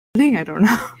I don't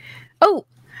know. Oh,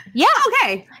 yeah.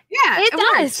 Okay. Yeah. It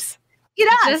does. Works. It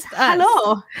does. Just us.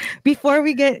 Hello. Before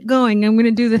we get going, I'm going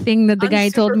to do the thing that the guy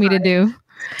told me to do.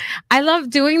 I love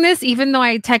doing this, even though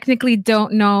I technically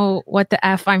don't know what the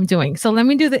F I'm doing. So let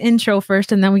me do the intro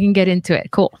first, and then we can get into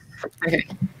it. Cool. Okay.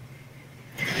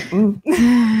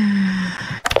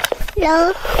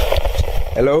 Hello.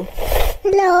 Hello?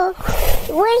 Hello.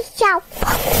 What's up,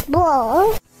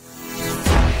 bro?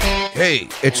 Hey,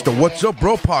 it's the What's Up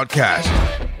Bro podcast.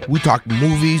 We talk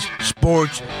movies,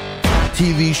 sports,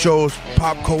 TV shows,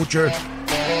 pop culture,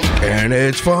 and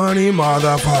it's funny,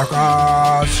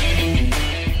 motherfuckers.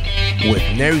 With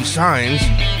Nary Signs.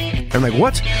 I'm like,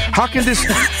 what? How can this...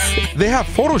 They have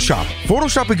Photoshop.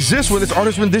 Photoshop exists when this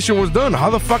artist rendition was done. How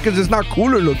the fuck is this not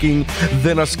cooler looking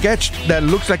than a sketch that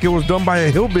looks like it was done by a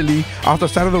hillbilly off the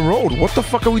side of the road? What the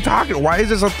fuck are we talking? Why is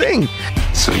this a thing?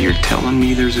 So you're telling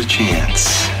me there's a chance?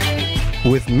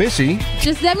 With Missy.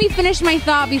 Just let me finish my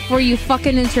thought before you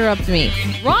fucking interrupt me.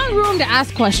 Wrong room to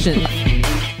ask questions.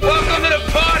 Welcome to the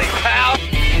party, pal!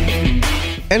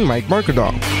 And Mike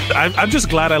Markadal. I'm just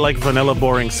glad I like vanilla,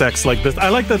 boring sex like this.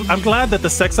 I'm glad that the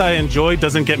sex I enjoy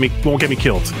won't get me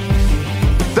killed.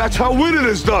 That's how winning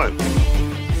is done.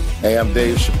 Hey, I'm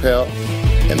Dave Chappelle,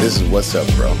 and this is What's Up,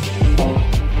 Bro.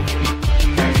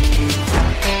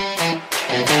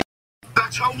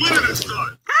 That's how winning is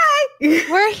done.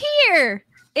 We're here.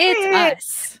 It's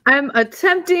us. I'm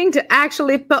attempting to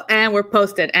actually and we're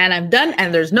posted, and I'm done,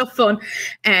 and there's no phone,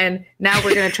 and now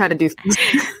we're gonna try to do things.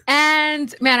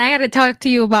 And man, I got to talk to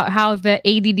you about how the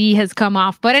ADD has come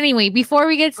off. But anyway, before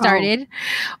we get started,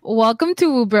 welcome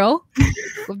to Woo Bro.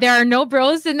 There are no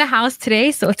bros in the house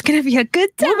today, so it's gonna be a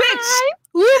good time.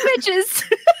 Woo bitches.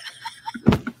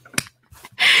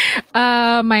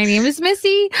 My name is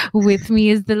Missy. With me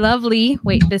is the lovely.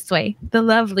 Wait, this way. The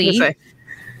lovely. This way.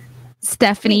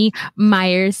 Stephanie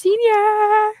Myers Sr.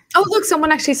 Oh, look,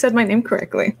 someone actually said my name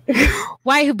correctly.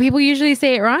 Why do people usually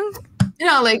say it wrong? You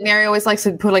know, like Nary always likes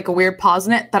to put like a weird pause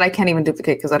in it that I can't even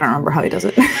duplicate because I don't remember how he does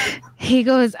it. He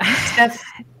goes,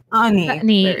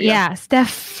 Stephanie. Yeah,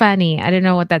 Stephanie. I don't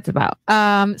know what that's about.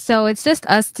 So it's just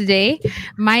us today.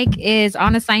 Mike is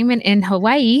on assignment in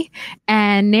Hawaii,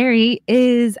 and Nary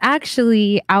is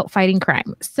actually out fighting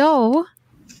crime. So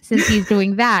since he's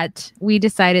doing that, we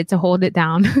decided to hold it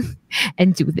down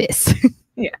and do this.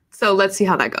 Yeah. So let's see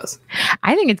how that goes.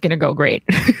 I think it's gonna go great.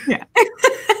 Yeah.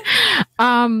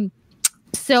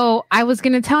 So I was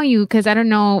gonna tell you, because I don't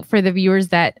know, for the viewers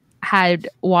that had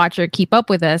watched or keep up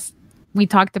with us, we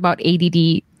talked about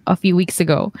ADD a few weeks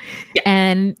ago. Yeah.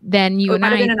 And then you and I...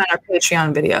 It might have been in our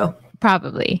Patreon video.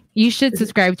 Probably. You should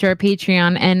subscribe to our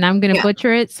Patreon, and I'm going to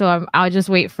butcher it, so I'll just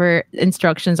wait for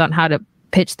instructions on how to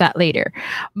pitch that later.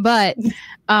 But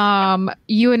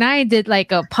you and I did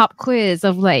like a pop quiz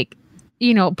of like,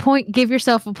 you know, give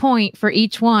yourself a point for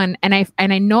each one. And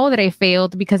I know that I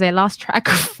failed because I lost track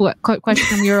of what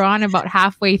question we were on about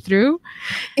halfway through.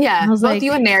 Yeah. Both like,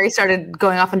 you and Nary started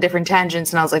going off on different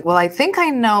tangents, and I was like, well, I think I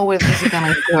know where this is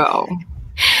going to go.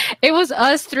 It was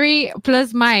us three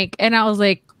plus Mike. And I was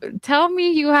like, tell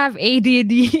me you have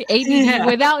ADD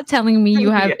without telling me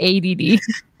you have ADD.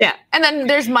 Yeah. And then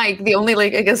there's Mike, the only,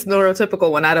 like, I guess,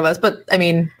 neurotypical one out of us. But I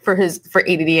mean, for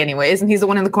ADD anyways. And he's the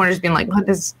one in the corner just being like, what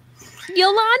is...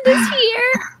 Yolanda's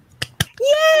here.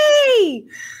 Yay!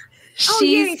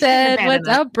 She said, what's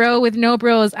up, bro, with no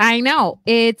bros? I know.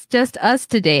 It's just us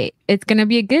today. It's going to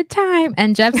be a good time.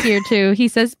 And Jeff's here too. He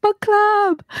says, book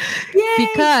club. Yay!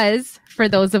 Because for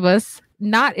those of us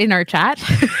not in our chat.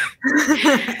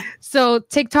 So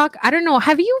TikTok, I don't know.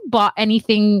 Have you bought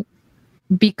anything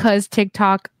because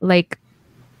TikTok like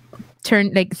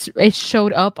it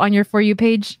showed up on your For You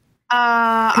page?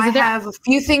 I have a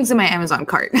few things in my Amazon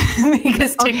cart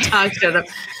because TikTok showed up.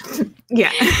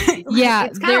 Yeah. Yeah.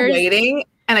 It's kind of waiting,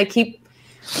 and I keep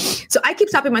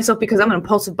stopping myself because I'm an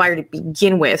impulsive buyer to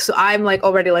begin with. So I'm like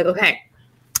already like, okay,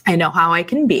 I know how I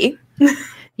can be.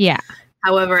 Yeah.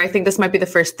 However, I think this might be the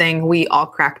first thing we all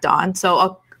cracked on. So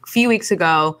a few weeks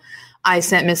ago, I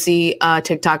sent Missy a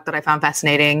TikTok that I found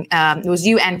fascinating. It was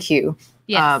you and Q.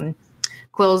 Yes.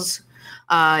 Quills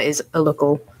is a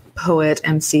local poet,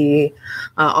 MC,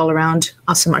 all around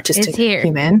awesome artistic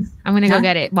human. I'm going to go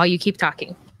get it while you keep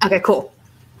talking. Okay, cool.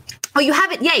 Oh, you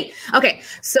have it. Yay. Okay.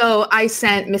 So I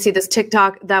sent Missy this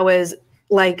TikTok that was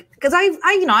like, because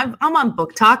I'm on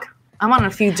Book Talk. I'm on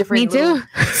a few different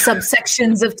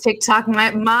subsections of TikTok.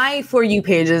 My For You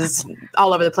page is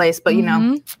all over the place, but you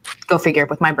know, go figure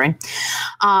with my brain.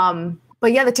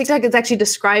 But yeah, the TikTok is actually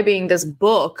describing this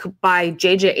book by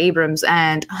J.J. Abrams,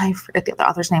 and I forget the other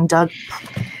author's name, Doug.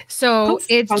 So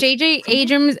it's J.J.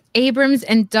 Abrams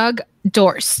and Doug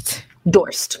Dorst.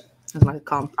 Dorst. That's what I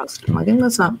call him. Proust. I'm like,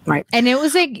 that's not right. And it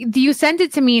was like, you sent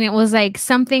it to me, and it was like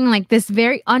something like this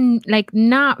very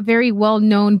not very well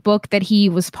known book that he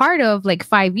was part of like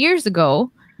 5 years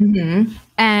ago. Mm-hmm.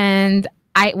 And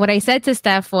what I said to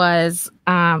Steph was,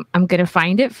 I'm gonna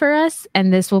find it for us,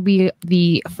 and this will be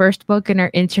the first book in our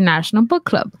international book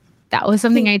club. That was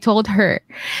something I told her.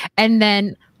 And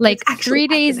then like 3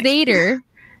 days later,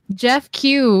 Jeff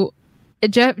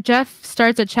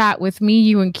starts a chat with me,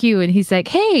 you, and Q, and he's like,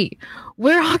 hey,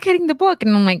 we're all getting the book.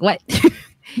 And I'm like, what?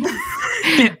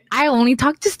 I only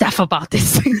talked to Steph about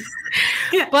this.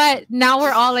 But now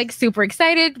we're all like super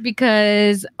excited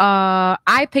because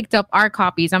I picked up our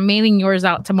copies. I'm mailing yours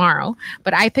out tomorrow,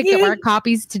 but I picked up our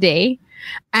copies today.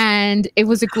 And it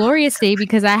was a glorious day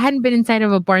because I hadn't been inside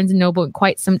of a Barnes & Noble in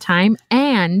quite some time.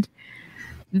 And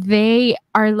they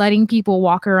are letting people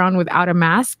walk around without a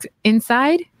mask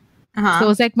inside. So it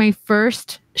was like my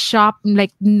first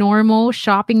normal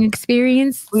shopping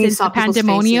experience since the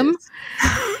pandemonium.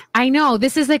 I know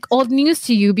this is like old news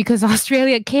to you because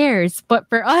Australia cares, but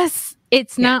for us,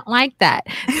 it's not like that.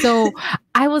 So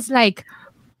I was like,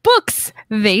 books,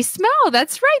 they smell.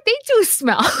 That's right. They do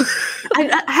smell.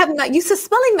 I have not used to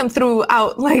smelling them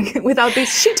throughout, like without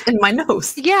this shit in my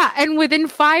nose. Yeah. And within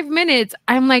 5 minutes,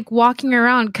 I'm like walking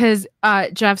around because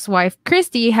Jeff's wife,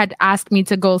 Christy, had asked me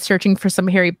to go searching for some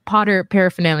Harry Potter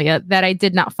paraphernalia that I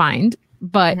did not find.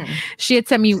 But she had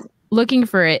sent me looking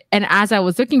for it. And as I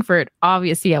was looking for it,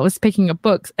 obviously I was picking up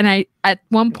books. And at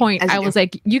one point, I was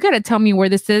like, you got to tell me where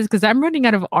this is because I'm running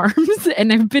out of arms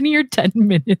and I've been here 10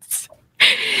 minutes.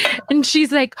 And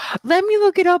she's like, let me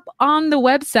look it up on the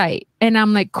website. And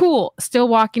I'm like, cool. Still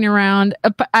walking around.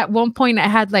 At one point, I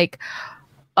had like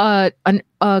a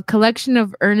collection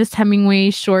of Ernest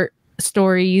Hemingway short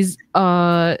stories.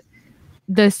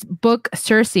 This book,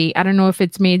 Circe, I don't know if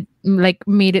it's made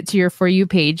it to your For You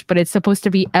page, but it's supposed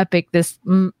to be epic. This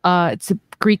it's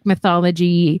Greek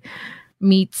mythology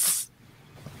meets,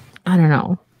 I don't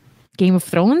know, Game of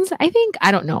Thrones, I think.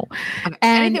 I don't know. Okay.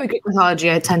 Anything with Greek mythology,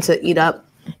 I tend to eat up.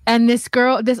 And this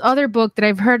other book that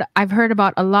I've heard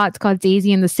about a lot, it's called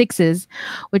Daisy and the Sixes,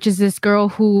 which is this girl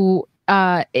who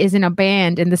is in a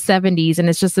band in the 70s, and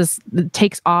it's just this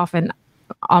takes off, and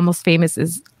Almost Famous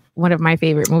is one of my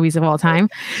favorite movies of all time.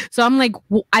 So I'm like,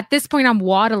 at this point, I'm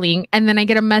waddling, and then I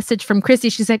get a message from Christy.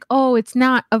 She's like, "Oh, it's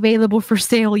not available for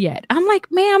sale yet." I'm like,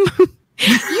 "Ma'am,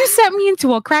 you sent me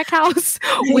into a crack house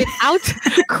without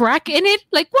crack in it?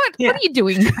 Like, what? Yeah. What are you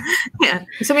doing?" Yeah,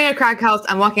 you sent me in a crack house.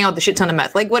 I'm walking out with a shit ton of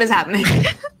meth. Like, what is happening?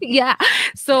 Yeah.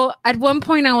 So at one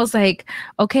point, I was like,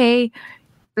 okay.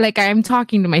 Like, I'm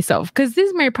talking to myself because this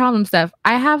is my problem stuff.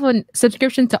 I have a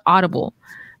subscription to Audible.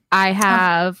 I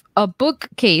have a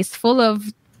bookcase full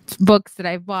of books that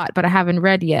I've bought, but I haven't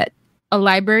read yet. A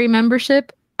library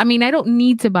membership. I mean, I don't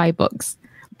need to buy books,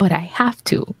 but I have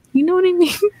to. You know what I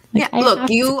mean? Like, yeah, look,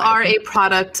 you are a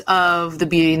product of the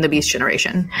Beauty and the Beast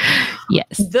generation.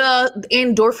 Yes. The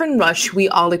endorphin rush we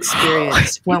all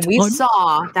experienced when we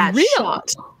saw that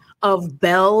shot of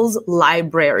Belle's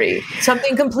library.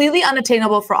 Something completely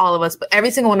unattainable for all of us, but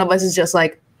every single one of us is just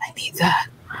like, I need that.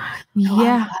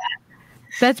 Yeah.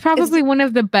 That's probably one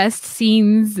of the best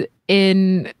scenes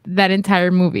in that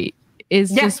entire movie is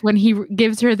just when he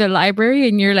gives her the library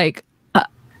and you're like,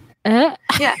 Yeah,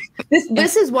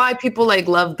 this is why people like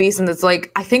love Beast, and it's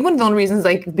like I think one of the only reasons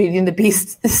like Beauty and the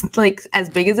Beast is like as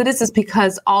big as it is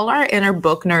because all our inner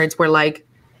book nerds were like,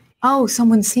 "Oh,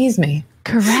 someone sees me."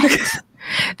 Correct.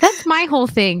 That's my whole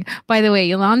thing. By the way,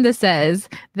 Yolanda says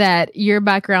that your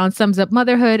background sums up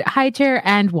motherhood, high chair,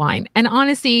 and wine. And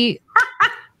honestly,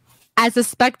 as a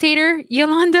spectator,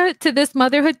 Yolanda, to this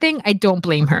motherhood thing, I don't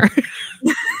blame her.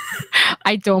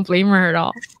 I don't blame her at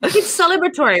all. It's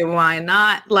celebratory wine,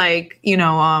 not like,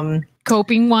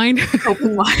 coping wine.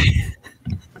 Coping wine.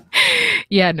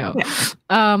 Yeah, no.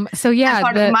 Yeah. So yeah,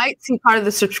 part of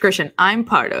the subscription I'm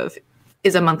part of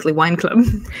is a monthly wine club.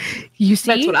 You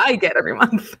see? That's what I get every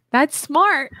month. That's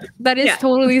smart. That is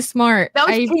totally smart. That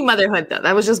was pre-motherhood though.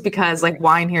 That was just because like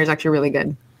wine here is actually really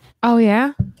good. Oh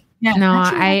yeah? Yeah. No,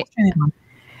 I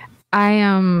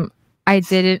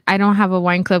didn't. I don't have a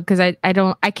wine club because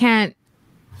I can't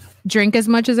drink as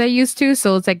much as I used to.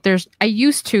 So it's like I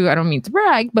don't mean to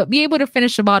brag, but be able to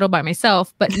finish a bottle by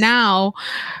myself. But now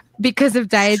because of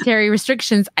dietary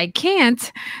restrictions, I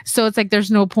can't. So it's like,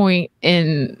 there's no point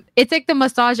in, it's like the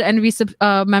Massage Envy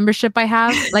membership I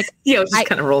have. Like, it just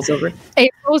kind of rolls over.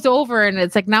 It rolls over and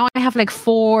it's like, now I have like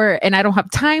 4 and I don't have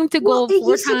time to go 4 times. It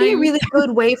used to be a really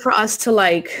good way for us to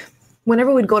like,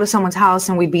 whenever we'd go to someone's house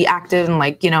and we'd be active and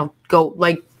like, go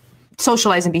like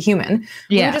socialize and be human.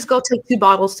 We would just go take 2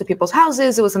 bottles to people's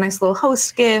houses. It was a nice little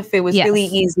host gift. It was really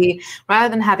easy. Rather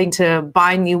than having to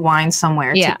buy new wine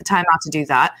somewhere, take the time out to do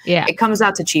that. It comes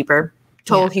out to cheaper.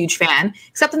 Total huge fan.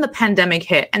 Except when the pandemic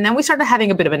hit. And then we started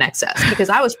having a bit of an excess because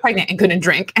I was pregnant and couldn't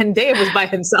drink. And Dave was by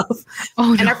himself.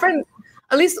 And our friend,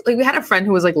 at least like we had a friend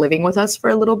who was like living with us for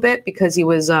a little bit because he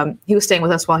was staying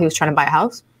with us while he was trying to buy a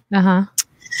house.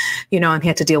 You know, and he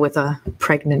had to deal with a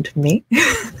pregnant me.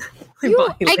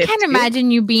 I can't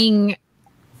imagine you being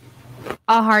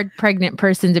a hard pregnant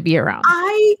person to be around.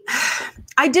 I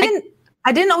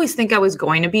didn't always think I was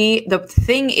going to be. The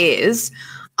thing is,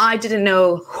 I didn't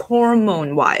know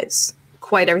hormone wise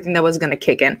quite everything that was going to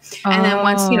kick in. And then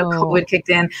once, you know, COVID kicked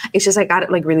in, it's just I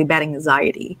got like really bad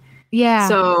anxiety. Yeah.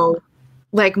 So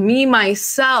like me,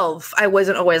 myself, I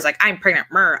wasn't always like, I'm pregnant.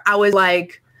 I was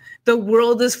like, the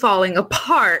world is falling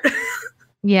apart.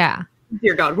 Yeah.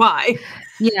 Dear God, why?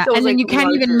 Yeah. So and then you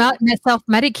can't even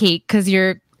self-medicate because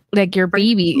you're like your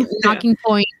baby. Knocking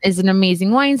Point is an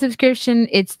amazing wine subscription.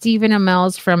 It's Stephen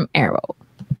Amell's from Arrow.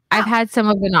 I've had some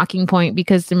of the Knocking Point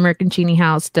because the Merconcini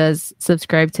House does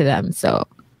subscribe to them. So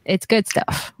it's good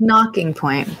stuff. Knocking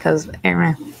Point because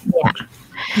Aaron.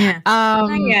 Yeah.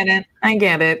 I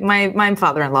get it. My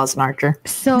father-in-law's an archer.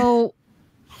 So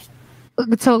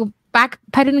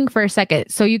backpedaling for a second.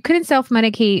 So you couldn't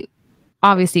self-medicate,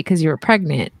 obviously, because you were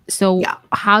pregnant. So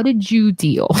how did you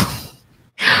deal?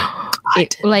 I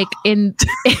didn't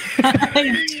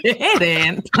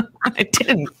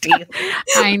deal.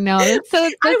 I know. So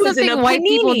that's something white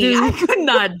people do. I could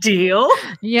not deal.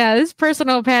 Yeah, this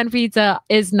personal pan pizza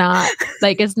is not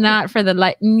like it's not for the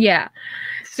light. Yeah.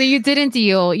 So you didn't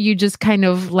deal. You just kind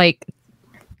of like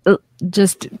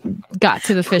just got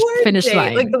to the finish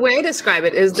line. Like the way I describe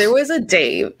it is there was a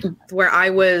day where I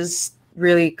was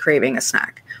really craving a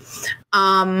snack.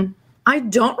 I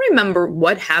don't remember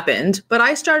what happened, but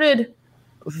I started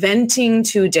venting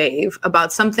to Dave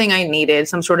about something I needed,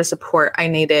 some sort of support I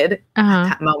needed at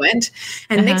that moment.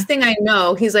 And next thing I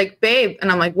know, he's like, babe.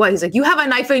 And I'm like, what? He's like, you have a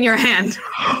knife in your hand. And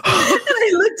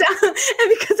I looked down,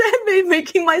 and because I had been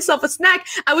making myself a snack,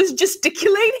 I was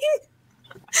gesticulating.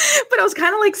 But I was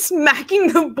kind of like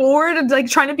smacking the board and like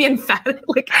trying to be emphatic.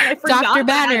 Like Dr.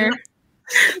 Banner.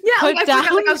 Yeah, like,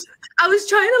 I was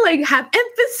trying to like have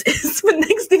emphasis, but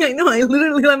next thing I know,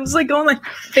 I'm just like going like.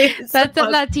 That's a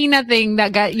Latina thing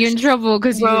that got you in trouble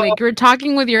because you were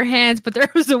talking with your hands, but there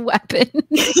was a weapon.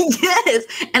 Yes,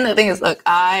 and the thing is, look,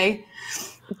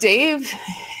 Dave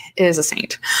is a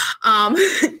saint.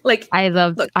 Like I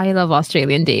love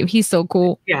Australian Dave. He's so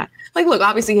cool. Yeah, like look,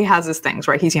 obviously he has his things,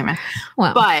 right? He's human,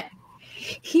 but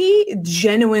he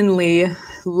genuinely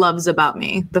loves about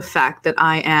me the fact that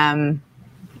I am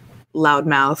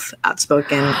loudmouth,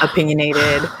 outspoken,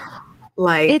 opinionated.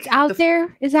 Like it's out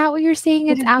there. Is that what you're saying?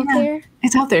 It's out there.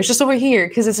 It's out there. It's just over here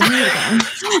because it's me again.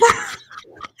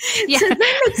 Yeah,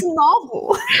 it's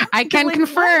novel. I can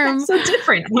confirm. That's so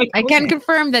different. Like, I can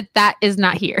confirm that is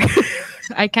not here.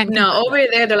 I can't. No, over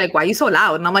there they're like, "Why are you so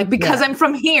loud?" And I'm like, "Because I'm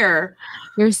from here."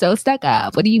 You're so stuck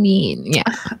up. What do you mean? Yeah.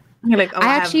 You're like, I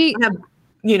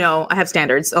have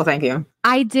standards. Oh, thank you.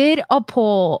 I did a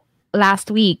poll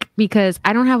last week because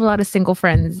I don't have a lot of single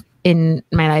friends in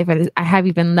my life. I have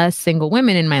even less single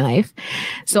women in my life.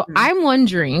 So I'm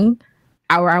wondering,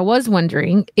 or I was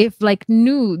wondering, if like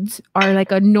nudes are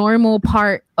like a normal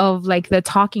part of like the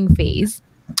talking phase.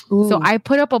 Ooh. So I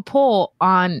put up a poll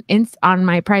on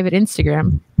my private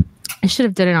Instagram. I should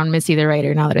have done it on Missy the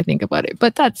Writer now that I think about it,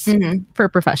 but that's for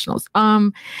professionals.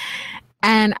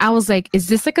 And I was like, is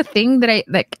this like a thing that I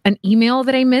like an email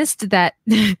that I missed that's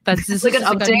just like an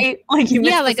update?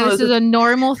 This is a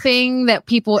normal thing that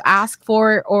people ask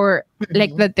for or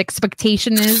like the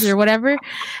expectation is or whatever.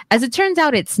 As it turns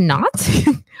out, it's not,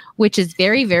 which is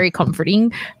very, very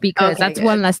comforting because that's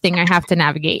one less thing I have to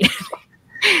navigate.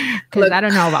 Because I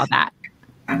don't know about that.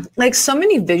 Like so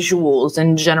many visuals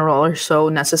in general are so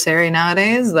necessary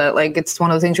nowadays that like it's one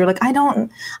of the things you're like, I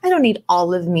don't need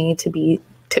all of me to be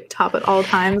tip top at all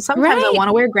times. Sometimes I want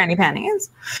to wear granny panties.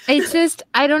 It's just,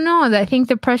 I don't know. I think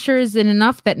the pressure isn't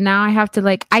enough that now I have to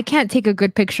like, I can't take a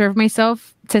good picture of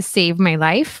myself to save my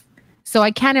life. So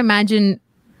I can't imagine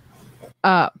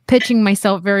pitching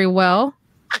myself very well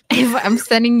if I'm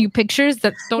sending you pictures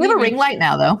that don't. You have a ring light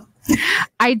now though.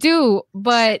 I do,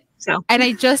 but and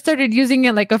I just started using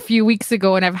it like a few weeks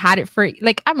ago and I've had it for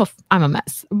like I'm a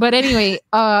mess. But anyway,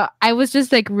 I was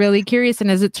just like really curious,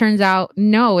 and as it turns out,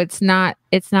 no, it's not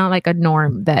like a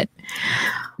norm that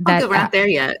we're not there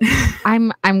yet.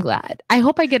 I'm glad. I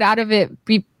hope I get out of it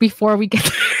before we get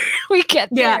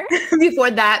there. Yeah. Before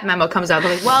that memo comes out,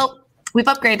 they're like, well, we've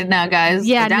upgraded now, guys.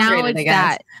 Yeah, now it's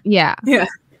that. Yeah. Yeah.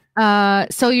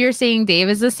 So you're saying Dave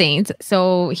is a saint.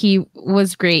 So he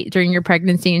was great during your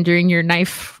pregnancy and during your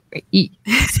knife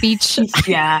speech.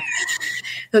 Yeah.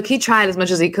 Look, he tried as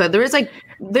much as he could.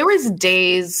 There was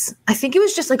days, I think it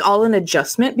was just like all an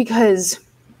adjustment because,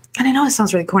 and I know it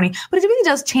sounds really corny, but it really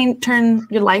does turn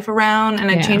your life around, and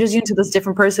it changes you into this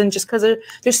different person just because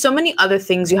there's so many other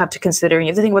things you have to consider. And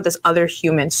you have to think about this other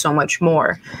human so much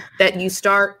more that you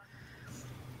start.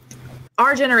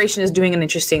 Our generation is doing an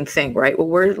interesting thing, right? Well,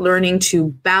 we're learning to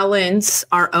balance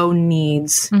our own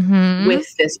needs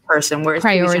with this person. Whereas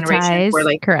previous generations were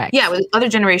like, correct. Yeah, with other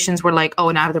generations were like, oh,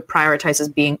 now I have to prioritize as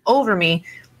being over me.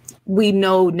 We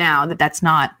know now that that's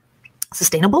not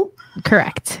sustainable.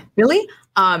 Correct. Really?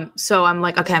 So I'm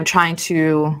like, okay, I'm trying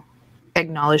to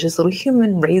acknowledge this little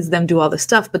human, raise them, do all this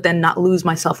stuff, but then not lose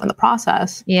myself in the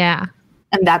process. Yeah.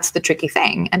 And that's the tricky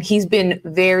thing. And he's been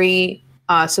very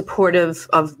supportive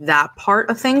of that part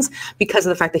of things because of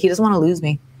the fact that he doesn't want to lose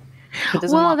me.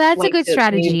 Well, that's a good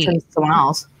strategy. Someone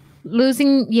else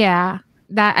losing,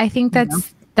 that I think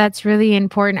that's really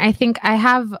important. I think I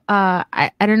have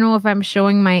I don't know if I'm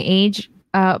showing my age,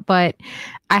 but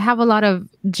I have a lot of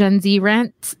Gen Z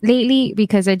rants lately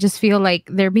because I just feel like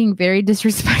they're being very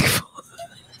disrespectful.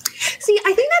 See,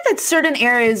 I think that's certain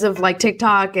areas of like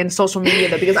TikTok and social media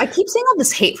though, because I keep seeing all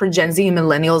this hate for Gen Z and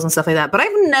millennials and stuff like that, but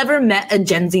I've never met a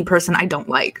Gen Z person I don't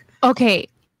like. Okay,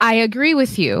 I agree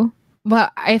with you,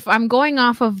 but if I'm going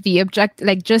off of the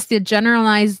just the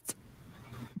generalized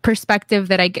perspective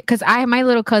that I get, because my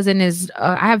little cousin is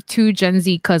I have 2 Gen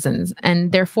Z cousins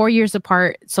and they're 4 years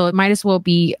apart, so it might as well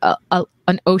be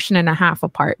an ocean and a half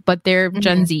apart, but they're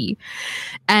Gen Z.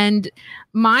 And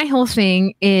my whole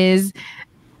thing is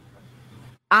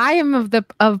I am of the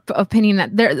opinion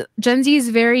that Gen Z is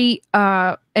very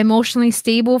emotionally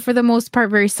stable for the most part,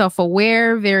 very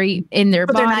self-aware, very in their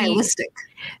body. They're nihilistic.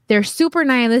 They're super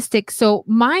nihilistic. So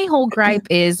my whole gripe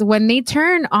is when they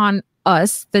turn on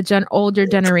us, the older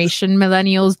generation,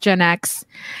 millennials, Gen X,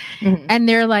 and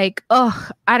they're like, oh,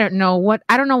 I don't know what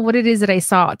it is that I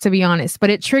saw, to be honest, but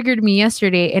it triggered me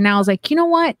yesterday. And I was like, you know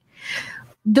what?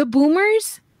 The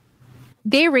boomers,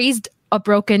 they raised a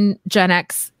broken Gen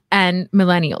X and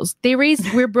millennials.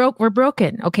 We're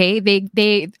broken. Okay.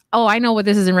 I know what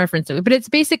this is in reference to, but it's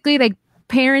basically like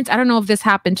parents. I don't know if this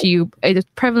happened to you. It's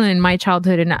prevalent in my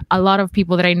childhood and a lot of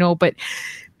people that I know, but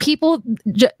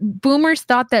boomers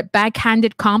thought that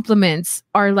backhanded compliments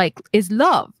is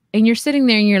love. And you're sitting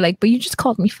there and you're like, but you just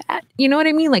called me fat. You know what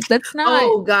I mean? Like, that's not.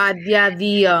 Oh God. Yeah.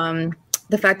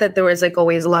 The fact that there was like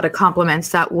always a lot of compliments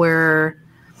that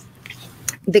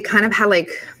they kind of had like,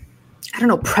 I don't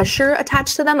know, pressure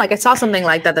attached to them. Like I saw something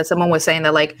like that someone was saying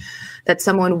that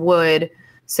someone would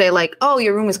say like, oh,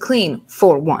 your room is clean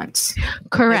for once.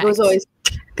 Correct. Like, it was always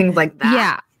things like that.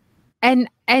 Yeah.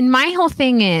 And my whole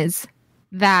thing is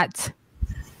that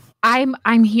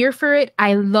I'm here for it.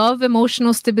 I love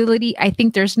emotional stability. I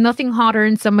think there's nothing hotter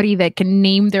than somebody that can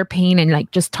name their pain and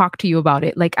like just talk to you about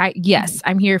it. Like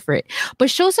I'm here for it. But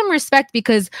show some respect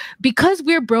because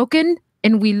we're broken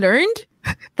and we learned.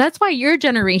 That's why your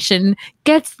generation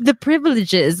gets the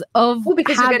privileges of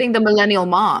because you're getting the millennial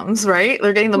moms, right?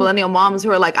 They're getting the millennial moms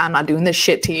who are like, I'm not doing this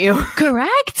shit to you.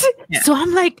 Correct. Yeah. So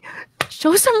I'm like,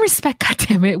 show some respect,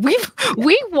 goddammit.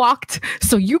 We walked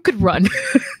so you could run.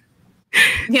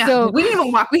 Yeah. So we didn't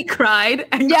even walk. We cried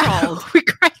and crawled. We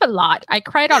cried a lot. I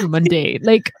cried on Monday.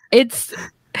 Like it's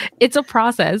a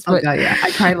process. But oh God, yeah. I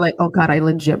cried like, oh God, I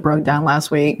legit broke down last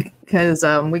week because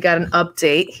we got an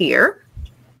update here.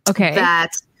 Okay.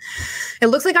 That it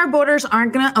looks like our borders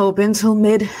aren't going to open till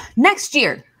mid next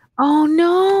year. Oh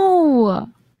no.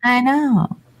 I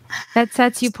know. That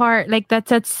sets you apart. Like that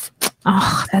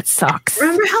sucks.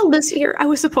 Remember how this year I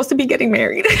was supposed to be getting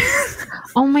married?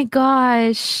 Oh my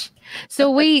gosh.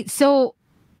 So wait, you're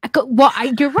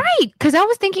right. Cause I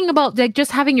was thinking about like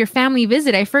just having your family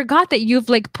visit. I forgot that you've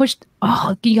like pushed,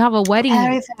 you have a wedding.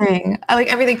 Everything. I like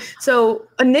everything. So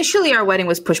initially our wedding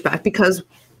was pushed back because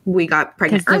we got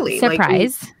pregnant early.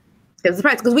 Surprise. It was a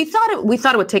surprise because we thought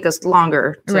it would take us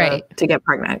longer to get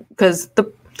pregnant because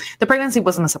the pregnancy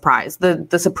wasn't a surprise.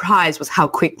 The surprise was how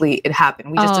quickly it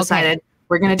happened. We just decided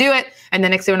we're going to do it. And the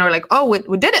next day when we're like, oh,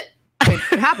 we did it.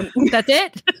 It happened. That's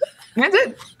it. That's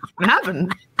it. It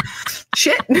happened.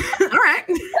 Shit. All right.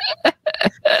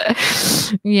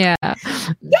 Yeah.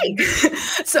 Yay.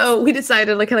 So we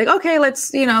decided like, okay,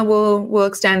 let's,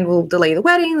 we'll delay the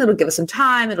wedding. It'll give us some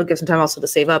time. It'll give some time also to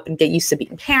save up and get used to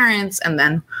being parents. And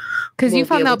then. Because you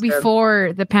found out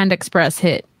before the Panda Express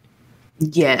hit.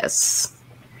 Yes.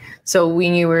 So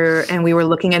we were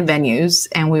looking at venues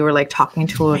and we were like talking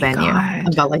to a venue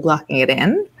about like locking it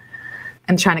in.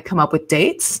 and trying to come up with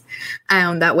dates.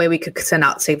 And that way we could send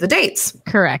out save the dates.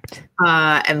 Correct.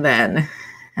 And then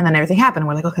everything happened.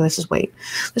 We're like, okay, let's just wait.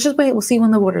 We'll see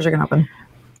when the borders are going to open.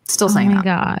 Still saying that. Oh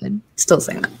my God. Still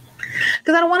saying that.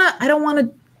 Because I don't want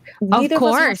to. Neither of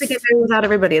us wants to get there without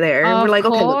everybody there. And we're like,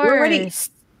 okay, look,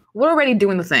 we're already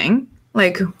doing the thing.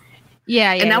 Like,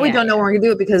 and now we don't know when we're gonna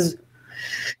do it because,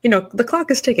 the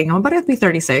clock is ticking. I'm about to be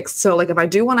 36. So like, if I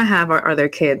do want to have our other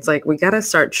kids, like, we got to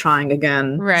start trying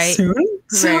again soon.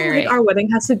 So like, our wedding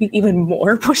has to be even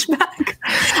more pushed back.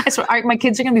 I swear, my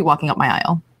kids are gonna be walking up my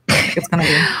aisle. It's gonna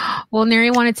be. Well, Neri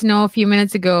wanted to know a few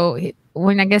minutes ago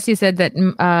when I guess you said that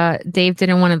Dave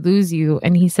didn't want to lose you,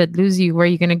 and he said, "Lose you? Where are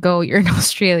you going to go? You're in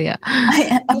Australia."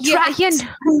 I'm trapped.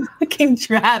 I'm fucking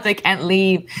trapped. I can't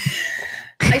leave.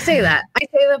 I say that,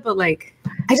 but like,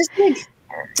 I just think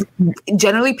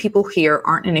generally people here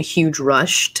aren't in a huge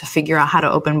rush to figure out how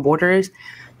to open borders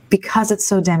because it's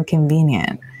so damn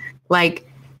convenient. Like,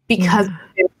 because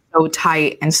it's so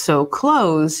tight and so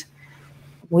close,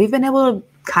 we've been able to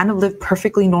kind of live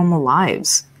perfectly normal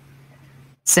lives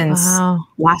since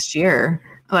last year.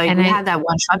 Like, we had that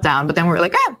one shutdown, but then we were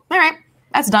like, all right,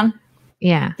 that's done.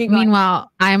 Yeah.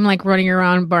 Meanwhile, I'm like running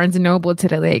around Barnes and Noble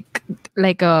today, like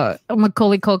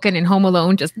Macaulay Culkin in Home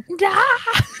Alone, just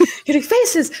getting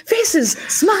faces,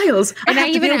 smiles. And I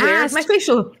even asked my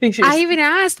facial features. I even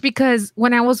asked because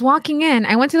when I was walking in,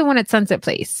 I went to the one at Sunset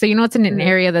Place. So it's in an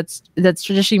area that's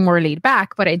traditionally more laid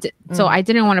back, but I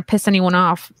didn't want to piss anyone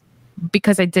off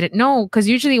because I didn't know. Because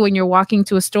usually when you're walking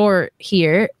to a store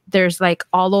here, there's like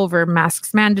all over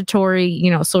masks mandatory,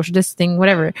 social distancing,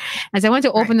 whatever. As I went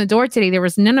to open the door today, there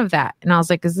was none of that. And I was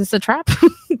like, is this a trap?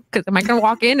 Because am I going to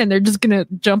walk in and they're just going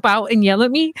to jump out and yell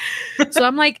at me? So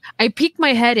I'm like, I peeked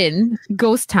my head in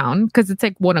Ghost Town because it's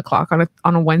like 1:00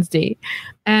 on a Wednesday.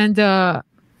 And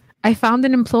I found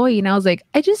an employee and I was like,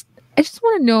 I just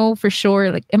want to know for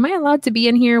sure, like, am I allowed to be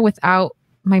in here without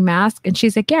my mask? And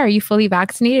she's like, yeah, are you fully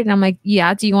vaccinated? And I'm like,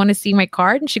 yeah, do you want to see my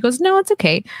card? And she goes, no, it's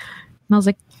okay. And I was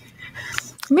like,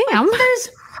 ma'am,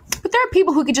 but there are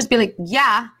people who could just be like,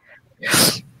 yeah.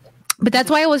 But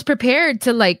that's why I was prepared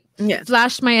to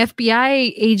flash my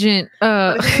FBI agent.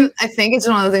 I think it's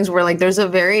one of the things where like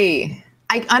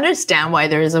I understand why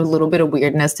there is a little bit of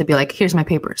weirdness to be like, here's my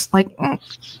papers. Like,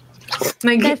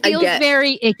 that feels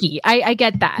very icky. I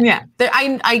get that. Yeah.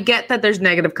 I get that there's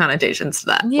negative connotations to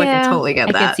that. Yeah, like, I totally get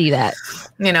that. I can see that.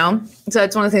 So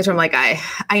it's one of the things where I'm like,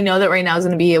 I know that right now is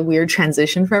going to be a weird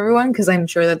transition for everyone because I'm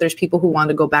sure that there's people who want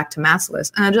to go back to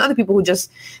maskless. And there's other people who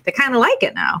they kind of like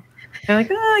it now. They're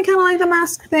like, I kind of like the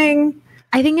mask thing.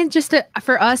 I think it's just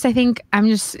for us, I think I'm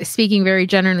just speaking very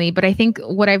generally, but I think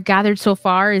what I've gathered so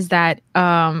far is that,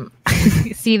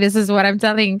 see, this is what I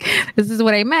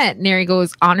meant. Neri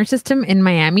goes, honor system in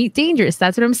Miami, dangerous.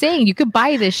 That's what I'm saying. You could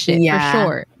buy this shit for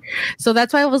sure. So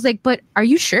that's why I was like, but are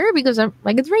you sure? Because I'm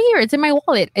like, it's right here. It's in my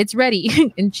wallet. It's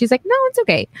ready. And she's like, no, it's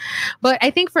okay. But I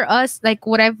think for us, like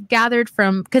what I've gathered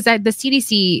from, because the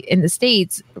CDC in the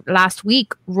States last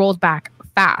week rolled back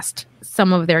fast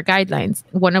some of their guidelines,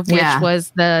 one of which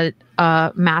was the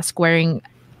mask wearing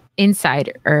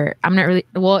inside, or I'm not really,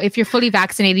 well, if you're fully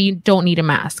vaccinated, you don't need a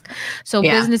mask. So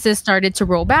businesses started to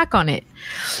roll back on it.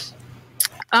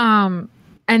 And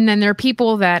then there are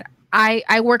people that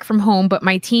I work from home, but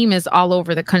my team is all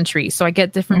over the country. So I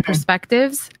get different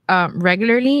perspectives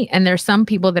regularly. And there's some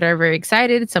people that are very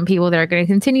excited, some people that are going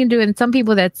to continue to do it, and some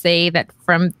people that say that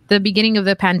from the beginning of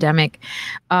the pandemic,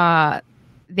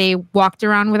 they walked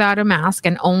around without a mask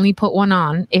and only put one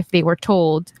on if they were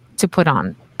told to put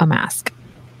on a mask.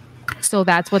 So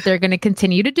that's what they're going to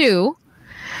continue to do.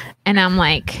 And I'm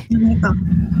like,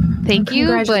 thank you.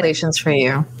 Congratulations for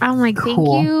you. I'm like, thank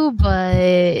you,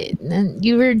 but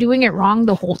you were doing it wrong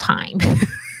the whole time.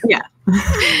 Yeah.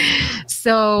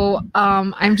 So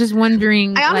I'm just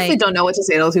wondering. I honestly don't know what to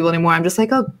say to those people anymore. I'm just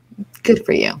like, oh, good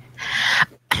for you.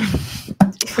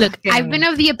 Look, I've been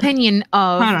of the opinion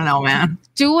of, I don't know, man.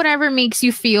 Do whatever makes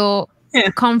you feel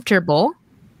comfortable,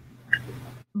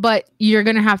 but you're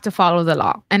going to have to follow the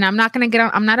law. And I'm not going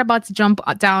to I'm not about to jump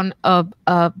down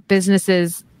a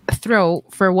business's throat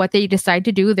for what they decide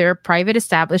to do. They're a private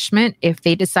establishment. If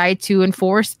they decide to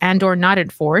enforce and or not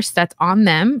enforce, that's on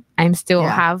them. I'm still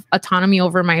have autonomy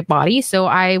over my body. So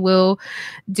I will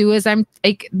do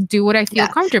do what I feel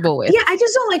comfortable with. Yeah. I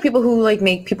just don't like people who like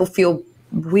make people feel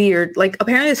weird. Like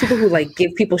apparently there's people who like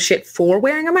give people shit for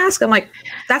wearing a mask. I'm like,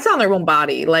 that's on their own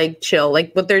body. Like chill.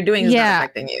 Like what they're doing is not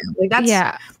affecting you. Like that's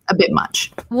a bit much.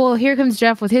 Well, here comes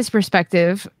Jeff with his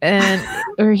perspective, and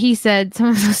or he said some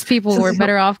of those people were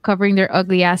better off covering their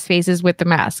ugly ass faces with the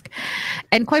mask.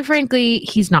 And quite frankly,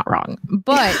 he's not wrong.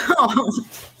 But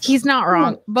he's not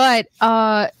wrong. But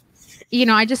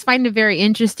I just find it very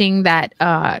interesting that,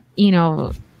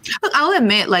 Look, I'll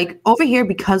admit, like over here,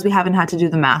 because we haven't had to do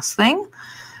the mask thing,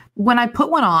 when I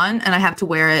put one on and I have to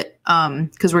wear it,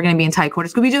 because we're going to be in tight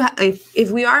quarters, because we do,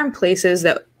 if we are in places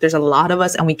that there's a lot of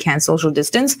us and we can't social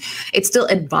distance, it's still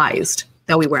advised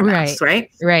that we wear masks,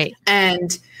 right? Right.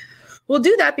 And we'll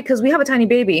do that because we have a tiny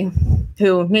baby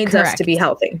who needs us to be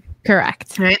healthy.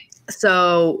 Correct. Right.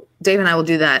 So Dave and I will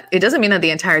do that. It doesn't mean that the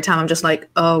entire time I'm just like,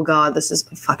 oh God, this is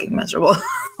fucking miserable.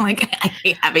 Like, I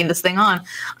hate having this thing on.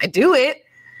 I do it.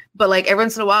 But like every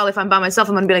once in a while, if I'm by myself,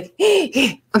 I'm going to be like,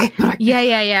 hey, okay.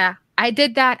 Yeah. I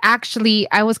did that.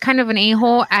 Actually, I was kind of an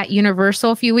a-hole at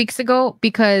Universal a few weeks ago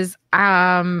because,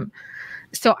 so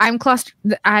I'm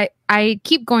I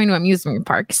keep going to amusement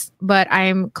parks, but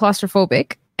I'm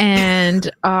claustrophobic and,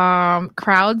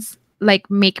 crowds like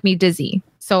make me dizzy.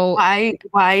 So why?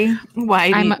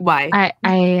 I'm going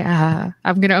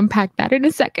to unpack that in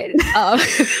a second.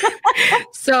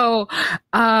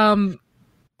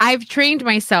 I've trained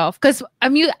myself because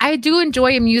I do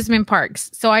enjoy amusement parks,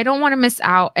 so I don't want to miss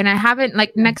out. And I haven't,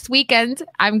 like, next weekend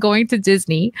I'm going to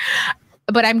Disney,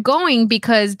 but I'm going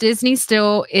because Disney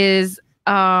still is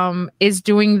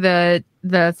doing the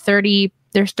 30.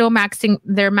 They're still maxing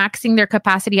their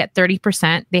capacity at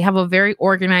 30%. They have a very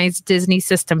organized Disney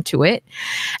system to it,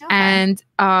 and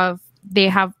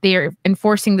they're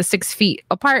enforcing the 6 feet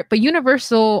apart. But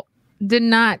Universal did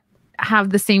not have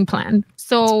the same plan.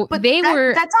 So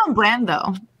that's on brand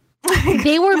though.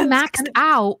 They were maxed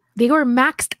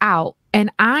out.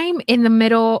 And I'm in the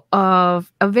middle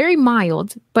of a very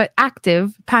mild but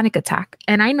active panic attack.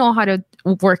 And I know how to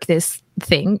work this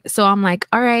thing. So I'm like,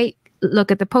 all right,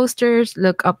 look at the posters,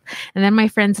 look up. And then my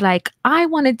friend's like, I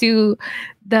want to do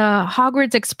the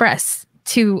Hogwarts Express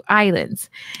to islands.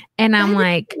 And I'm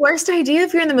like, worst idea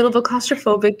if you're in the middle of a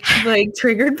claustrophobic, like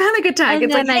triggered panic attack.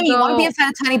 It's like, hey, you want to be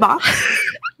inside a tiny box?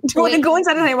 Do you want to go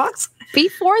inside a tiny box?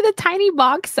 Before the tiny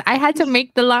box, I had to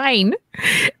make the line.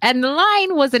 And the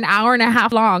line was an hour and a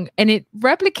half long. And it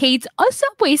replicates a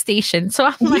subway station. So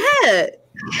I'm like, yeah.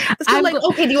 So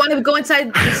okay, do you want to go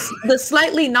inside the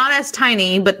slightly not as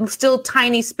tiny, but still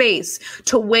tiny space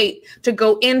to wait to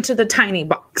go into the tiny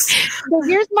box? Well,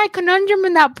 here's my conundrum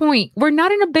in that point. We're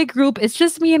not in a big group. It's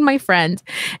just me and my friend.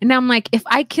 And I'm like, if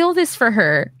I kill this for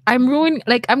her, I'm going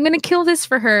to kill this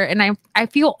for her. And I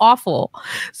feel awful.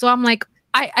 So I'm like,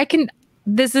 I can,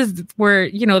 this is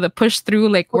where, the push through,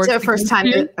 like, what's her first time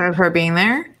of her being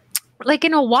there? Like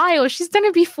in a while. She's done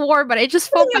it before, but I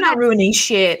just felt you're not ruining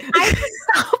shit. I feel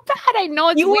so bad. I know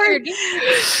it's weird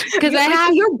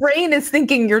because your brain is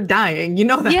thinking you're dying. You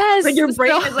know that? Yes. Like your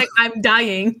brain is like, I'm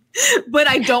dying, but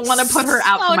I don't want to put her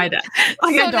out to my death.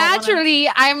 Like, so naturally,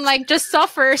 I'm like, just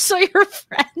suffer so your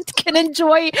friend can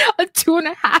enjoy a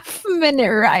 2.5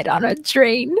 minute ride on a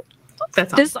train.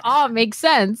 This all makes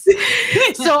sense.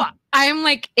 So I'm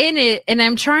like in it, and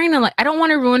I'm trying to I don't want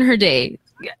to ruin her day.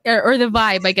 Or the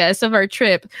vibe, I guess, of our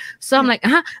trip. So I'm like,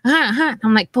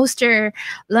 I'm like, poster,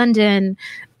 London,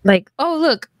 like, oh,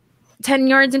 look, 10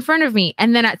 yards in front of me.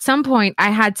 And then at some point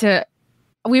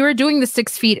we were doing the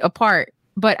 6 feet apart,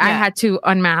 but I had to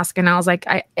unmask. And I was like,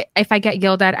 if I get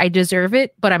yelled at, I deserve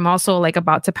it. But I'm also like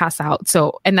about to pass out.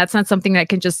 So, and that's not something that I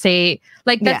can just say.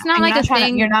 Like, that's not like a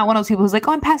thing. You're not one of those people who's like,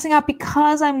 oh, I'm passing out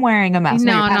because I'm wearing a mask.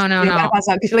 No. Pass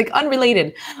out because you're like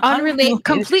unrelated.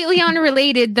 Completely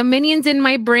unrelated. The minions in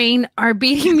my brain are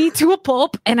beating me to a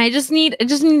pulp, and I just need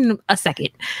a second.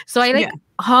 So I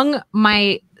hung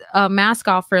my mask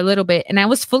off for a little bit, and I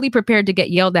was fully prepared to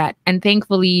get yelled at, and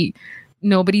thankfully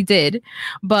nobody did.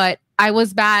 But I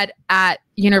was bad at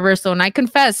Universal, and I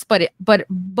confess, but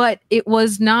it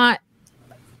was not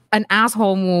an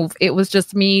asshole move. It was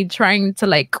just me trying to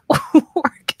like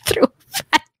work through.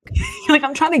 Like,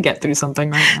 I'm trying to get through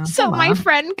something right now. So my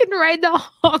friend can ride the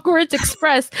Hogwarts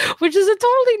Express, which is a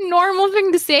totally normal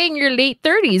thing to say in your late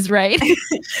 30s, right?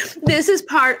 This is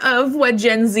part of what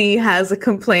Gen Z has a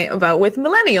complaint about with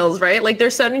millennials, right? Like,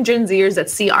 there's certain Gen Zers that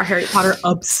see our Harry Potter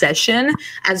obsession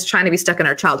as trying to be stuck in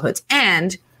our childhoods.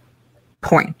 And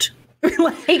point. I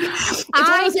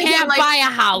can't buy a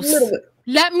house.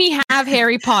 Let me have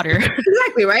Harry Potter.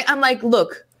 Exactly, right? I'm like,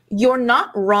 look, you're not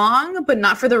wrong, but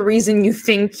not for the reason you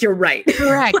think you're right.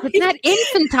 Correct. It's not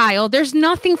infantile. There's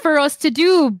nothing for us to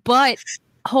do but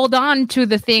hold on to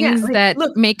the things that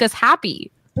make us happy.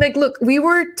 Like, look, we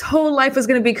were told life was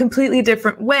going to be a completely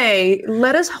different way.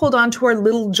 Let us hold on to our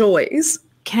little joys.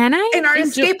 Can I? And our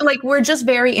escape, like, we're just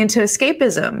very into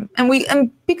escapism.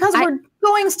 And because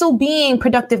we're still being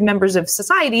productive members of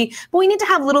society, but we need to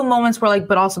have little moments where, like,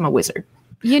 but also I'm a wizard.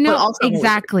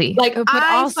 Exactly. Like, but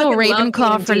also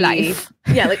Ravenclaw for life.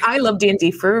 Yeah, like, I love D&D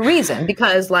for a reason,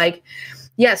 because, like,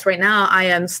 yes, right now I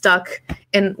am stuck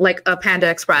in like a Panda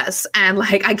Express and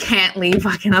like I can't leave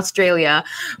fucking Australia.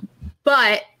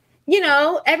 But, you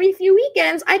know, every few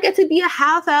weekends I get to be a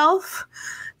half elf,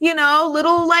 you know,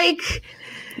 little like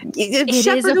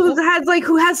shepherd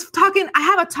who has talking. I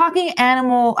have a talking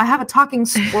animal. I have a talking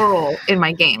squirrel in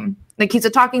my game. Like he's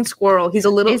a talking squirrel. He's a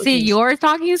little. Is it your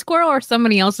talking squirrel or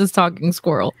somebody else's talking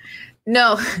squirrel?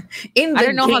 No, in the I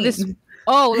don't know game. how this.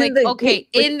 Oh, like okay,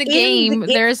 in the game,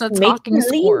 there's a talking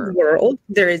squirrel. World,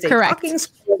 there is a talking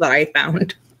squirrel that I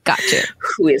found. Gotcha.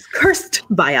 Who is cursed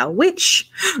by a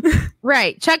witch?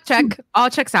 Right. Check.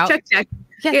 All checks out. Check.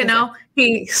 Yeah, you know,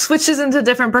 he switches into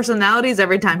different personalities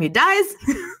every time he dies.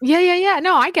 Yeah.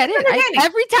 No, I get it.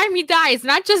 Every time he dies,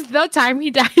 not just the time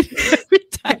he died. Every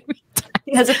time he dies.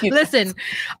 He has a few. Listen,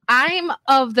 I'm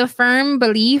of the firm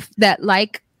belief that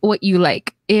like what you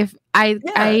like. If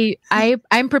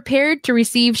I'm prepared to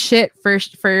receive shit for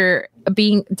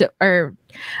being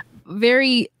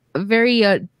very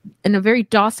in a very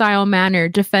docile manner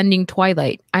defending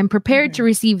Twilight. I'm prepared to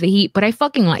receive the heat, but I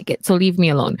fucking like it, so leave me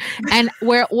alone. And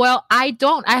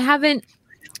I haven't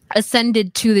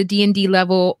ascended to the D&D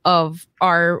level of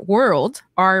our world,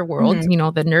 you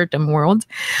know, the nerddom world.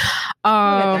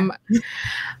 I'm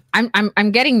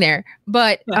getting there,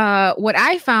 but what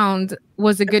I found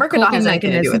was a good coping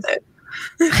mechanism.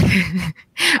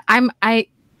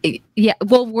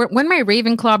 Well, when my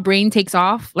Ravenclaw brain takes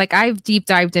off, like I've deep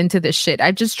dived into this shit.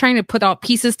 I'm just trying to put all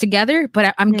pieces together,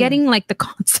 but I'm getting like the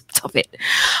concept of it.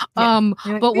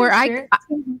 But where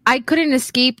I couldn't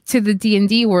escape to the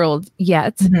D&D world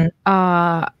yet,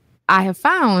 I have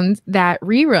found that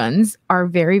reruns are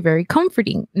very, very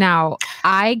comforting. Now,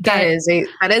 that is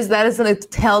a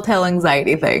telltale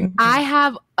anxiety thing. I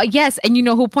have yes, and you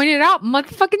know who pointed it out?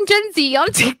 Motherfucking Gen Z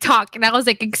on TikTok, and I was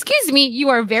like, "Excuse me, you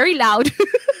are very loud."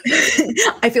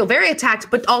 I feel very attacked,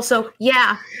 but also,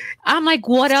 yeah. I'm like,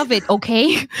 what of it?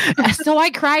 Okay. So I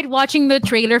cried watching the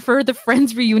trailer for the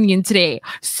Friends reunion today.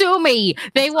 Sue me.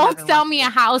 They won't sell me a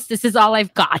house. This is all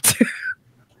I've got.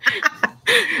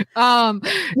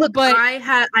 Look, but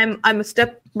I'm a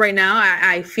step right now.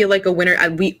 I feel like a winner.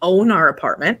 We own our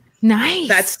apartment.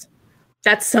 Nice.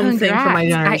 That's something for my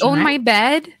generation. I own my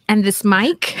bed and this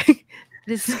mic,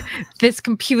 this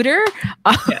computer.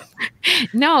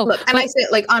 No, look, and I say,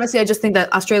 like, honestly, I just think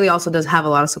that Australia also does have a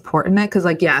lot of support in it. Because,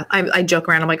 like, yeah, I joke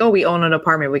around. I'm like, oh, we own an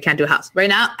apartment. We can't do a house right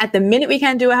now. At the minute, we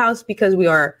can't do a house because we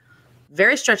are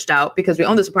very stretched out because we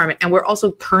own this apartment and we're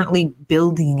also currently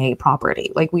building a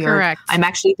property. Like we are, I'm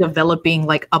actually developing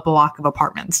like a block of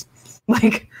apartments.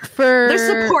 Like there's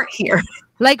support here.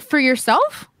 Like for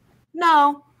yourself?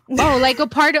 No. Oh, like a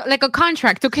part of like a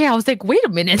contract. Okay. I was like, wait a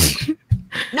minute.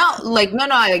 No.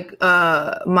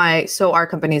 So our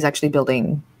company is actually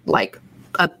building like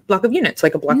a block of units,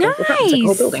 like a block of apartments, like a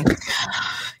whole building.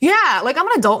 Yeah, like I'm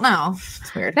an adult now.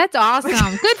 It's weird. That's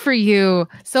awesome. Good for you.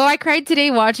 So I cried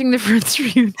today watching the Friends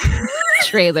reunion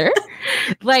trailer.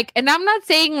 Like, and I'm not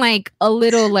saying like a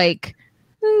little like,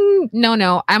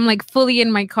 no. I'm like fully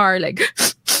in my car. Like,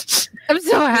 I'm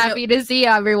so happy to see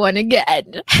everyone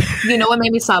again. You know what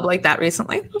made me sob like that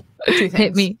recently? 2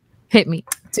 things. Hit me.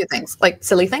 2 things, like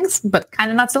silly things, but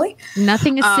kind of not silly.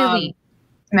 Nothing is silly.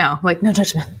 No, like no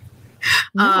judgment.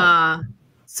 No.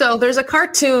 So there's a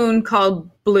cartoon called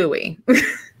Bluey,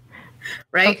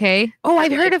 right? Okay. Oh,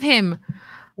 I've heard of him.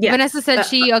 Yeah. Vanessa said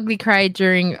she ugly cried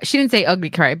during. She didn't say ugly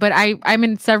cry, but I'm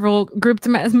in several group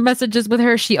messages with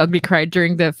her. She ugly cried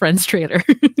during the Friends trailer.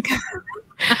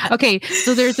 Okay,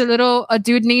 so there's a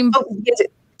dude named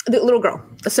the little girl.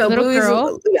 So Bluey's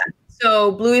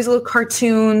So Bluey's a little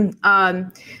cartoon.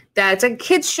 That's a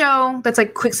kids show. That's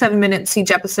like quick 7-minute each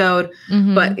episode.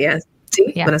 Mm-hmm. But yes.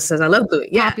 See, Vanessa says I love Bluey.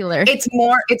 Yeah, popular.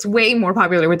 It's way more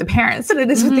popular with the parents than it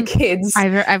is with the kids.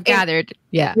 I've gathered.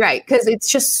 Yeah, right, because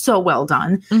it's just so well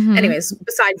done. Mm-hmm. Anyways,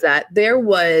 besides that,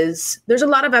 there's a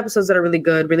lot of episodes that are really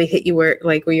good, really hit you where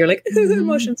you're like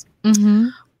emotions. Mm-hmm.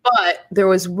 But there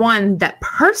was one that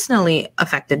personally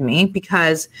affected me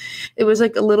because it was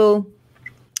like a little.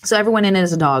 So everyone in it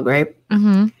is a dog, right?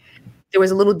 Mm-hmm. There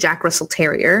was a little Jack Russell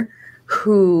Terrier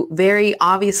who very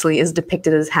obviously is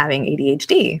depicted as having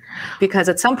ADHD because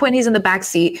at some point he's in the back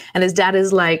seat and his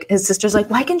sister's like,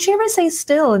 why can't you ever say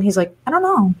still? And he's like, I don't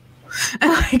know.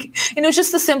 And like, and it was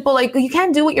just the simple, like, you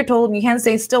can't do what you're told and you can't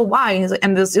say still. Why?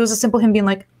 And it was a simple him being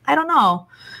like, I don't know.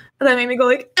 And that made me go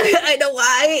like, I know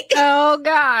why. Oh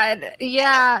God.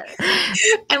 Yeah.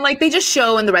 And like, they just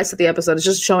show in the rest of the episode, it's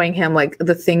just showing him like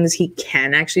the things he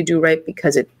can actually do right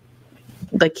because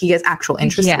he has actual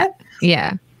interest in it.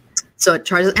 Yeah. So it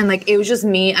charges, and like it was just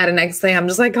me at a next thing. I'm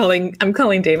just like calling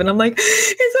David. I'm like,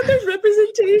 it's that there's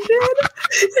representation, and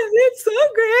it's so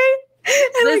great.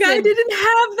 And like, I didn't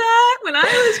have that when I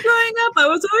was growing up. I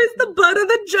was always the butt of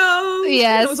the joke.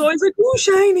 Yes. I was always like, ooh,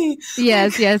 shiny.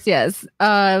 Yes.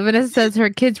 Vanessa says her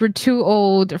kids were too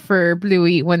old for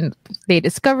Bluey when they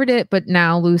discovered it, but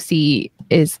now Lucy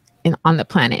is on the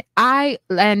planet. I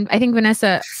think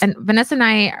Vanessa and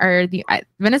I are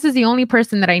Vanessa's the only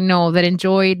person that I know that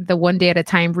enjoyed the One Day at a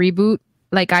Time reboot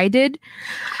like I did.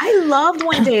 I loved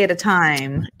One Day at a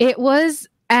Time. It was,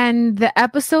 and the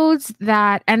episodes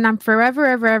that, and I'm forever,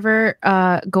 ever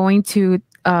going to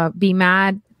be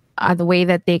mad the way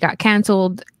that they got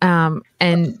canceled and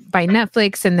by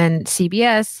Netflix and then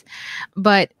CBS.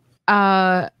 But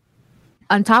on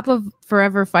top of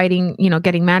forever fighting,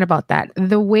 getting mad about that,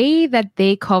 the way that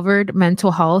they covered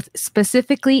mental health,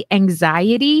 specifically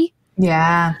anxiety.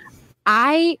 Yeah.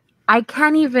 I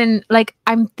can't even,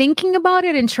 I'm thinking about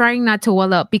it and trying not to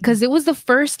well up, because it was the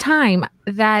first time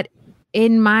that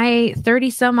in my 30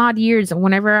 some odd years,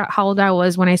 how old I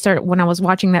was when I was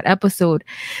watching that episode,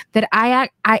 that I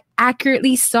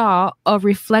accurately saw a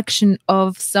reflection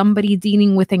of somebody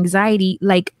dealing with anxiety,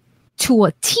 to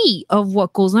a T of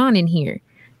what goes on in here.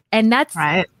 And that's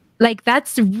right.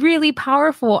 That's really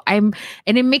powerful. And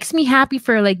it makes me happy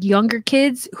for younger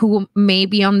kids who may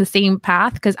be on the same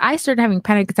path, because I started having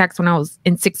panic attacks when I was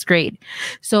in 6th grade.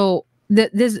 So I'm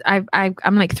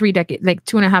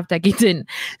 2.5 decades in.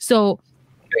 So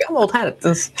I'm old hat at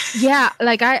this. Yeah,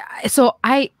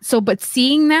 but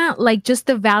seeing that, just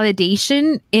the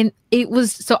validation in it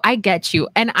was, so I get you.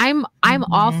 And I'm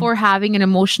all for having an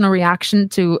emotional reaction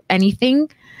to anything.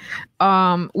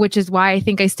 Which is why I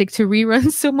think I stick to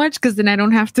reruns so much, because then I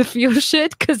don't have to feel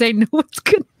shit, because I know it's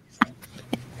good.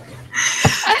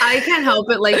 I can't help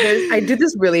it. I do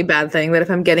this really bad thing that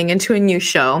if I'm getting into a new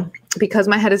show, because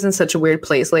my head is in such a weird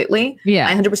place lately,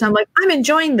 I 100% I'm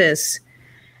enjoying this.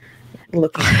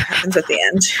 Looking at what happens at the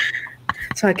end,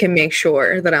 so I can make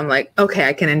sure that I'm okay,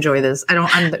 I can enjoy this.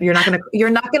 You're not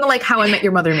gonna like How I Met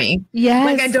Your Mother me.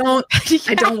 Yes. I don't want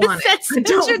it. That's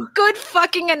such a good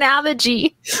fucking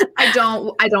analogy. I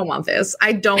don't want this.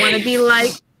 I don't want to be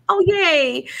oh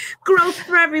yay, growth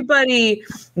for everybody.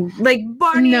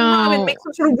 Barney and Robin make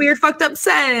some sort of weird fucked up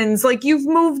sense. You've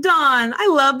moved on. I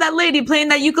love that lady playing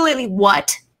that ukulele.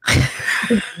 What?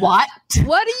 What?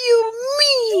 What do you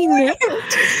mean?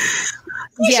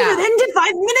 You should have ended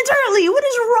 5 minutes early. What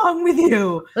is wrong with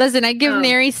you? Listen, I give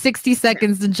Neri 60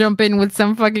 seconds to jump in with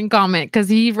some fucking comment, because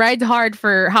he rides hard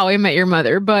for How I Met Your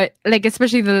Mother, but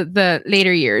especially the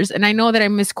later years. And I know that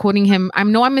I'm misquoting him. I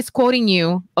know I'm misquoting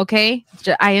you. Okay,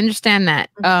 I understand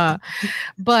that.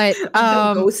 But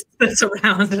the ghost that's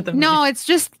around at the no, minute. it's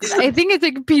just I think it's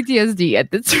PTSD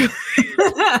at this.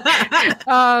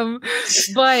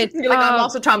 But I'm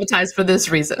also traumatized for this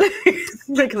reason.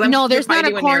 No, there's not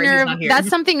a corner.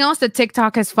 That's something else that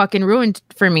TikTok has fucking ruined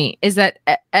for me, is that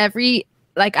every,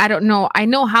 I don't know. I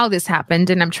know how this happened,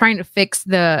 and I'm trying to fix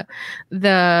the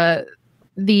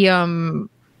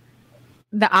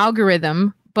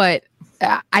algorithm, but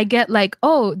I get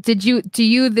oh, do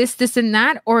you this and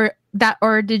that, or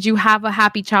did you have a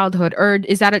happy childhood, or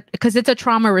is that because it's a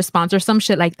trauma response or some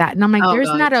shit like that? And I'm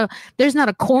there's not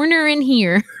a corner in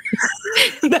here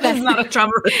that is not a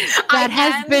trauma that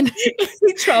has been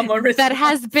trauma response. That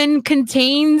has been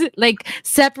contained,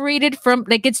 separated from,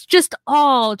 it's just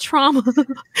all trauma.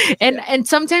 And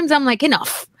sometimes I'm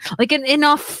enough.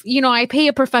 Enough, I pay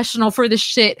a professional for this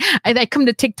shit. I come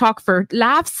to TikTok for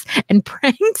laughs and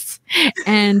pranks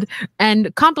and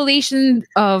compilation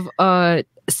of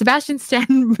Sebastian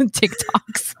Stan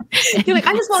TikToks. You're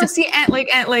I just want to see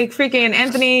freaking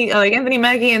Anthony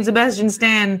Mackie and Sebastian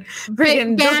Stan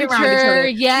freaking joking around each other.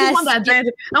 Yes,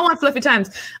 I want fluffy times.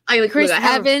 Chris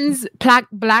Evans,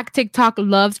 Black TikTok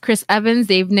loves Chris Evans.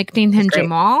 They've nicknamed him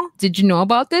Jamal. Did you know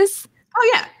about this?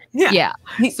 Oh yeah. Yeah.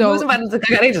 He was invited to the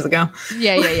cookout ages ago.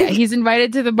 Yeah. He's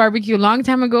invited to the barbecue a long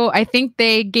time ago. I think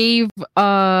they gave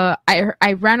I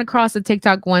ran across a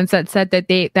TikTok once that said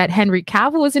that Henry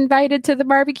Cavill was invited to the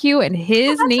barbecue, and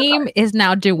his name is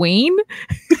now Dwayne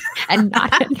and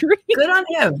not Henry. Good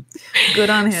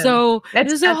on him. So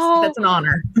that's an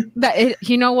honor.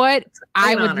 You know what?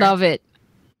 I would love it.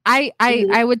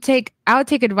 I would take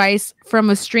advice from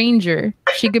a stranger.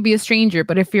 She could be a stranger,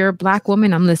 but if you're a Black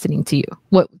woman, I'm listening to you.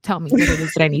 Tell me what it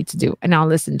is that I need to do, and I'll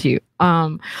listen to you.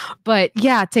 But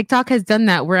yeah, TikTok has done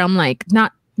that where I'm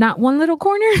not one little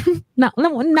corner, not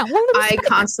one little. I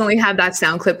constantly have that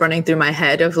sound clip running through my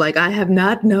head of I have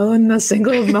not known a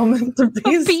single moment of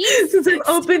peace since I've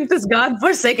opened this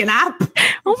godforsaken app.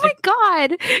 Oh my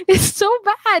God, it's so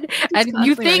bad. And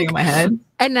you think, in my head.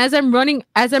 and as I'm running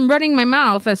my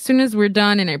mouth, as soon as we're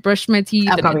done and I brush my teeth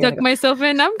and I tuck myself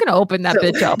in, I'm gonna open that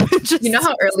bitch up. You know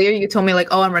how earlier you told me like,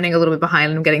 oh, I'm running a little bit behind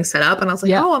and I'm getting set up, and I was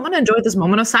like, oh, I'm gonna enjoy this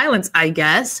moment of silence, I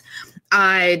guess.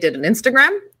 I did an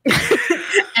Instagram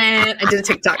and I did a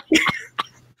TikTok.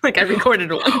 Like I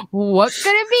recorded one. What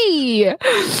could it be?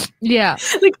 Yeah.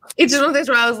 Like it's just one of those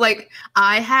where I was like,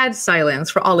 I had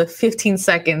silence for all of 15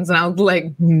 seconds and I was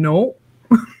like, no.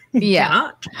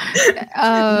 Yeah.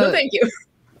 No, thank you.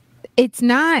 It's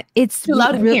too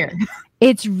loud in here.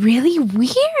 It's really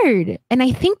weird. And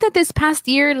I think that this past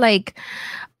year, like,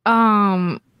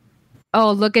 oh,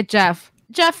 look at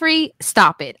Jeffrey,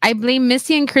 stop it. I blame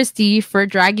Missy and Christy for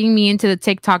dragging me into the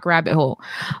TikTok rabbit hole.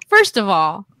 First of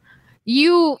all,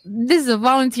 this is a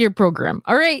volunteer program,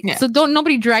 all right? Yeah. So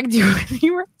nobody dragged you.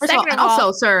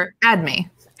 Also, sir, add me.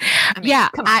 I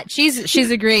mean,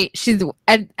 she's a great,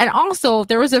 and also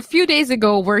there was a few days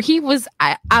ago where he was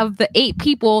of the 8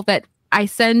 people that I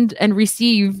send and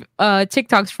receive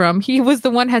TikToks from, he was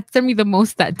the one that had sent me the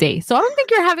most that day. So I don't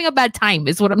think you're having a bad time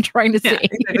is what I'm trying to say.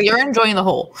 Exactly. You're enjoying the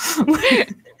whole.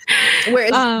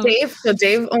 Whereas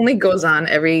Dave only goes on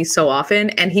every so often,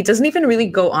 and he doesn't even really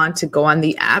go on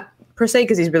the app per se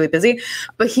because he's really busy,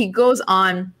 but he goes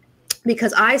on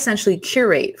because I essentially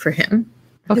curate for him.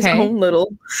 His own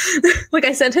little, like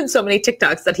I sent him so many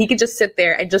TikToks that he could just sit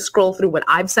there and just scroll through what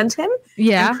I've sent him.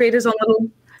 Yeah. And create his own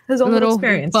little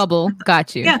experience. Bubble.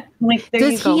 Got you. Yeah. Like,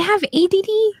 does he have ADD?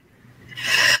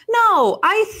 No,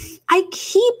 I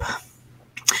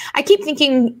keep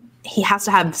thinking he has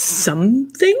to have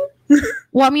something.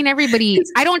 Well, I mean, everybody,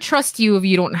 I don't trust you if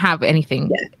you don't have anything.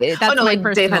 Yeah. That's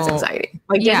personal... Dave has anxiety.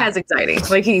 Like, Dave has anxiety.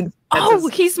 Like, he's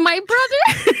my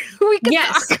brother?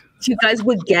 Talk. You guys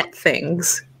would get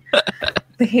things.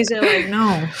 He's just like,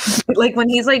 no. Like, when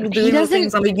he's, like, doing those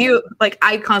things, I'm like,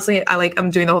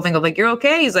 I'm doing the whole thing of, like, you're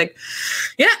okay? He's like,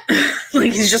 yeah.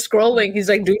 Like, he's just scrolling. He's,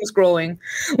 like, doing scrolling.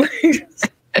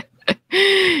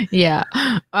 Yeah.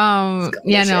 No,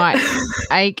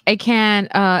 I can't,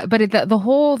 but the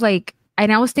whole, like,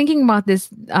 and I was thinking about this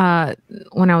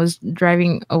when I was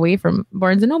driving away from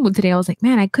Barnes & Noble today. I was like,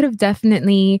 man, I could have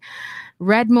definitely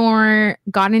read more,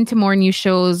 got into more new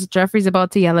shows. Jeffrey's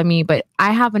about to yell at me, but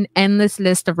I have an endless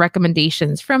list of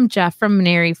recommendations from Jeff, from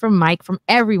Neri, from Mike, from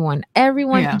everyone.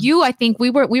 Yeah. You, I think we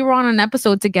were on an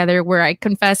episode together where I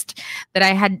confessed that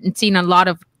I hadn't seen a lot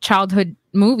of childhood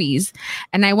movies,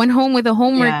 and I went home with a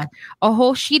homework, a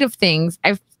whole sheet of things.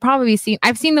 I've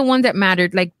seen the ones that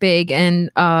mattered, like Big and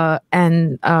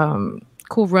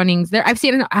Cool Runnings. I've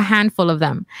seen a handful of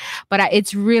them, but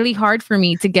it's really hard for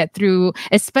me to get through,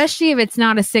 especially if it's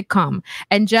not a sitcom.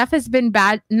 And Jeff has been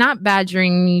not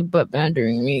badgering me, but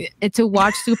badgering me to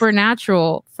watch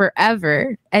Supernatural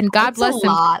forever. And God bless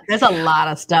him. There's a lot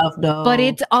of stuff though. But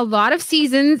it's a lot of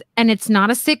seasons and it's not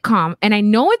a sitcom. And I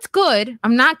know it's good.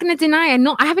 I'm not going to deny. I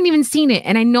know I haven't even seen it.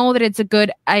 And I know that it's a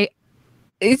good,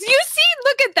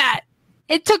 look at that.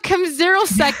 It took him 0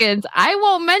 seconds. I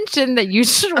won't mention that you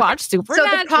should watch Supernatural.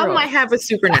 So the problem I have with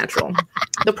Supernatural,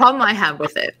 the problem I have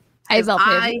with it, the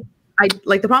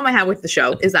problem I have with the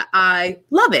show is that I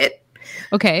love it.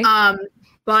 Okay.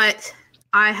 But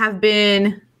I have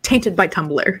been tainted by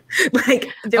Tumblr. Like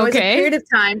there was a period of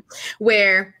time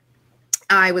where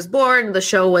I was bored and the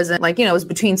show wasn't like, it was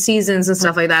between seasons and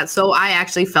stuff like that. So I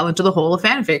actually fell into the hole of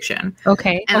fan fiction.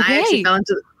 Okay. And I actually fell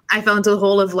into the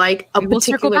hole of like a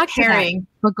particular pairing.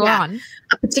 But go on.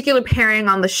 A particular pairing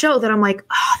on the show that I'm like,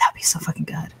 oh, that would be so fucking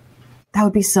good. That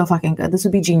would be so fucking good. This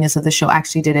would be genius if the show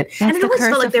actually did it. That's and it always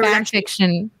felt like there was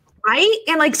fiction. Right?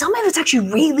 And like some of it's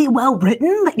actually really well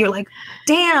written that you're like,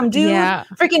 damn, dude,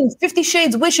 freaking 50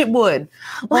 Shades wish it would.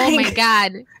 Like, oh my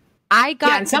God.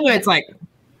 And some of it's like,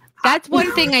 that's one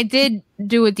thing I did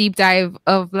do a deep dive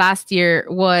of last year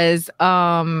was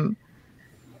fan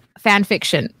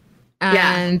fiction.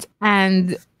 And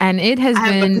it has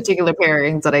been particular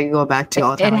pairings that I go back to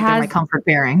all the time. They're my comfort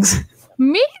pairings.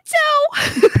 Me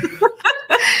too.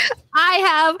 I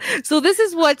have. So this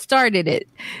is what started it.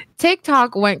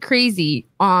 TikTok went crazy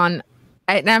on,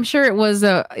 and I'm sure it was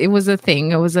a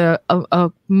thing. It was a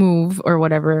move or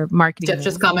whatever marketing. Jeff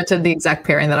just commented the exact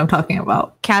pairing that I'm talking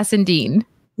about. Cass and Dean.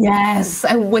 Yes,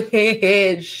 I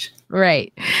wish.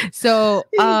 Right. So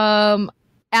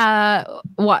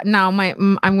what now?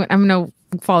 I'm gonna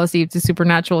fall asleep to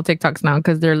Supernatural TikToks now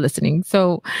because they're listening.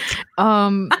 So,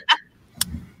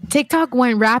 TikTok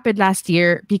went rapid last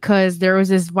year because there was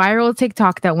this viral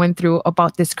TikTok that went through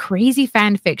about this crazy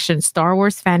fan fiction, Star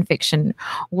Wars fan fiction,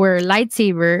 where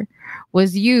lightsaber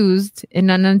was used in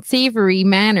an unsavory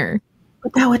manner.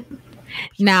 But that would.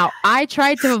 Now, I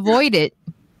tried to avoid it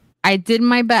I did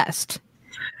my best.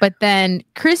 But then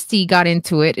Christy got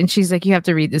into it and she's like, you have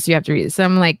to read this. You have to read this. So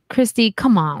I'm like, Christy,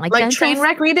 come on. Like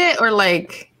Trainwreck read it or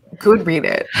like good read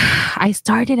it? I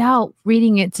started out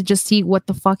reading it to just see what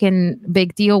the fucking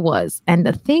big deal was. And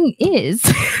the thing is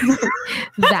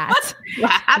that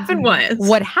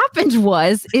what happened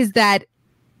was that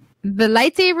the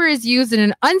lightsaber is used in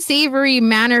an unsavory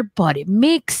manner, but it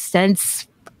makes sense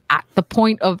at the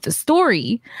point of the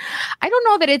story. I don't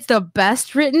know that it's the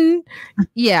best written.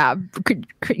 Yeah,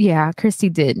 Christy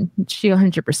did. She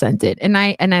 100% did, and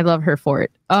I love her for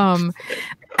it.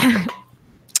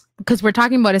 Because we're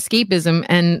talking about escapism,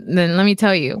 and then let me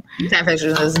tell you,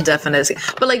 fanfiction is definitely,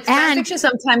 but like fanfiction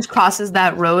sometimes crosses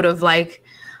that road of like.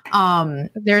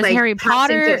 There's like Harry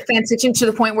Potter fan fiction to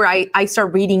the point where I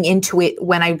start reading into it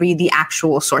when I read the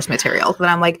actual source material. But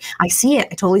I'm like, I see it.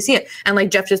 I totally see it. And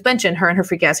like Jeff just mentioned, her and her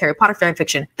freak ass Harry Potter fan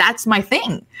fiction. That's my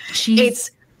thing.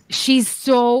 She's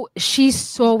so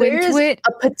into it.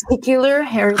 A particular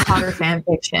Harry Potter fan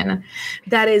fiction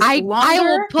that is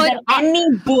longer than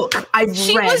any book I've read.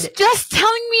 She was just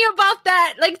telling me about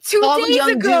that like 2 days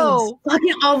ago.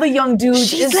 Fucking all the young dudes.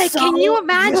 She's like, can you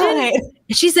imagine? Good.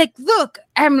 She's like, look,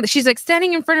 she's like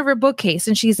standing in front of her bookcase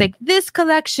and she's like, this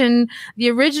collection, the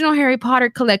original Harry Potter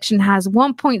collection has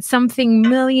 1.something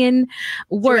million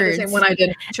words. The same one I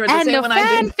did. And the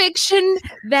fan fiction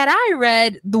that I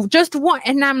read, just one.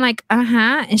 And I'm like,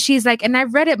 And she's like, and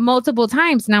I've read it multiple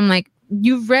times. And I'm like,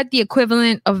 you've read the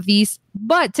equivalent of these.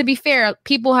 But to be fair,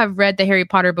 people have read the Harry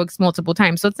Potter books multiple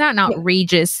times. So it's not an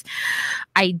outrageous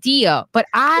idea. But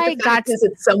I got because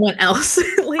it's someone else.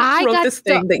 Like, I wrote this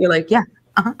thing that you're like, yeah.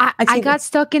 I got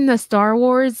stuck in the Star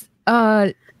Wars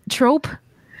trope.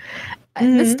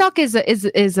 The stuck is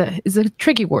a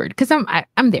tricky word because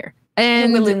I'm there.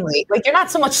 And willingly, like you're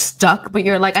not so much stuck, but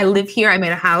you're like, I live here. I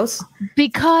made a house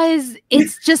because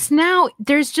it's just now.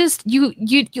 There's just you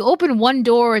open one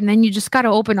door and then you just got to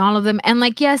open all of them. And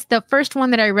like, yes, the first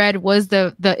one that I read was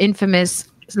the infamous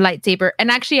lightsaber.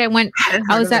 And actually, I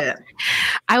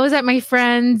was at my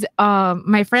friend's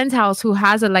house who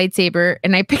has a lightsaber,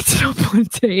 and I picked it up one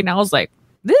day, and I was like,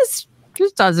 this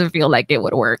doesn't feel like it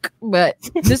would work, but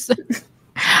this.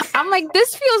 I'm like,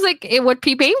 this feels like it would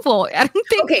be painful. I don't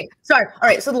think. Okay, sorry. All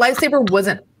right, so the lightsaber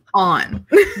wasn't on.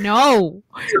 No,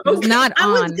 it was not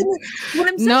on. What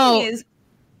I'm saying is,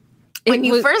 when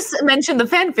you first mentioned the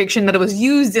fan fiction that it was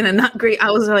used in a not great,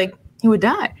 I was like, he would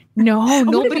die. No,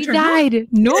 nobody died.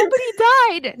 Nobody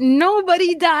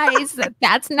dies.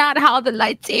 That's not how the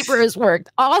lightsaber has worked.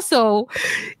 Also,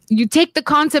 you take the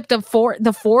concept of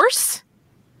the Force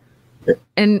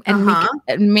and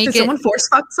make Did someone force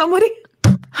fuck somebody?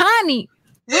 Honey,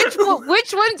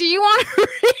 which one do you want to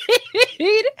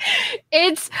read?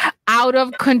 It's out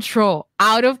of control.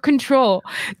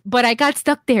 But I got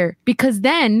stuck there because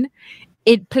then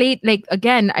it played like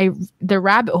again the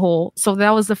rabbit hole. So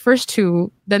that was the first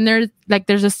two. Then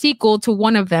there's a sequel to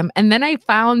one of them, and then I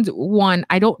found one.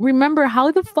 I don't remember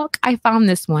how the fuck I found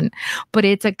this one, but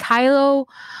it's a Kylo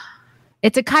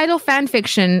fan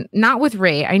fiction, not with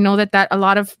Rey. I know that a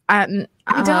lot of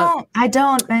I don't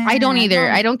either.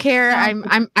 I don't care.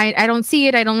 I don't see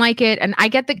it. I don't like it. And I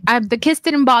get the kiss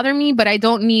didn't bother me, but I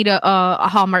don't need a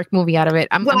Hallmark movie out of it.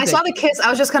 When I saw the kiss, I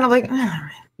was just kind of like,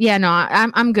 yeah, no,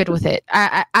 I'm good with it.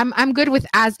 I'm good with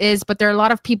as is, but there are a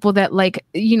lot of people that like,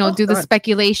 do the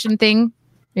speculation thing.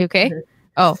 You okay? Mm-hmm.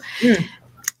 Oh. Mm.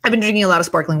 I've been drinking a lot of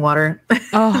sparkling water.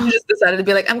 Oh. I just decided to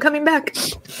be like, I'm coming back.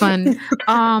 Fun.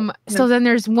 So then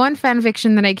there's one fan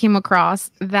fiction that I came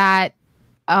across that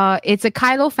it's a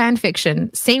Kylo fan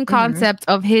fiction. Same concept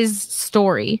of his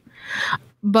story,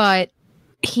 but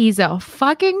he's a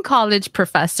fucking college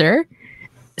professor.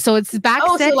 So it's back.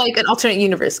 Oh, so like an alternate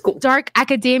universe. Cool. Dark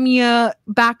academia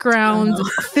background,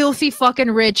 filthy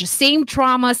fucking rich, same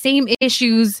trauma, same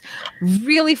issues,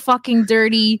 really fucking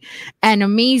dirty and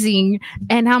amazing.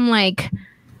 And I'm like,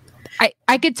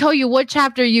 I could tell you what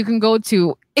chapter you can go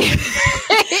to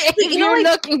if you're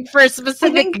looking for a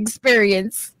specific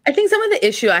experience. I think some of the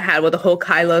issue I had with the whole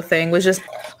Kylo thing was just,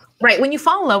 right, when you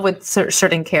fall in love with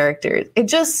certain characters, it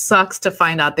just sucks to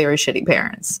find out they were shitty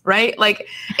parents, right? Like,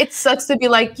 it sucks to be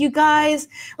like, you guys,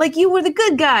 like, you were the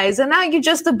good guys, and now you're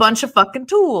just a bunch of fucking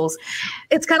tools.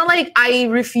 It's kind of like, I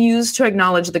refuse to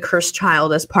acknowledge the cursed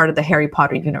child as part of the Harry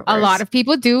Potter universe. A lot of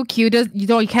people do. Q does. You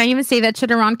can't even say that shit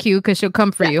around Q because she'll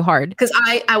come for you hard. Because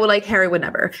I would like, Harry would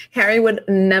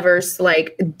never,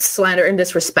 like, slander and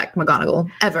disrespect McGonagall,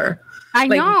 ever. I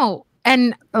know.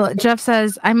 And Jeff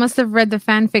says, I must have read the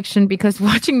fan fiction because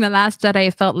watching The Last Jedi,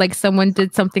 I felt like someone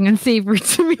did something unsavory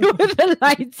to me with a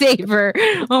lightsaber.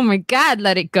 Oh my God,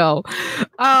 let it go.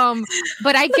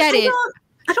 But I get it.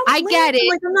 I get it.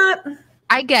 Like, I'm not.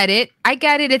 I get it.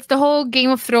 It's the whole Game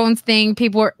of Thrones thing.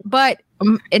 But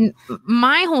and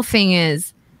my whole thing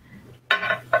is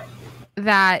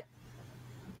that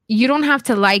you don't have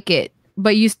to like it,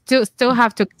 but you still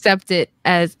have to accept it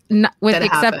as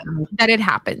that it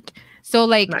happened. So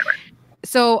like, right.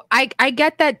 So I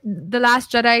get that The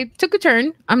Last Jedi took a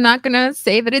turn. I'm not gonna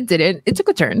say that it didn't. It took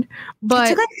a turn, but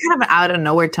it took like kind of an out of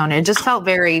nowhere tone. It just felt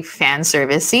very fan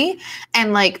servicey.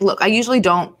 And like, look, I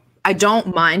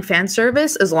don't mind fan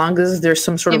service as long as there's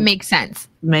some sort of... It makes sense.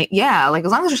 Like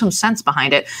as long as there's some sense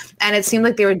behind it. And it seemed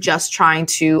like they were just trying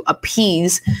to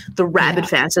appease the rabid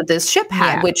fans that this ship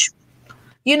had, which,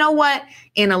 you know what?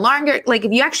 In a longer... Like,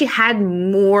 if you actually had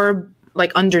more,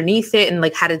 like, underneath it and,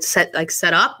 like, had it set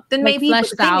up, then like maybe...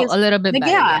 fleshed out a little bit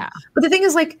better, yeah. But the thing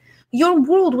is, like, your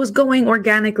world was going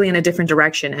organically in a different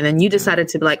direction, and then you decided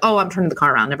to be like, "Oh, I'm turning the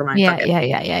car around. Never mind." Yeah.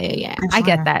 I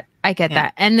get that.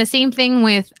 And the same thing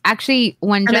with actually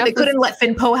when they couldn't let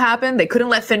Finn Poe happen. They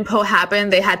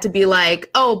had to be like,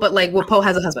 "Oh, but like, well, Poe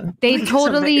has a husband." They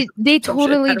totally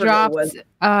dropped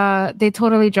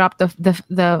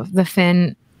the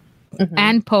Finn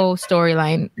and Poe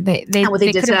storyline. They did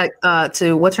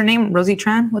to what's her name, Rosie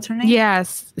Tran? What's her name?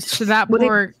 Yes, so that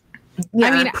poor. Yeah,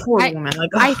 I mean, poor woman. Like,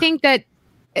 I think that,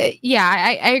 I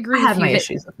agree. I have my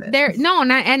issues with it.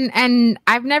 And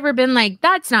I've never been like,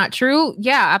 that's not true.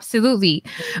 Yeah, absolutely.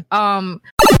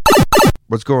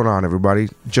 What's going on, everybody?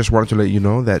 Just wanted to let you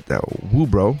know that Woo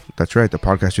Bro, that's right, the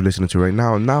podcast you're listening to right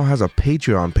now has a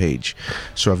Patreon page.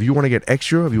 So if you want to get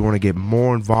extra, if you want to get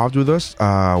more involved with us,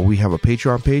 we have a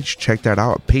Patreon page. Check that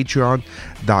out,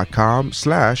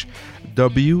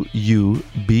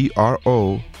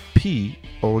 patreon.com/WUBROPOD.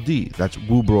 That's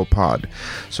Woo Bro Pod.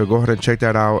 So go ahead and check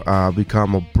that out.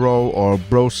 Become a bro or a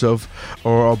broseph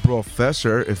or a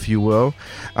professor, if you will.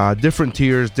 Different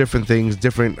tiers, different things,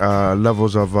 different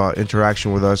levels of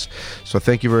interaction with us. So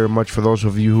thank you very much for those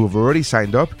of you who have already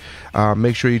signed up.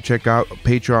 Make sure you check out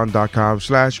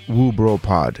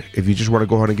patreon.com/WooBroPod. If you just want to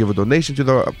go ahead and give a donation to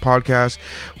the podcast,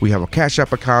 we have a Cash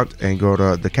App account, and go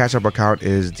to the Cash App account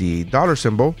is the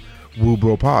 $symbol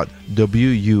WooBroPod,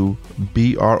 WUBROPOD.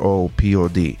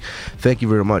 Thank you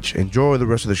very much. Enjoy the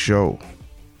rest of the show.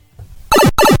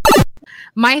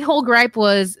 My whole gripe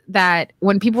was that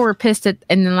when people were pissed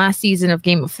in the last season of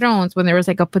Game of Thrones, when there was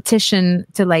like a petition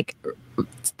to like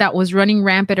that was running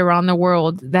rampant around the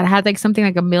world that had like something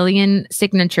like 1 million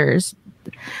signatures.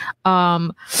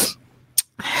 Look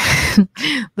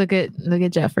at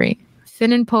Jeffrey.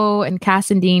 Finn and Poe and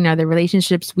Cass and Dean are the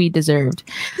relationships we deserved.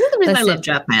 This is the reason I love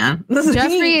Jeff, man.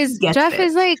 Jeff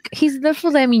is like, he's the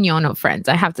filet mignon of Friends,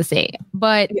 I have to say.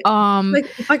 But like,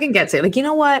 fucking gets it. Like, you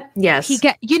know what? Yes. He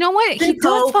does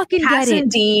fucking Cass get it. And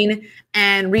Dean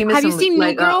and Remus. Have you seen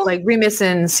New Girl? Like Remus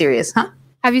and Sirius, huh?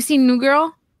 Have you seen New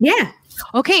Girl? Yeah.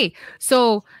 Okay,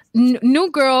 so New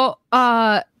Girl,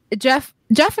 Jeff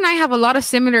and I have a lot of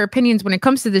similar opinions when it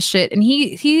comes to this shit, and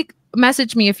he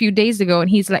messaged me a few weeks ago, and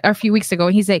he's like,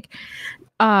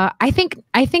 I think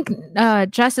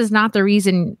Jess is not the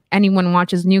reason anyone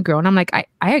watches New Girl. And I'm like, I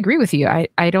agree with you.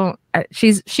 I don't,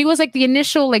 she was like the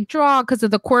initial like draw because of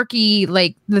the quirky,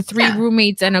 like the 3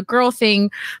 roommates and a girl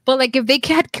thing. But like, if they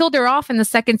had killed her off in the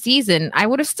 2nd season, I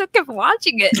would have still kept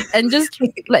watching it. And just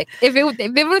like, if they would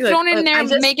have thrown in there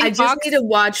Megan Fox. I just need to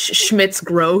watch Schmidt's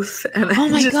growth. And oh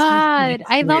my God.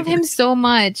 I love him so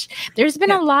much. There's been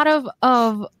a lot of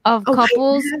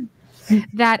couples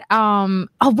that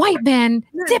a white man,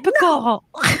 typical.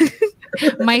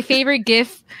 My favorite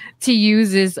gif to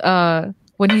use is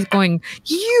when he's going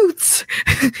Utes.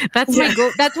 That's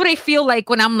what I feel like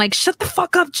when I'm like, shut the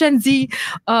fuck up, Gen Z.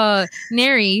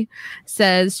 Neri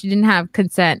says she didn't have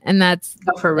consent, and that's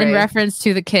in reference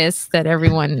to the kiss that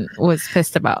everyone was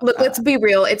pissed about. Look, let's be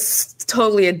real, it's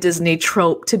totally a Disney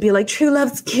trope to be like, true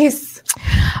love's kiss.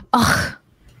 Ugh,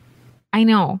 I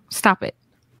know, stop it.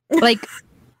 Like,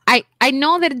 I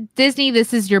know that Disney,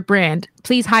 this is your brand.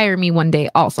 Please hire me one day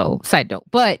also, side note.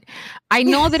 But I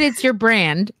know that it's your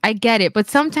brand. I get it. But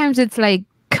sometimes it's like,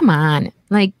 come on.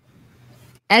 Like,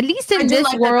 at least in this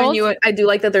world. I do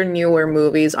like that their newer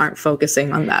movies aren't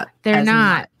focusing on that. They're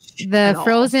not. The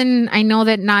Frozen, I know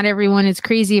that not everyone is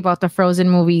crazy about the Frozen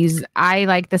movies. I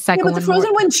like the second one. But the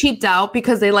Frozen one cheaped out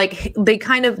because they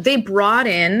brought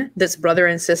in this brother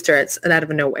and sister out of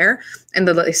nowhere in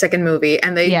the second movie.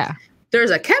 And there's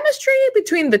a chemistry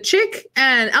between the chick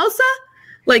and Elsa.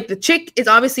 Like, the chick is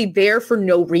obviously there for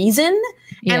no reason.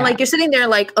 Yeah. And like, you're sitting there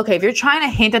like, okay, if you're trying to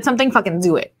hint at something, fucking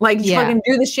do it. Like, fucking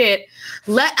do the shit.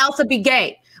 Let Elsa be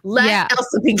gay. Let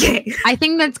Elsa be gay. I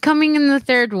think that's coming in the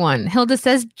third one. Hilda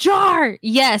says jar.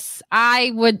 Yes,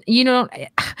 I would.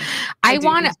 I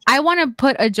want to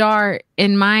put a jar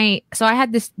in my. So I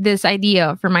had this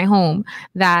idea for my home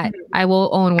that I will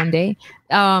own one day.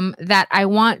 That I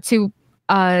want to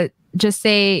just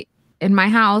say. In my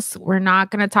house, we're not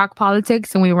going to talk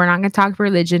politics and we're not going to talk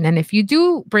religion. And if you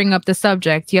do bring up the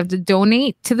subject, you have to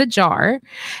donate to the jar.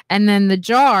 And then the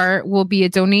jar will be a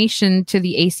donation to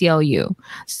the ACLU.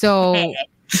 So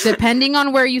depending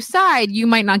on where you side, you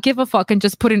might not give a fuck and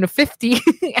just put in a 50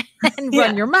 and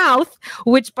run your mouth,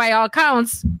 which by all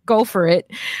counts, go for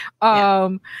it.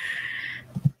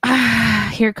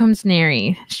 Here comes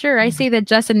Neri. Sure, I say that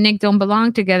Jess and Nick don't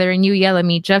belong together and you yell at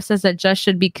me. Jeff says that Jess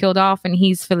should be killed off and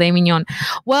he's filet mignon.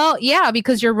 Well, yeah,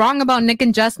 because you're wrong about Nick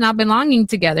and Jess not belonging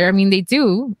together. I mean, they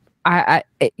do.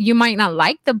 You might not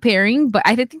like the pairing, but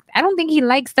I don't think he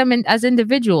likes them as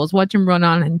individuals. Watch him run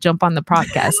on and jump on the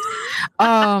podcast.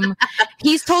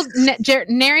 He's told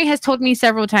Neri has told me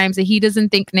several times that he doesn't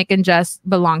think Nick and Jess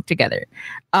belong together.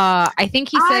 I think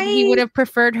he said he would have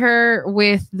preferred her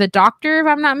with the doctor, if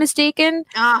I'm not mistaken.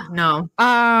 No.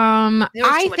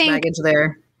 I think baggage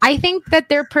there. I think that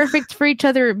they're perfect for each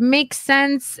other. It makes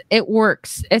sense. It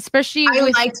works, especially.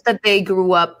 I liked that they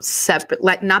grew up separate,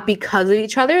 like not because of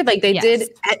each other. Like they did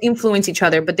influence each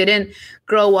other, but they didn't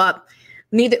grow up.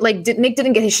 Nick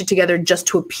didn't get his shit together just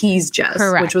to appease Jess,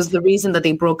 which was the reason that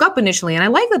they broke up initially. And I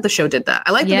like that the show did that.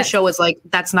 I like that the show was like,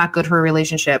 that's not good for a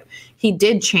relationship. He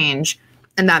did change.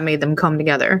 And that made them come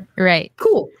together. Right.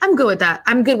 Cool. I'm good with that.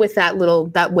 I'm good with that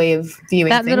way of viewing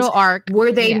that things. little arc.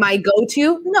 Were they my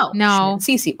go-to? No.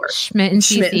 Cece were. Schmidt and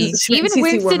Cece. Even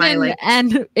Winston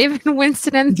and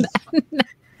Winston and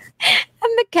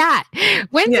the cat.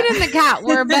 Winston and the cat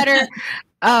were a better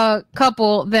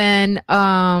couple than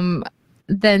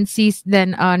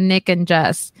Nick and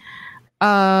Jess.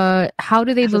 How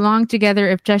do they belong together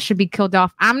if Jess should be killed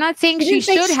off? I'm not saying she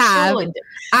should have.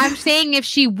 I'm saying if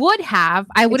she would have,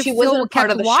 I would have still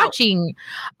kept watching.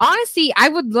 Honestly, I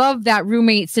would love that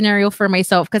roommate scenario for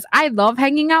myself because I love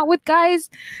hanging out with guys.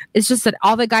 It's just that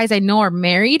all the guys I know are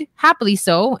married, happily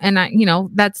so, and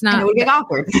that's not. And it would get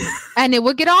awkward. And it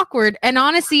would get awkward. And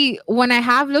honestly, when I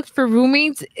have looked for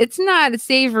roommates, it's not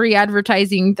savory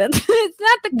advertising. It's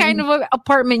not the kind of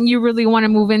apartment you really want to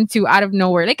move into out of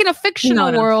nowhere. Like in a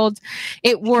fictional world,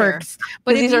 it works.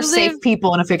 But these are safe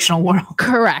people in a fictional world.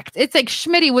 Correct. It's like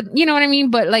Schmitty would, you know what I mean?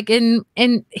 But like in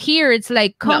here, it's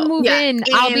like, come move in.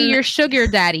 I'll be your sugar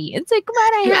daddy. It's like,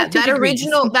 man, I have that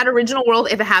original world.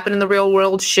 If it happened in the real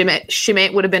world,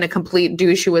 Schmidt would have been a complete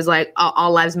douche who was like,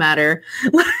 all lives matter.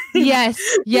 Yes.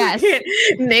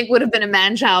 Nick would have been a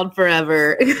man-child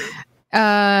forever.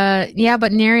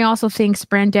 But Neri also thinks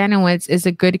Brandanowitz is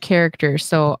a good character.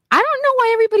 So I don't know why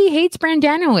everybody hates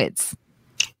Brandanowitz.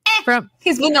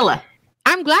 He's vanilla.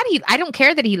 I'm glad I don't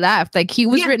care that he left. Like he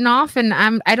was written off and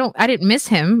I didn't miss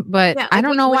him, but I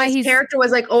don't know why his character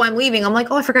was like, oh, I'm leaving. I'm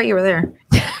like, oh, I forgot you were there.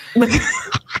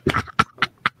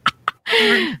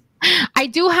 I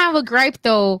do have a gripe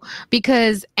though,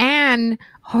 because Anne,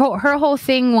 her whole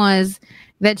thing was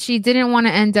that she didn't want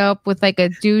to end up with like a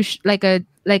douche, like a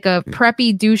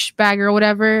preppy douchebag or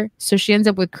whatever. So she ends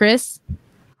up with Chris.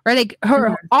 Or like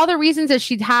all the reasons that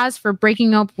she has for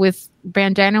breaking up with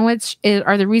Brandanowitz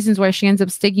are the reasons why she ends up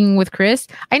sticking with Chris.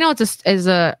 I know it's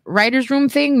a writer's room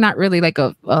thing, not really like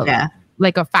a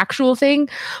factual thing.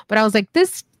 But I was like,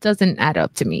 this doesn't add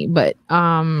up to me. But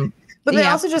they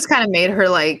also just kind of made her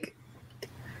like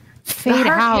fade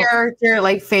out. Character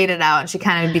like faded out, and she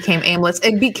kind of became aimless.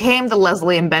 It became the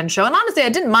Leslie and Ben show, and honestly, I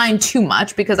didn't mind too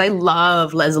much because I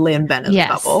love Leslie and Ben as a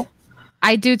couple.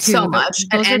 I do too. So much.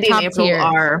 Those and Andy and April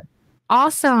are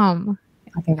awesome.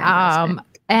 I think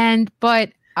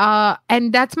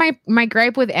and that's my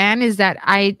gripe with Anne is that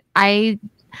I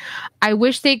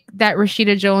wish that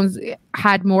Rashida Jones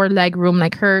had more leg room,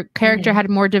 like her character had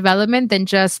more development than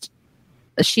just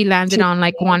she landed on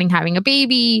like having a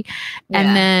baby,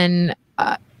 and then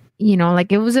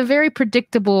like it was a very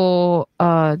predictable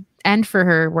end for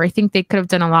her, where I think they could have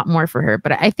done a lot more for her.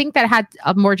 But I think that had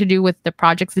more to do with the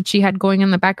projects that she had going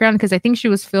in the background, because I think she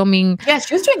was filming. Yeah,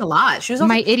 she was doing a lot. She was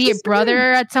My Idiot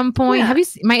Brother at some point. Yeah. Have you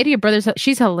seen My Idiot Brother?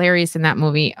 She's hilarious in that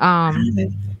movie.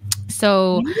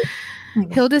 So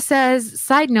Hilda says,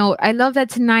 side note, I love that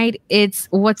tonight it's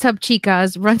What's Up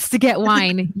Chicas runs to get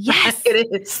wine. Yes, it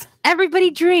is. Everybody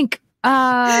drink.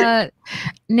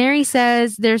 Neri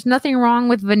says there's nothing wrong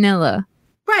with vanilla.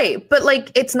 Right, but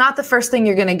like it's not the first thing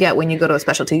you're gonna get when you go to a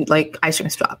specialty like ice cream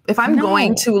shop. If I'm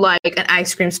going to like an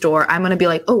ice cream store, I'm gonna be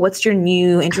like, oh, what's your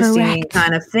new interesting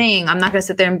kind of thing? I'm not gonna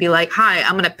sit there and be like, hi,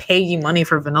 I'm gonna pay you money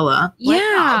for vanilla. Yeah, like,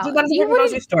 no, I'll do that at the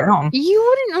grocery store at home. You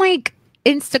wouldn't like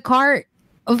Instacart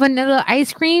vanilla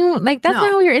ice cream. Like that's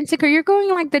not how you're Instacart. You're going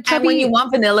like the chubby. And when you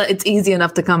want vanilla, it's easy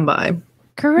enough to come by.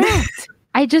 Correct.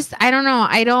 I don't know.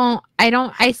 I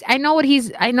know what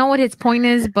his point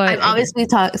is, but I'm obviously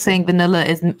saying vanilla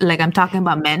is like I'm talking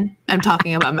about men. I'm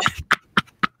talking about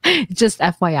men. Just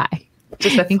FYI.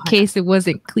 In case it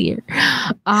wasn't clear.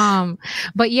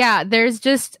 But yeah, there's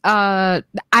just I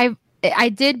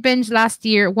did binge last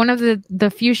year. One of the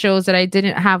few shows that I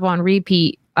didn't have on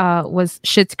repeat was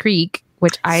Schitt's Creek,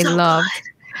 which I loved.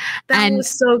 That was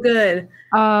so good.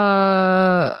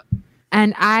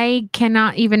 And I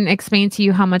cannot even explain to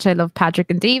you how much I love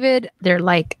Patrick and David. They're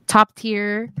like top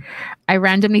tier. I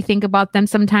randomly think about them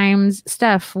sometimes.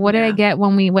 Steph, what did I get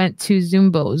when we went to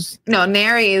Zumbos? No,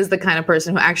 Neri is the kind of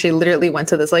person who actually literally went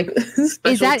to this like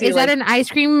is that an ice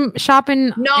cream shop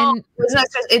in? No, it's not.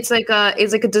 It's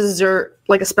like a dessert,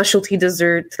 like a specialty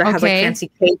dessert that has like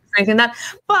fancy cake or anything like that.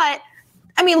 But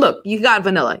I mean, look, you got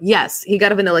vanilla. Yes, he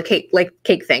got a vanilla cake, like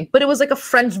cake thing, but it was like a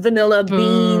French vanilla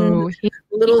bean,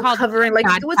 little covering. Like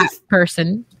it was a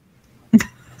person.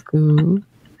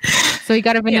 So he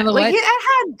got a vanilla. Like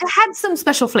it had some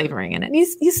special flavoring in it.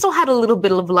 He still had a little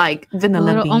bit of like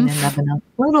vanilla bean in that vanilla,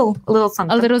 a little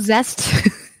something, a little zest.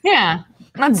 Yeah,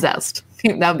 not zest.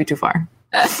 That would be too far.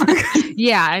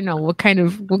 Yeah, I know. What kind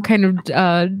of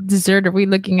dessert are we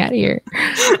looking at here?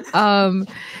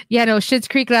 Yeah, no, Schitt's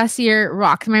Creek last year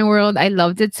rocked my world. I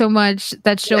loved it so much.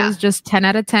 That show is just 10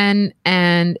 out of 10.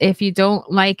 And if you don't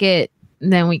like it,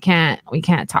 then we can't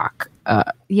talk.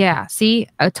 Yeah, see,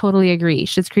 I totally agree.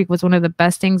 Schitt's Creek was one of the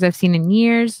best things I've seen in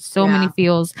years. So many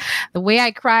feels. The way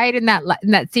I cried in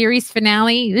that series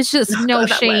finale, there's just no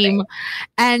shame. Wedding.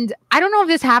 And I don't know if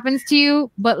this happens to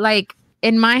you, but like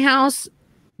in my house,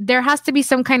 there has to be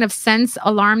some kind of sense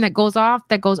alarm that goes off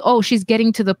that goes, oh, she's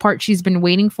getting to the part she's been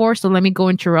waiting for, so let me go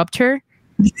interrupt her.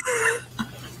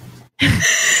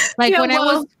 Like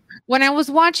when I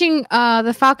was watching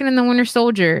The Falcon and the Winter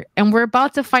Soldier, and we're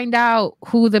about to find out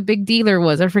who the big dealer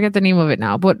was. I forget the name of it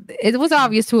now, but it was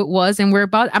obvious who it was, and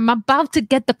I'm about to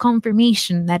get the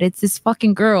confirmation that it's this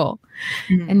fucking girl.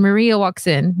 Mm-hmm. And Maria walks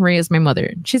in. Maria's my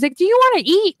mother. She's like, do you want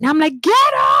to eat? And I'm like,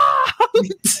 get out!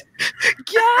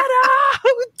 Get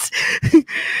out!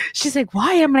 She's like,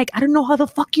 why? I'm like, I don't know how the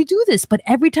fuck you do this, but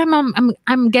every time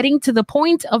I'm getting to the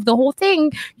point of the whole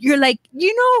thing, you're like,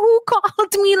 you know who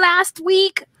called me last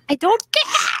week? I don't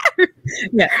care.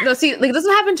 Yeah. No, see, like, it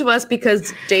doesn't happen to us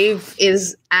because Dave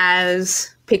is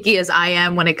as picky as I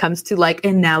am when it comes to like,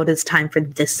 and now it is time for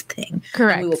this thing.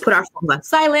 Correct. And we will put our phones on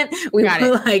silent.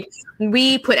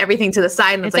 We put everything to the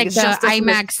side, and it's like just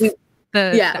IMAX.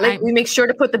 We make sure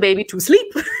to put the baby to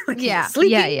sleep. Yeah. When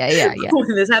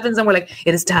this happens, and we're like,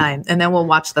 it is time, and then we'll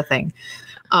watch the thing.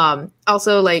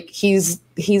 Also, like he's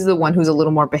the one who's a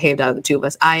little more behaved out of the two of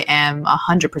us. I am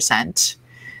 100%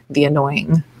 the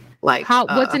annoying. Like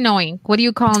what's annoying? What do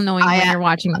you call annoying when you're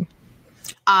watching them?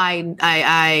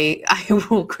 I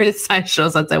will criticize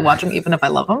shows as I watch them, even if I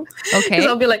love them. Okay.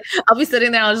 Because I'll be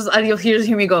sitting there, and you'll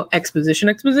hear me go, exposition.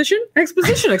 And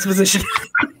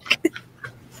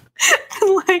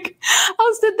like,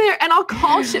 I'll sit there and I'll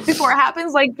call shit before it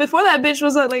happens. Like before that bitch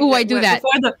was like, oh, I do that.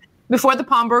 Before the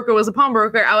pawnbroker was a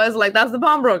pawnbroker, I was like, that's the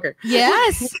pawnbroker.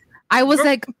 Yes. I was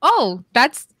like, oh,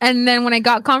 and then when I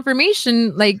got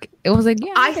confirmation, like, it was like,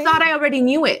 yeah. I thought I already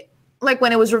knew it. Like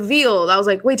when it was revealed, I was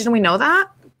like, wait, didn't we know that?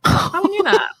 How we knew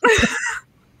that?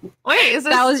 Wait,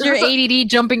 that was your ADD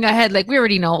jumping ahead? Like, we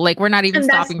already know. Like, we're not even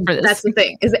stopping for this. That's the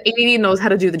thing, is that ADD knows how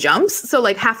to do the jumps. So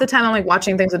like half the time I'm like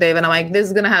watching things with Dave, and I'm like, this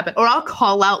is gonna happen. Or I'll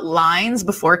call out lines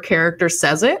before a character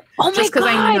says it. Oh my just because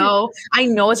I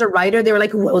know as a writer, they were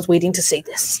like, I was waiting to say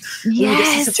this. Yes. Ooh,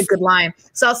 this is such a good line.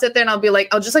 So I'll sit there and I'll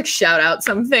just like shout out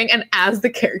something, and as the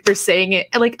character's saying it,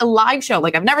 like a live show,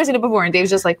 like I've never seen it before, and Dave's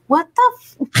just like, what the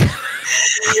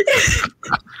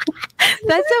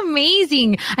That's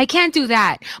amazing. I can't do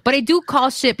that, but I do call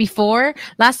shit before.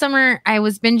 Last summer I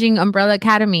was binging Umbrella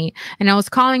Academy, and I was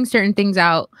calling certain things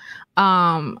out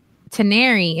to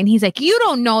Neri, and he's like, you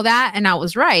don't know that, and I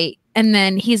was right. And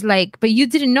then he's like, but you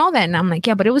didn't know that, and I'm like,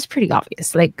 yeah, but it was pretty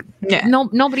obvious. Like,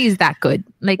 nobody's that good.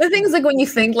 Like, the thing is, like, when you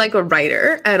think like a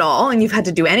writer at all, and you've had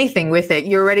to do anything with it,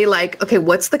 you're already like, okay,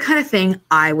 what's the kind of thing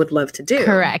I would love to do?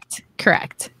 Correct.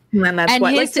 And that's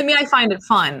why, like, to me, I find it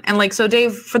fun. And like, so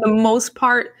Dave, for the most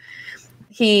part,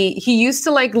 he used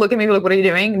to like look at me like, what are you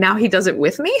doing? Now he does it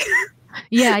with me.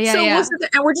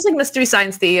 And we're just like Mystery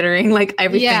Science Theatering like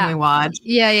everything we watch.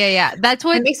 Yeah. That's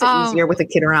what it makes it easier with a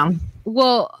kid around.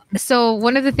 Well, so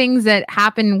one of the things that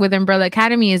happened with Umbrella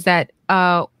Academy is that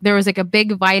there was like a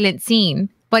big violent scene,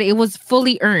 but it was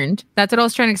fully earned. That's what I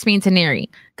was trying to explain to Neri,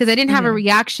 because I didn't have a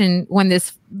reaction when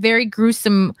this very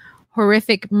gruesome,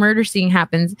 horrific murder scene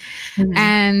happens.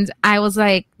 And I was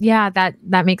like, yeah,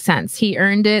 that makes sense. He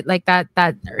earned it, like that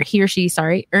or he or she,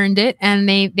 sorry, earned it, and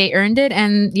they earned it,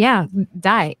 and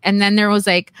die. And then there was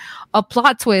like a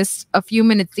plot twist a few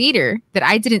minutes later that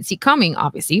I didn't see coming,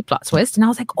 obviously, plot twist. And I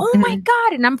was like, oh my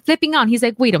God. And I'm flipping out. He's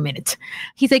like, wait a minute.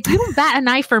 He's like, you don't bat an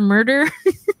eye for murder.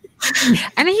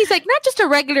 And then he's like, not just a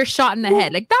regular shot in the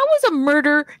head. Like, that was a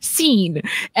murder scene.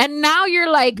 And now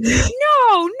you're like, no,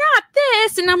 not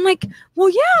this. And I'm like, well,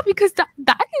 yeah, because I did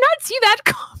not see that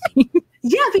coming.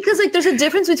 Yeah, because like there's a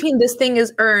difference between this thing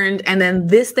is earned and then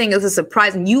this thing is a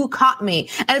surprise and you caught me.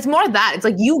 And it's more that. It's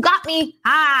like, you got me.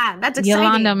 That's exciting.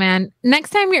 Yolanda, man.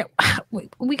 Next time we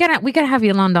gotta have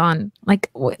Yolanda on, like,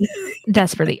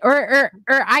 desperately. Or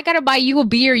I gotta buy you a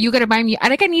beer, you gotta buy me. I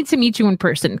think I need to meet you in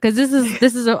person, because this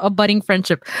is a budding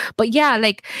friendship. But yeah,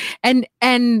 like, and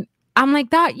I'm like,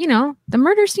 that, the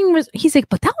murder scene was, he's like,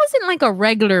 but that wasn't like a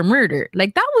regular murder.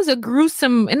 Like, that was a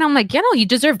gruesome. And I'm like, you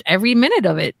deserved every minute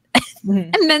of it.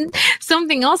 And then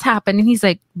something else happened. And he's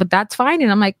like, but that's fine.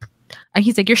 And I'm like,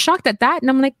 he's like, you're shocked at that? And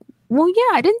I'm like, well,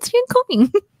 yeah, I didn't see it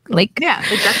coming. Like, yeah,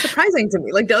 like that's surprising to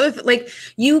me. Like the other, like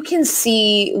you can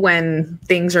see when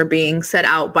things are being set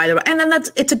out by the, and then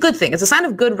it's a good thing. It's a sign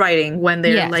of good writing when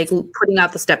they're like putting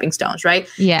out the stepping stones, right?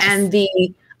 Yeah. And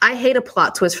I hate a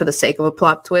plot twist for the sake of a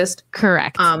plot twist.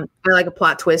 Correct. I like a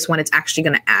plot twist when it's actually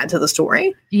going to add to the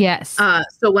story. Yes.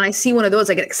 So when I see one of those,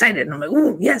 I get excited and I'm like,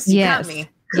 ooh, yes, you got me.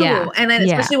 Cool. Yeah. And then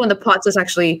especially when the plot twist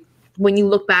actually, when you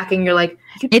look back and you're like,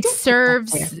 it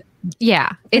serves.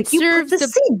 Yeah. It serves the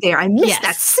seed there. I missed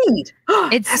that seed.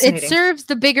 It serves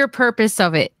the bigger purpose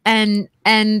of it. And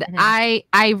I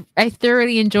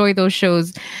thoroughly enjoy those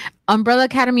shows. Umbrella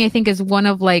Academy, I think, is one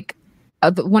of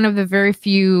the very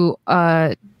few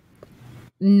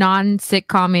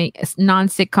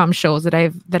non-sitcom shows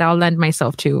that I'll lend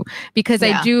myself to, because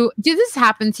I do this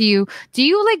happen to you? Do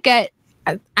you like get,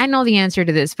 I know the answer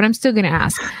to this, but I'm still going to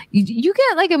ask. You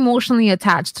get like emotionally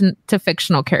attached to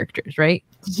fictional characters, right?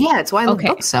 Yeah, it's why I love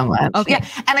books so much. Okay. Yeah.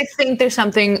 And I think there's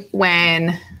something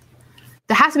there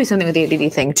has to be something with the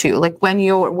ADD thing too. Like when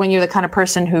you're the kind of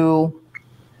person who,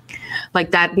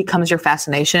 like, that becomes your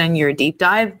fascination and your deep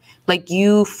dive, like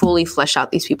you fully flesh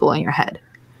out these people in your head.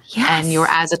 Yes. And you're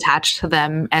as attached to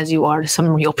them as you are to some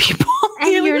real people.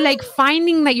 And you're like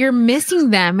finding that you're missing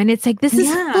them. And it's like, this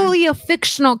is fully a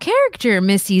fictional character,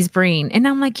 Missy's brain. And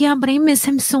I'm like, yeah, but I miss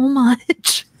him so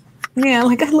much. Yeah,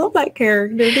 like I love that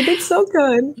character. They did so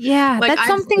good. Yeah, like, that's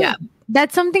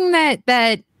something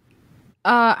that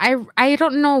I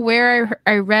don't know where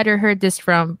I read or heard this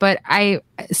from, but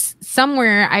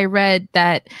somewhere I read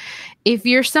that if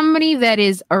you're somebody that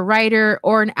is a writer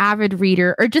or an avid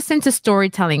reader or just into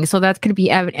storytelling, so that could be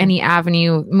any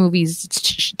avenue, movies,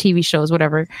 TV shows,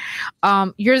 whatever,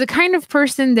 you're the kind of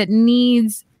person that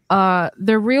needs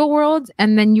the real world,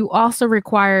 and then you also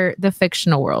require the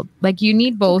fictional world. Like you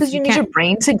need both. Because you need your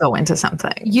brain to go into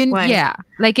something.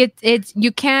 Like it's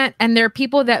you can't. And there are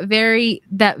people that very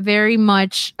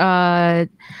much.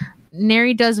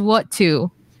 Neri does what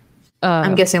to.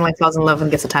 I'm guessing like falls in love and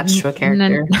gets attached to a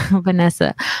character.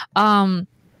 Vanessa.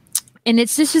 And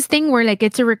it's just this thing where like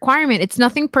it's a requirement. It's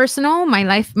nothing personal.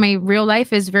 My real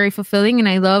life is very fulfilling and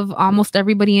I love almost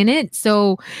everybody in it.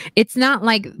 So it's not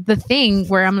like the thing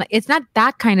where I'm like, it's not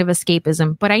that kind of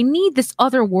escapism, but I need this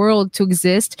other world to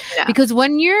exist because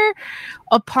when you're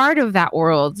a part of that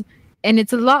world, and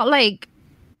it's a lot like,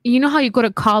 you know how you go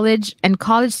to college and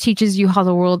college teaches you how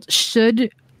the world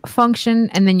should function,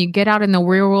 and then you get out in the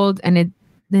real world and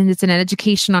then it's an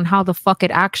education on how the fuck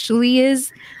it actually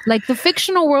is. Like the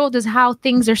fictional world is how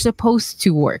things are supposed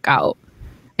to work out.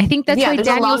 I think that's why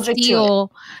Daniel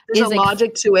Steele there's a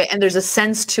logic to it, and there's a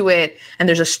sense to it, and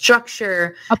there's a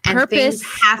structure, a purpose. And things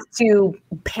have to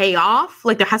pay off.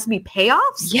 Like there has to be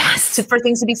payoffs, for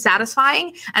things to be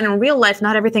satisfying. And in real life,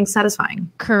 not everything's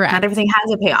satisfying. Correct. Not everything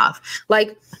has a payoff.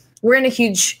 Like we're in a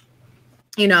huge.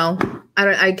 You know,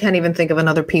 I can't even think of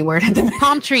another P word.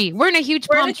 Palm tree. We're in a huge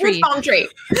palm tree. We're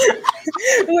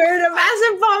in a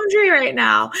massive palm tree right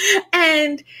now.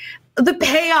 And the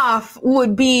payoff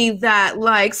would be that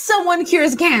like someone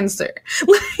cures cancer.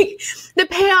 Like the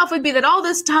payoff would be that all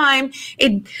this time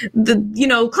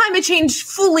climate change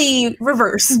fully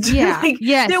reversed. Yeah. Like,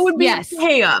 yes. there would be a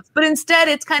payoff, but instead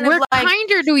it's kind we're of like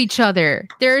kinder to each other.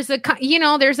 There's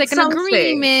there's like an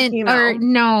agreement, or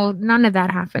no, none of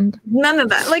that happened. None of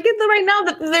that. Like right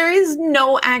now, that there is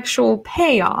no actual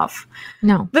payoff.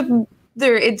 No.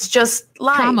 It's just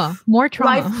life. Trauma. More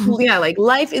trauma.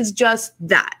 Life is just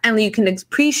that. And you can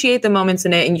appreciate the moments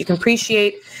in it, and you can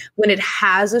appreciate when it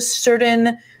has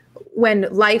when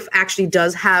life actually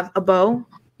does have a bow.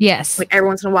 Yes. Like every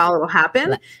once in a while it'll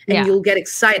happen, and you'll get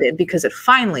excited because it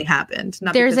finally happened.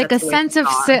 There's like a sense of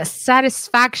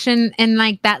satisfaction and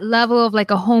like that level of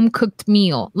like a home cooked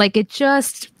meal. Like it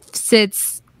just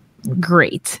sits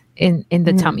great in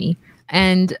the tummy.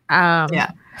 And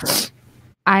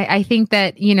I think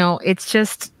that, it's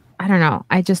just, I don't know.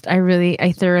 I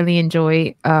thoroughly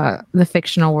enjoy the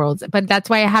fictional worlds, but that's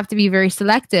why I have to be very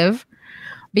selective,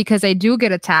 because I do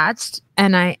get attached,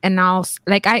 and I know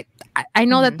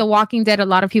that The Walking Dead, a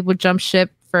lot of people jump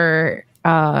ship for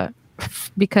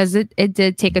because it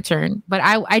did take a turn, but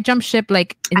I jumped ship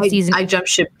like in season. I jumped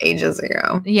ship ages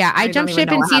ago. Yeah, I jumped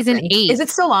ship in season 8. Is it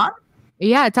still on?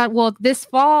 Yeah, this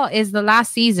fall is the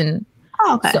last season.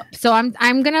 Oh, okay. So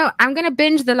I'm gonna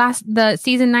binge the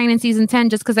season 9 and season 10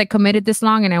 just because I committed this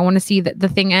long and I want to see the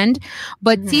thing end.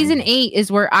 But season 8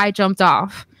 is where I jumped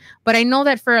off. But I know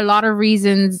that for a lot of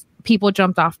reasons, people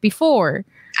jumped off before.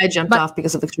 I jumped off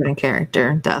because of the certain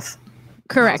character death.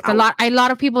 Correct. A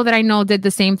lot of people that I know did the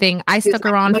same thing. I stuck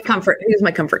around. He was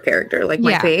my comfort character, like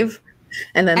my fave.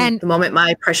 And then the moment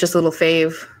my precious little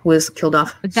fave was killed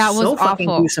off, that was so awful. Fucking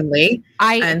gruesomely.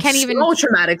 I can't even so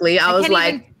traumatically. I was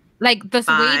like the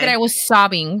way that I was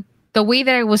sobbing. The way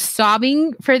that I was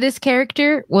sobbing for this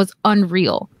character was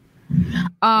unreal.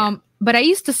 But I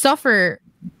used to suffer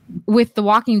with The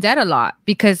Walking Dead a lot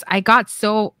because I got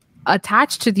so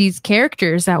attached to these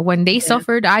characters that when they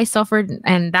suffered, I suffered,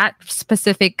 and that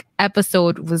specific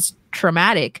episode was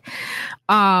traumatic.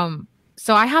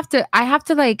 So I have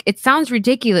to like, it sounds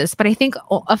ridiculous, but I think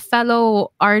a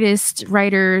fellow artist,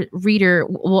 writer, reader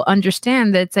will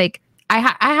understand that it's like, I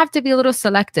have to be a little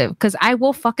selective because I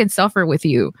will fucking suffer with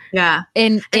you. Yeah.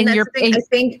 I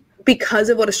think because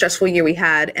of what a stressful year we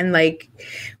had and like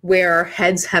where our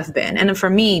heads have been. And for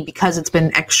me, because it's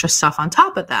been extra stuff on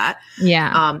top of that.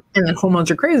 Yeah. And then hormones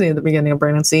are crazy at the beginning of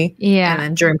pregnancy. Yeah. And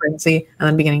then during pregnancy and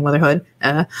then beginning of motherhood.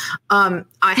 I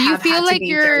have had to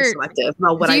be very selective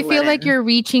about what I let in. Do you feel like you're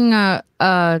reaching a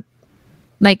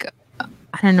like,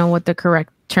 I don't know what the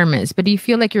correct term is, but do you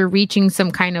feel like you're reaching some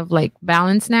kind of like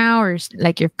balance now, or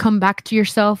like you've come back to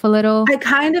yourself a little? I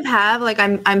kind of have. Like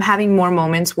I'm having more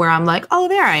moments where I'm like, oh,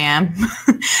 there I am.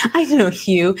 I know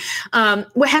you.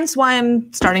 Hence why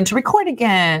I'm starting to record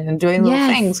again and doing little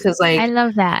things, because like I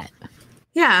love that.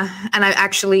 Yeah. And I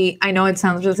know it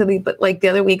sounds really silly, but like the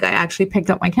other week I actually picked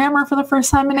up my camera for the first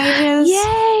time in ages.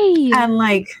 Yay! And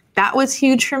like that was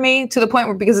huge for me, to the point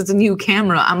where, because it's a new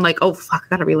camera, I'm like, oh fuck, I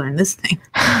gotta relearn this thing.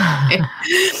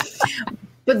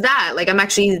 But that, like, I'm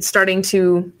actually starting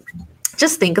to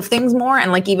just think of things more,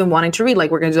 and like even wanting to read.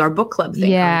 Like we're gonna do our book club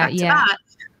thing. Yeah.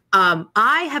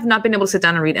 I have not been able to sit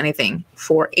down and read anything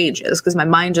for ages because my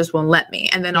mind just won't let me.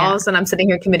 And then all of a sudden I'm sitting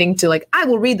here committing to like, I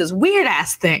will read this weird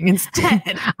ass thing instead.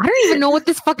 I don't even know what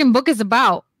this fucking book is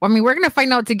about. I mean, we're going to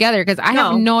find out together because I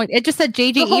have no, it just said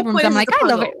J.J. Abrams. I'm like, I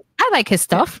love it. I like his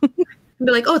stuff. Be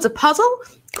like, oh, it's a puzzle?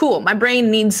 Cool. My brain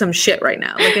needs some shit right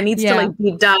now. Like it needs to like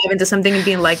deep dive into something and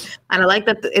being like, and I like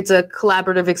that it's a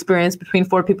collaborative experience between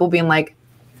 4 people being like,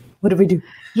 what did we do?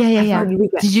 Yeah.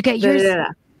 Did you get yours?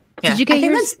 Did you get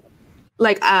yours?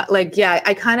 I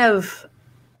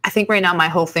think right now my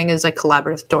whole thing is like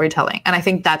collaborative storytelling. And I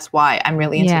think that's why I'm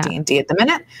really into D&D at the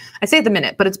minute. I say at the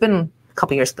minute, but it's been a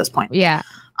couple years at this point. Yeah.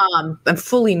 I'm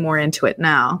fully more into it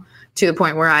now, to the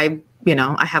point where I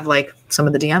have like some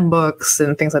of the DM books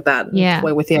and things like that. Yeah.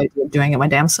 With the idea of doing it my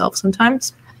damn self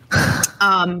sometimes.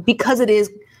 Because it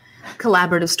is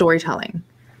collaborative storytelling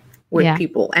with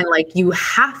people, and like you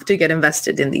have to get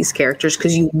invested in these characters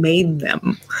because you made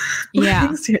them. So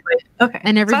okay,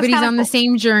 and everybody's on the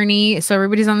same journey, so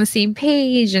everybody's on the same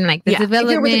page, and like the development.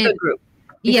 If you're with a good group.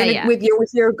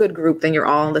 With your good group, then you're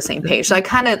all on the same page. So I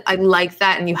like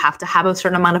that, and you have to have a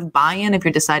certain amount of buy-in if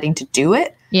you're deciding to do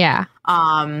it. Yeah.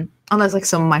 Unless like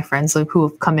some of my friends who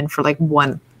have come in for like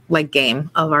one like game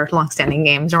of our long-standing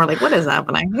games, and we're like, what is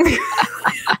happening?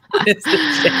 I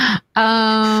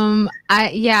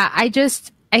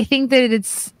think that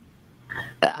it's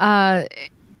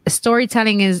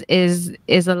storytelling is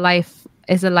a life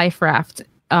raft.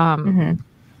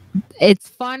 it's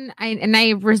fun.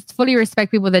 I fully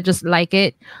respect people that just like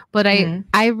it. But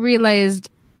I realized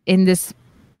in this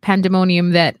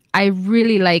pandemonium that I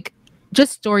really like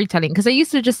just storytelling, because I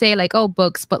used to just say like, oh,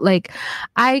 books, but like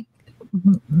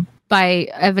by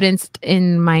evidenced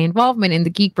in my involvement in the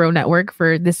Geek Bro Network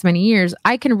for this many years,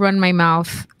 I can run my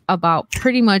mouth about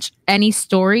pretty much any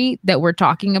story that we're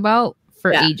talking about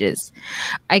for ages.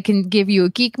 I can give you a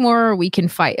geek more. We can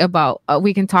fight about,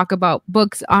 we can talk about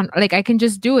books on, like, I can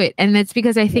just do it. And it's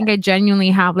because I think I genuinely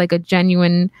have like a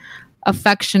genuine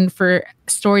affection for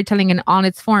storytelling in all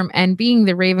its form. And being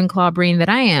the Ravenclaw brain that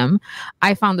I am,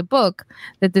 I found a book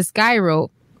that this guy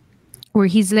wrote where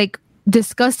he's like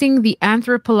discussing the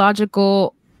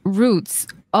anthropological roots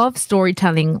of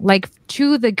storytelling, like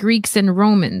to the Greeks and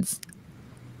Romans.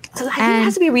 So I think it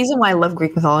has to be a reason why I love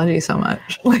Greek mythology so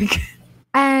much. Like,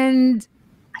 and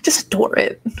I just adore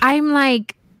it. I'm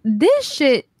like, this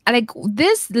shit, like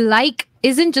this, like,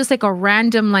 isn't just like a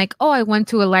random, like, oh, I went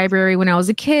to a library when I was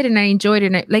a kid and I enjoyed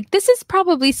it. Like, this is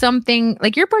probably something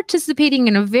like you're participating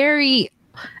in a very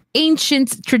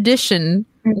ancient tradition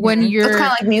when you're. It's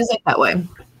kind of like music that way.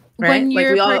 Right?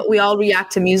 Like we all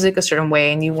react to music a certain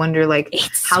way, and you wonder like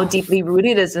how deeply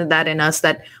rooted is that in us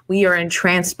that we are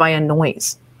entranced by a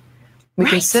noise. We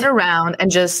can sit around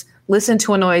and just listen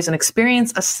to a noise and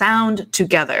experience a sound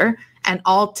together and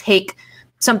all take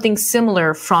something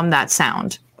similar from that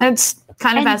sound. It's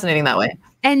kind of fascinating that way.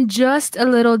 And just a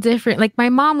little different. Like my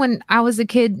mom, when I was a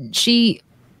kid, she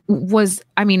was,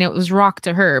 I mean, it was rock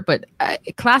to her, but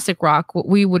classic rock, what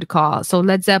we would call. So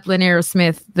Led Zeppelin,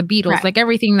 Aerosmith, the Beatles, like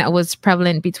everything that was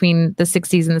prevalent between the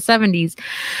 60s and the 70s.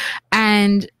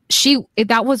 And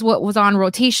that was what was on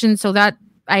rotation. So that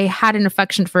I had an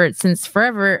affection for it since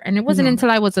forever. And it wasn't until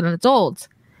I was an adult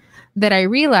that I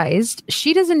realized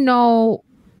she doesn't know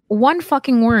one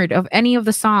fucking word of any of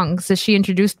the songs that she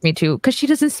introduced me to because she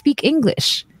doesn't speak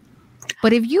English.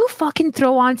 But if you fucking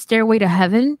throw on Stairway to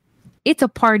Heaven, it's a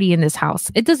party in this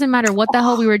house. It doesn't matter what the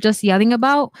hell we were just yelling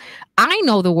about. I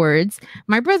know the words.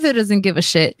 My brother doesn't give a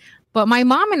shit. But my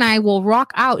mom and I will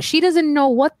rock out. She doesn't know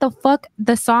what the fuck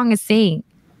the song is saying.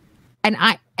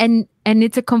 And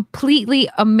it's a completely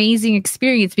amazing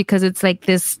experience because it's like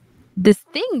this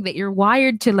thing that you're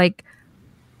wired to like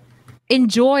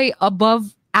enjoy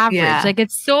above average. Yeah. Like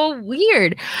it's so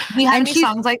weird. We have any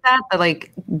songs like that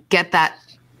like get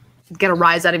a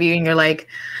rise out of you and you're like,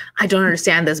 I don't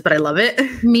understand this, but I love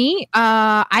it. Me,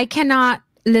 I cannot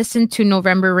listen to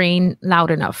November Rain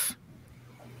loud enough.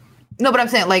 No, but I'm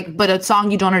saying like, but a song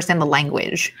you don't understand the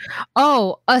language.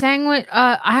 Oh, a language.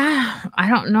 I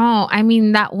don't know. I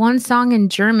mean, that one song in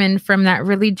German from that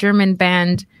really German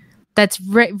band that's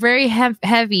very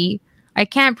heavy. I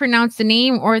can't pronounce the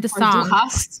name or the song. Du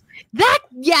hast? That,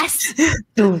 yes.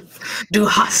 Du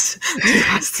hast.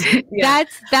 Yeah.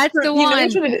 That's the one.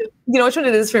 You know which one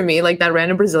it is for me? Like that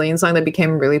random Brazilian song that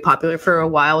became really popular for a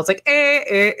while. It's like, like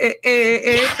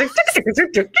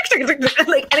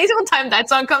any single time that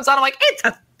song comes on, I'm like, it's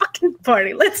a fucking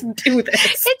party. Let's do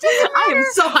this. I am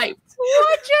so hyped.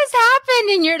 What just happened?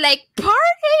 And you're like, party?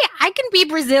 I can be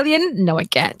Brazilian. No, I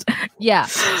can't. Yeah.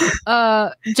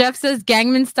 Jeff says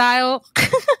Gangnam Style.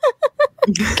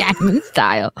 Gangnam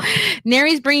Style.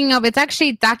 Neri's bringing up, it's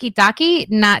actually Taki Taki,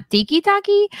 not Tiki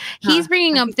Taki. He's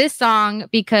bringing up this song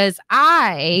because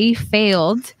I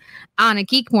failed on a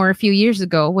Geekmore a few years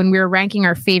ago when we were ranking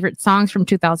our favorite songs from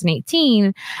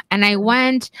 2018. And I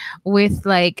went with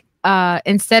like,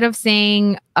 instead of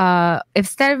making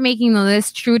the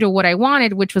list true to what I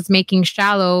wanted, which was making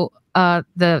Shallow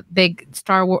the big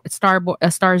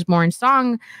Stars Born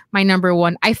song my number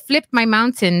one, I flipped my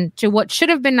mountain to what should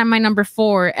have been my number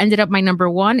 4, ended up my number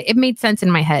 1. It made sense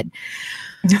in my head.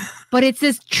 But it's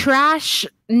this trash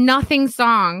nothing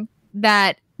song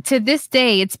that to this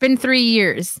day, it's been 3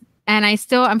 years and I'm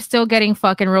still getting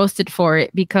fucking roasted for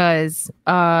it because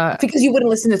you wouldn't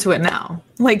listen to it now.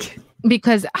 Like,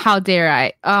 because how dare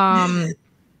I?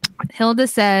 Hilda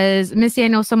says, Missy, I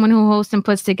know someone who hosts and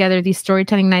puts together these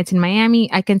storytelling nights in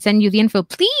Miami. I can send you the info.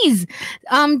 Please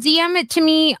DM it to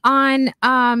me on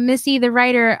Missy the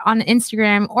writer on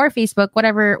Instagram or Facebook,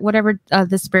 whatever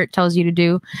the spirit tells you to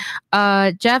do.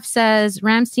 Jeff says,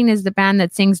 Rammstein is the band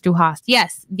that sings Du hast.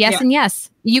 Yes, and yes.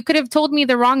 You could have told me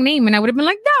the wrong name and I would have been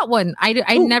like, that one. I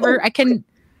can.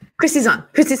 Christy's on.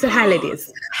 Christy said, hi,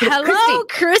 ladies. Hello,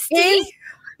 Christy.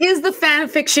 Is the fan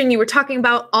fiction you were talking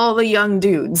about all the young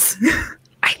dudes?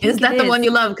 Is that the one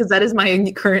you love? Because that is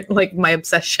my current, like, my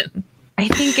obsession. I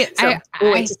think it. So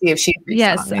we'll wait to see if she.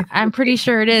 Yes, I'm pretty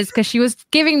sure it is because she was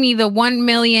giving me the 1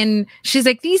 million. She's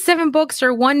like, these 7 books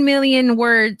are 1 million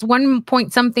words, 1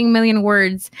 point something million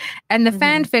words, and the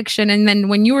fan fiction. And then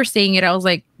when you were saying it, I was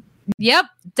like, Yep.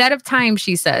 Dead of Time,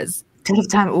 she says. Dead of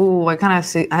Time. Ooh, I kind of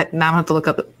see. Now I'm going to have to look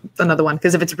up another one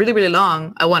because if it's really, really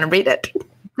long, I want to read it.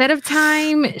 Dead of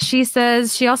Time, she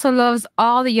says she also loves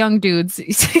all the young dudes.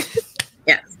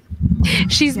 Yes.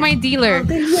 She's my dealer.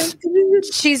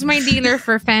 She's my dealer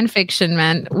for fan fiction,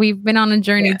 man. We've been on a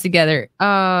journey together.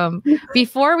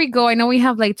 Before we go, I know we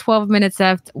have like 12 minutes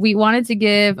left. We wanted to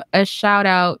give a shout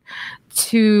out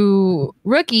to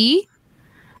Rookie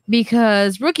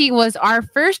because Rookie was our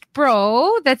first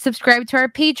bro that subscribed to our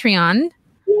Patreon.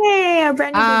 Yay, our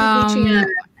brand new Patreon.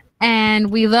 And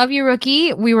we love you,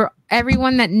 Rookie.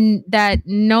 Everyone that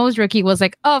knows Rookie was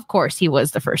like, oh, of course, he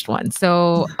was the first one.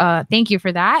 So thank you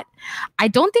for that. I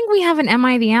don't think we have an Am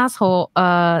I the Asshole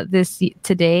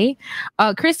today.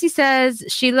 Christy says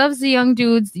she loves the young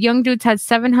dudes. Young dudes had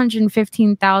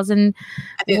 715,000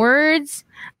 words.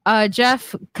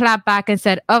 Jeff clapped back and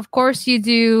said, of course you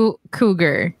do,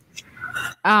 Cougar.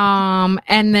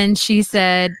 And then she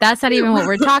said, that's not even what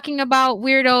we're talking about,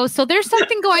 weirdo. So there's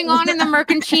something going on in the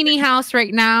Merconcini house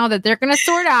right now that they're gonna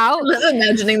sort out. I'm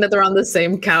imagining that they're on the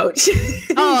same couch.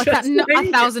 Oh,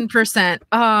 1,000%.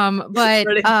 But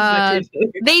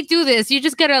they do this. You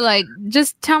just gotta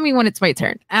just tell me when it's my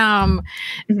turn.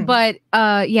 But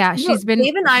yeah, she's been.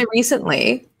 Dave and I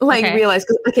recently realized,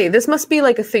 this must be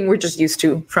like a thing we're just used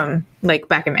to from like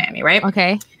back in Miami, right?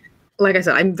 Okay. Like I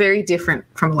said, I'm very different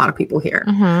from a lot of people here.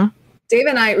 Mm-hmm. Dave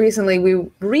and I recently, we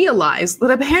realized that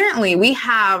apparently we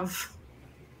have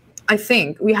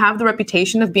the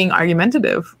reputation of being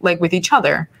argumentative, like with each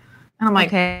other. And I'm like,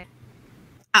 okay.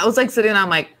 I was like sitting and I'm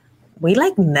like, we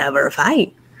like never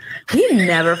fight. We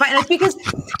never fight.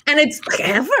 And it's like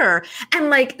ever.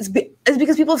 And like, it's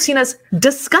because people have seen us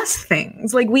discuss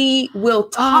things. Like we will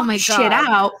talk shit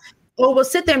out. Or we'll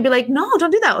sit there and be like, no, don't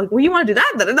do that. Like, well, you want to do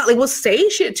that? Like, we'll say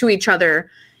shit to each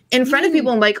other in front of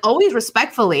people and like always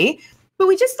respectfully. But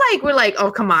we just we're like,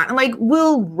 oh, come on. And like,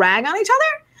 we'll rag on each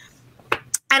other.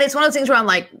 And it's one of those things where I'm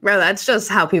like, bro, that's just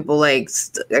how people like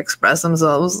express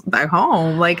themselves back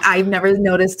home. Like, I've never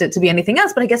noticed it to be anything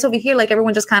else. But I guess over here, like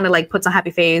everyone just kind of like puts a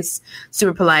happy face,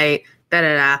 super polite,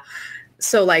 da-da-da.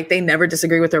 So like they never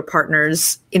disagree with their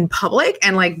partners in public.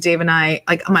 And like Dave and I,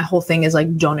 like my whole thing is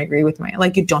like, don't agree with me.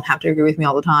 Like you don't have to agree with me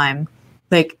all the time.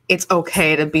 Like it's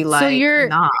okay to be like,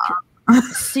 nah.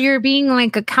 So you're being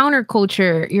like a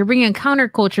counterculture. You're bringing a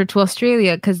counterculture to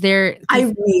Australia because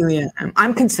I really am.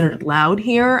 I'm considered loud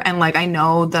here. And like, I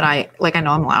know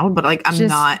I'm loud, but like I'm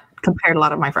not compared to a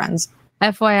lot of my friends.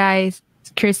 FYI,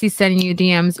 Chrissy's sending you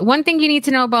DMs. One thing you need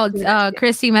to know about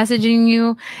Chrissy messaging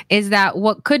you is that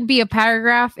what could be a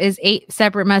paragraph is 8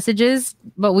 separate messages,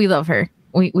 but we love her.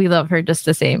 We love her just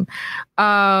the same.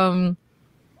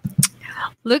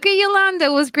 Look at Yolanda.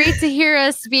 It was great to hear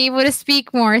us be able to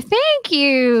speak more. Thank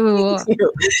you.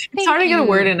 It's hard to get a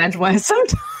word in edgewise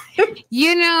sometimes.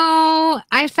 You know,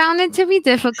 I found it to be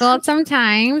difficult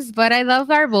sometimes, but I love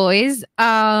our boys.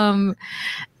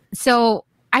 So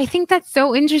I think that's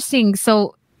so interesting.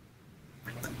 So,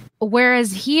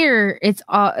 whereas here it's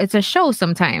a show.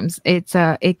 Sometimes it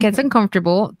gets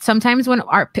uncomfortable. Sometimes when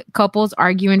our couples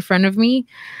argue in front of me,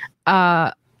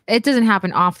 it doesn't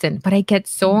happen often. But I get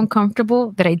so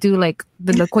uncomfortable that I do like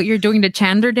the look what you're doing, the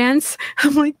Chandler dance.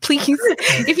 I'm like, please,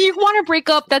 if you want to break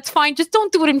up, that's fine. Just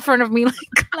don't do it in front of me. Like,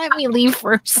 let me leave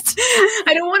first.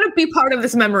 I don't want to be part of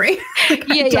this memory.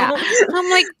 Yeah. I'm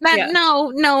like that.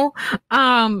 No.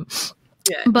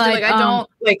 Yeah, but like I don't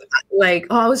like.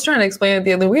 Oh, I was trying to explain it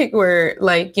the other week, where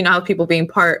like you know how people being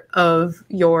part of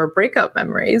your breakup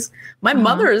memories. My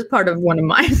mother is part of one of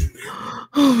mine.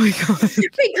 Oh my god! Because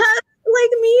like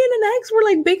me and an ex were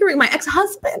like bickering. My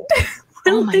ex-husband.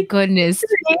 Oh my goodness!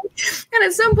 And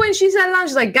at some point, she sat down.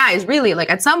 She's like, "Guys, really?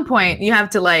 Like at some point, you have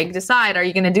to like decide: are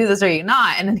you going to do this or are you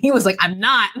not?" And then he was like, "I'm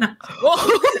not."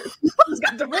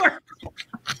 Got divorced.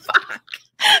 Fuck.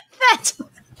 That's.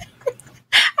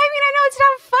 I mean, I know it's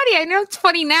not funny. I know it's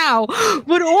funny now,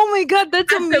 but oh my god,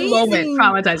 that's amazing.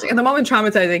 At the moment,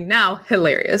 traumatizing. Now,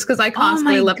 hilarious because I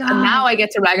constantly left. And now I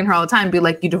get to rag on her all the time and be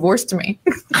like, "You divorced me."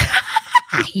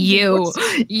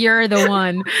 You're the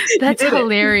one. That's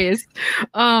hilarious.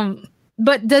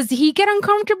 But does he get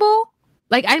uncomfortable?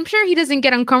 Like, I'm sure he doesn't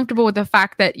get uncomfortable with the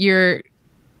fact that you're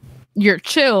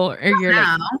chill or you're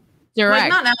like direct. Like,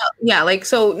 not now. Yeah, like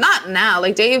so not now.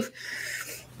 Like Dave.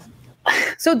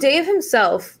 So Dave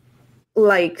himself,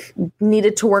 like,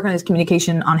 needed to work on his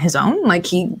communication on his own.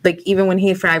 Like even when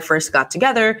he and I first got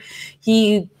together,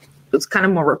 he was kind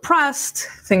of more repressed,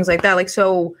 things like that. Like,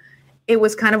 so it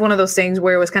was kind of one of those things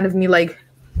where it was kind of me like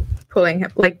pulling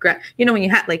him, like, you know, when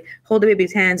you had like hold the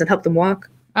baby's hands and help them walk.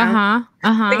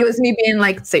 Like it was me being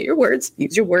like, say your words,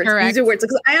 use your words, use your words.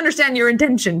 Because I understand your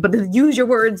intention, but use your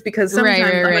words because sometimes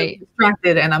I'm like,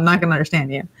 distracted and I'm not going to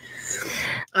understand you.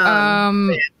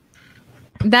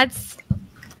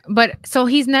 But so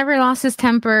he's never lost his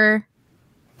temper.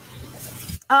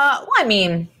 Well, I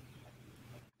mean,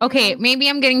 okay, maybe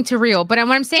I'm getting too real, but what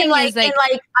I'm saying is like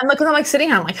I'm sitting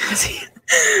here, I'm like,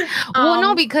 well,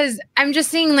 no, because I'm just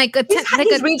saying like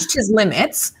he's reached his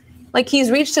limits. Like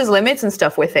he's reached his limits and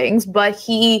stuff with things, but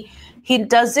he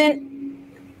doesn't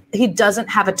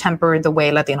have a temper the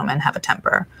way Latino men have a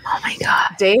temper. Oh my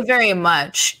God. Dave very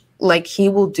much, like he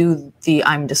will do the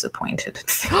I'm disappointed.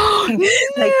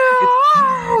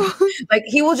 like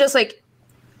he will just like,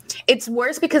 it's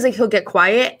worse because like he'll get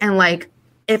quiet and like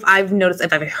if I've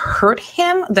hurt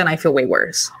him, then I feel way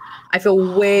worse. I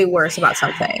feel way worse about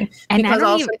something. And because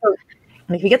also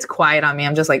if he gets quiet on me,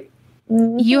 I'm just like,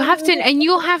 you'll have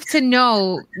to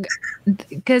know,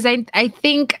 because I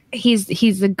think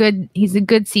he's a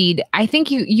good seed. I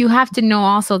think you have to know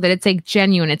also that it's like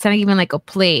genuine. It's not even like a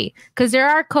play, because there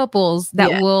are couples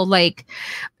that will like,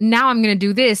 now I'm gonna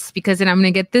do this because then I'm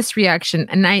gonna get this reaction,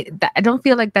 and I don't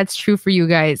feel like that's true for you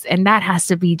guys, and that has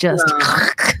to be just.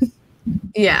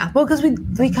 Yeah, well, because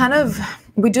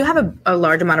we do have a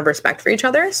large amount of respect for each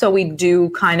other, so we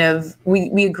do kind of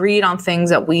we agreed on things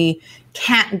that we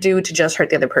can't do to just hurt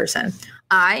the other person.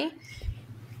 I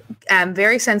am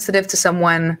very sensitive to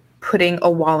someone putting a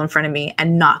wall in front of me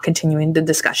and not continuing the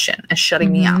discussion and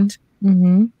shutting me out.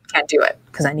 Can't do it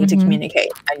because I need to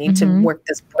communicate. I need to work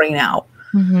this brain out.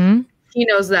 He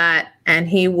knows that, and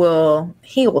he will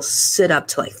sit up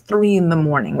till like 3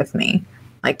 a.m. with me.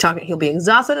 Like talking, he'll be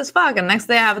exhausted as fuck, and next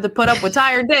day I have to put up with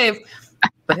tired Dave,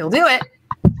 but he'll do it.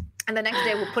 And the next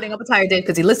day we're putting up a tired Dave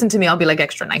because he listened to me. I'll be like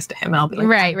extra nice to him, and I'll be like,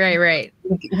 right.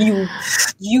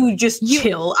 You just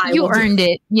chill. You earned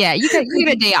it. Yeah, you get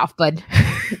a day off, bud.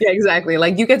 Yeah, exactly.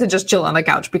 Like you get to just chill on the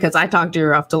couch because I talked to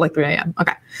you up till like 3 a.m.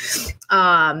 Okay.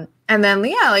 And then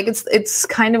like it's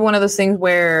kind of one of those things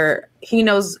where he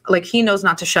knows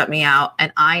not to shut me out,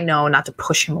 and I know not to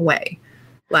push him away.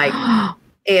 Like.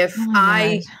 If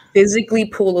I physically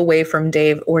pull away from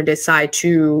Dave or decide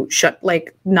to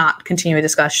not continue a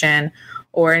discussion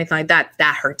or anything like that,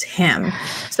 that hurts him.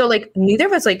 So like neither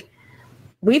of us, like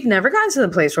we've never gotten to the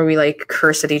place where we like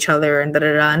curse at each other and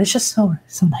and it's just so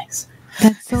nice.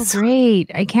 That's so great.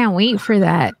 I can't wait for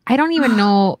that. I don't even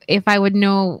know if I would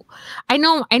know. I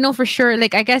know for sure.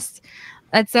 Like I guess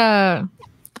that's a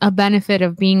benefit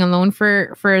of being alone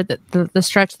for the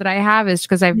stretch that I have is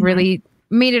because I've really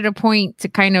made it a point to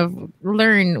kind of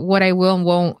learn what I will and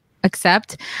won't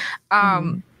accept.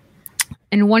 And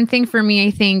one thing for me,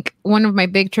 I think one of my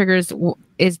big triggers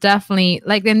is definitely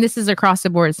like, and this is across the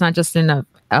board. It's not just in a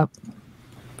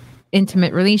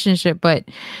intimate relationship, but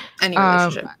any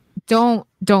relationship.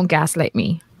 Don't gaslight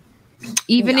me.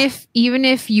 Even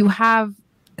if you have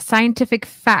scientific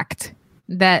fact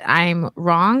that I'm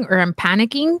wrong or I'm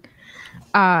panicking,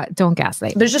 don't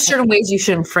gaslight. There's just certain ways you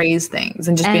shouldn't phrase things,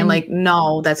 and being like,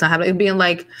 no, that's not happening. Being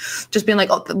like,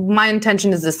 oh, my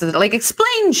intention is this. Like,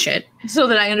 explain shit so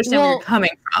that I understand where you're coming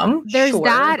from. There's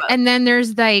that, and then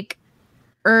there's like,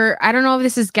 or I don't know if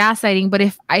this is gaslighting, but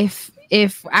if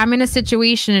I'm in a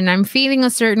situation and I'm feeling a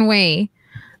certain way,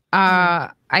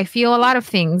 I feel a lot of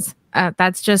things.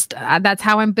 That's just that's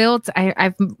how I'm built.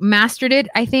 I've mastered it,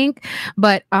 I think.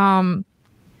 But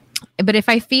if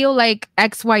I feel like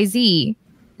XYZ,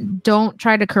 don't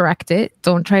try to correct it.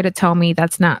 Don't try to tell me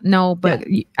that's not but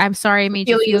I'm sorry I made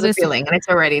you feel this feeling, and it's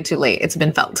already too late. It's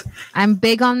been felt. I'm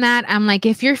big on that. I'm like,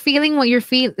 if you're feeling what you're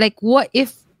feeling, like what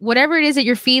if whatever it is that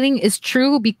you're feeling is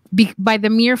true by the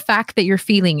mere fact that you're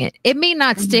feeling it. It may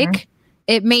not stick.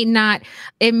 It may not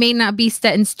be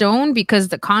set in stone because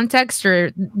the context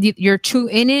or you're too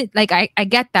in it. Like I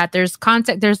get that there's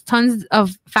context, there's tons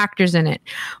of factors in it,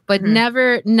 but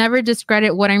never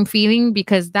discredit what I'm feeling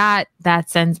because that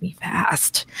sends me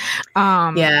fast.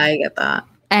 Yeah, I get that.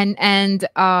 And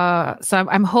so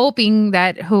I'm hoping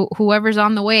that whoever's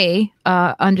on the way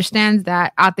understands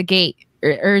that out the gate.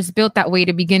 Or is built that way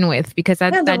to begin with, because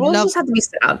the rules just have to be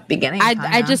set out at the beginning.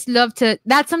 I just love to.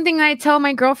 That's something I tell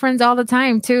my girlfriends all the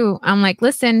time too. I'm like,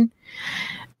 listen,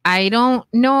 I don't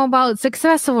know about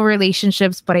successful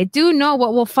relationships, but I do know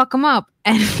what will fuck them up.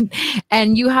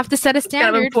 and you have to set a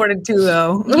standard. Kind of important too,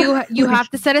 though. you have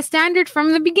to set a standard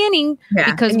from the beginning,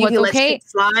 because what's okay,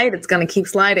 slide, it's gonna keep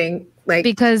sliding. Like,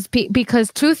 because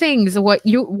two things: what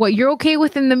you're okay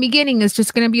with in the beginning is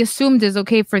just going to be assumed is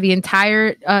okay for the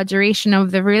entire duration of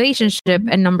the relationship,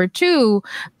 and number two,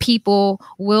 people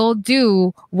will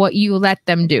do what you let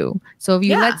them do. So if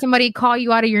you let somebody call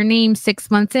you out of your name 6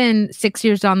 months in, 6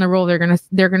 years down the road,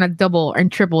 they're gonna double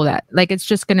and triple that. Like, it's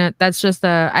just gonna. That's just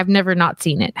I've never not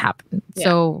seen it happen. Yeah.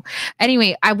 So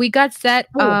anyway, we got set.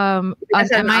 Am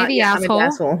I the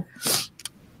asshole?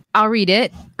 I'll read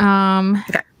it.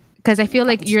 Okay. Because I feel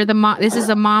like you're the mom. This is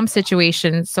a mom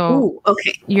situation. So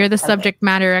you're the subject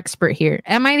matter expert here.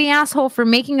 Am I the asshole for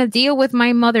making a deal with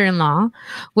my mother-in-law,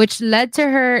 which led to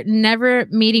her never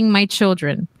meeting my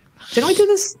children? Didn't we do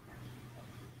this?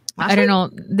 I don't know.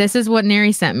 This is what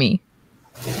Neri sent me.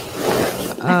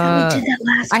 I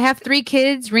have 3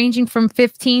 kids ranging from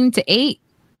 15 to 8,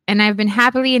 and I've been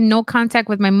happily in no contact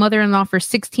with my mother-in-law for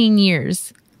 16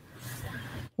 years.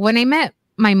 When I met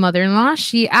my mother-in-law,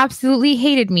 she absolutely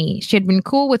hated me. She had been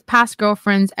cool with past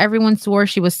girlfriends. Everyone swore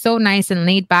she was so nice and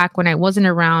laid back when I wasn't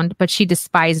around, but she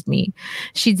despised me.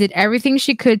 She did everything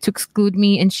she could to exclude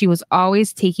me, and she was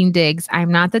always taking digs.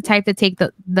 I'm not the type to take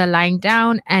the lying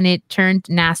down, and it turned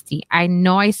nasty. I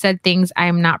know I said things I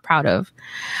am not proud of.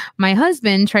 My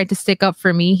husband tried to stick up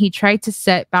for me. He tried to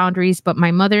set boundaries, but my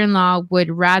mother-in-law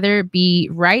would rather be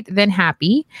right than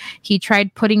happy. He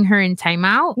tried putting her in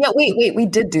timeout. Yeah, wait, we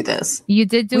did do this. You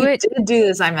did do it? We did do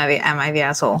this. Am I the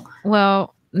asshole?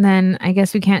 Well, then I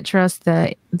guess we can't trust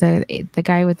the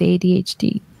guy with the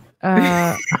ADHD.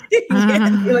 I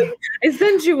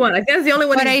sent you one. I guess the only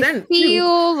one. But I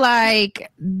feel like,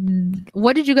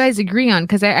 what did you guys agree on?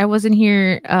 Because I wasn't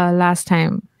here last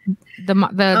time.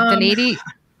 The lady.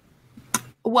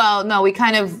 Well, no, we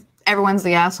kind of. Everyone's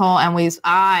the asshole, and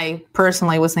I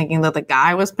personally was thinking that the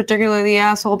guy was particularly the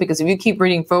asshole, because if you keep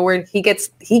reading forward, he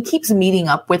keeps meeting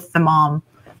up with the mom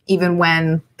even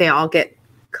when they all get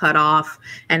cut off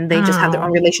and they just have their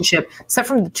own relationship, except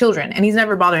from the children, and he's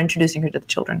never bothered introducing her to the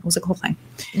children. It was a cool thing.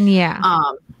 Yeah.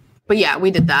 But yeah, we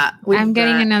did that. I'm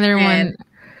getting another one.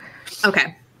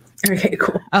 Okay,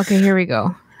 cool. Okay, here we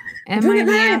go.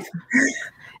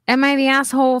 Am I the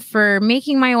asshole for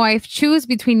making my wife choose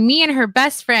between me and her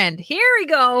best friend? Here we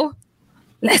go.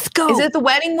 Let's go. Is it the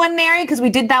wedding one, Neri? Because we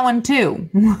did that one too.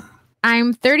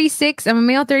 I'm 36. I'm a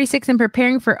male 36 and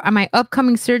preparing for my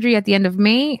upcoming surgery at the end of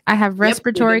May. I have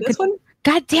respiratory.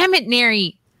 God damn it,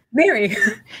 Neri.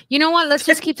 You know what? Let's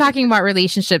just keep talking about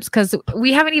relationships, because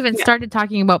we haven't even started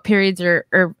talking about periods or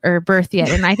birth yet.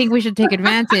 And I think we should take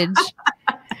advantage.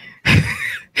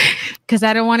 Because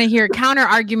I don't want to hear a counter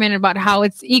argument about how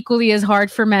it's equally as hard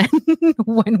for men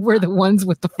when we're the ones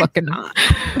with the fucking.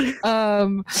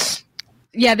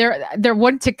 Yeah, there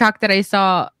one TikTok that I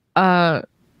saw a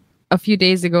few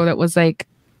days ago that was like,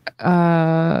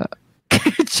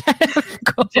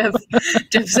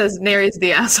 Jeff says Neri's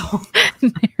the asshole.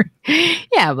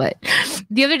 Yeah, but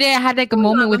the other day I had like a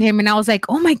moment with him, and I was like,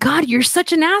 "Oh my god, you're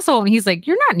such an asshole!" And he's like,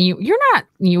 "You're not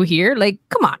new here. Like,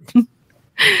 come on."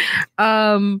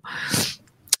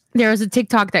 There was a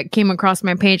TikTok that came across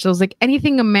my page that was like,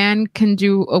 anything a man can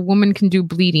do, a woman can do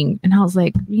bleeding. And I was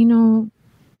like,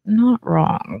 not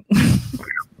wrong.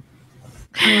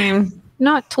 I mean,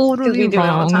 not totally wrong.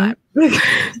 All the time.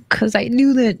 Because I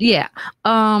knew that. Yeah.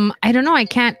 I don't know. I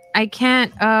can't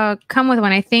come with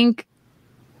one. I think.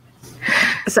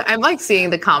 So I'm like seeing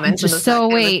the comments.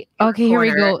 Wait. Okay, here we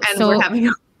go. And so we're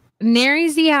having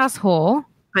Neri's the asshole.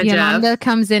 Yolanda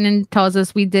comes in and tells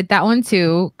us we did that one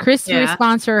too. Christy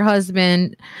responds to her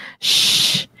husband,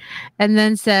 shh, and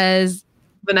then says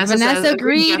Vanessa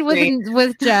agreed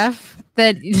with Jeff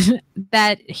that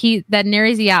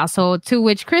Neri's the asshole. To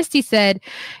which Christy said,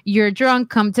 "You're drunk,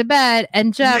 come to bed."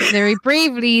 And Jeff very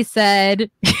bravely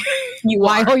said,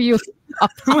 "Why are you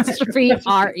apostrophe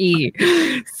RE?"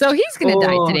 So he's gonna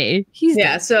die today.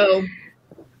 So.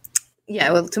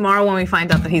 Yeah, well, tomorrow when we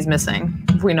find out that he's missing,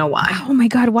 we know why. Oh my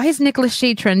god, why is Nicholas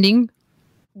Shea trending?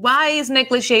 Why is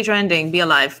Nicholas Shea trending? Be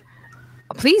alive.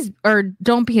 Please, or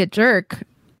don't be a jerk.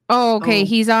 Oh, okay.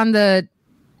 He's on the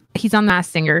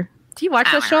Masked Singer. Do you watch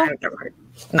that show?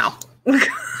 No.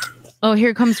 Oh,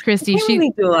 here comes Christy. She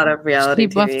do a lot of reality. She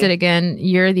buffed it again.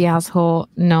 You're the asshole.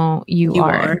 No, you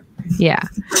are. Yeah.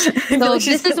 So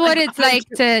this is what it's like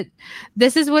to.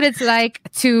 This is what it's like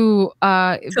to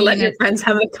let your friends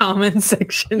have a comment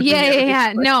section.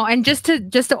 Yeah. No, and just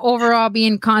to overall be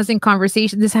in constant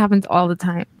conversation. This happens all the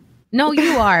time. No,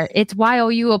 you are. It's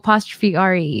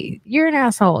YOU''RE. You're an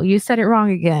asshole. You said it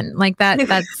wrong again. Like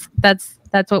that.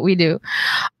 That's what we do.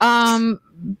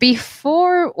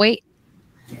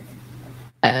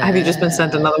 Have you just been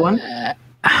sent another one?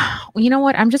 You know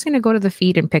what? I'm just going to go to the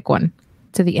feed and pick one.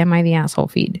 To the Am I the Asshole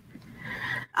feed.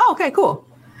 Oh, okay, cool.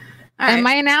 Am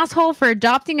I an asshole for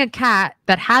adopting a cat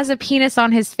that has a penis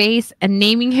on his face and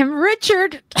naming him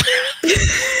Richard?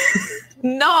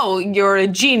 No, you're a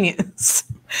genius.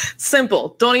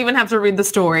 Simple. Don't even have to read the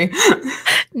story.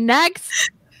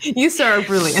 Next. You, sir, are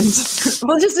brilliant.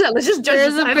 Let's just judge.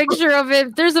 There's a picture of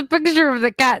it. There's a picture of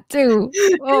the cat, too.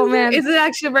 Oh, man. Is it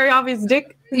actually a very obvious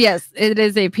dick? Yes, it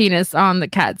is a penis on the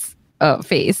cat's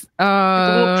face.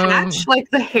 A little patch,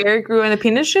 like the hair grew in a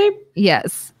penis shape?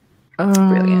 Yes.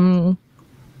 Brilliant.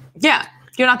 Yeah,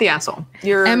 you're not the asshole.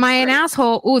 Am I an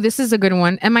asshole? Oh, this is a good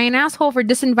one. Am I an asshole for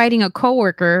disinviting a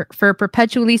coworker for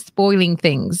perpetually spoiling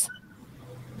things?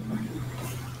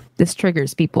 This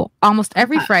triggers people. Almost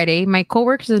every Friday, my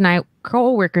coworkers and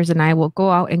I will go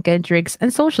out and get drinks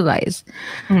and socialize.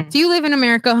 Do you live in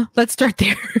America? Let's start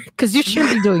there, because you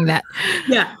shouldn't be doing that.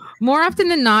 Yeah. More often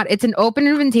than not, it's an open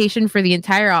invitation for the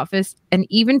entire office, and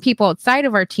even people outside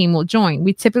of our team will join.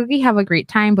 We typically have a great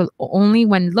time, but only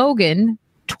when Logan,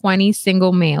 20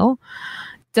 single male,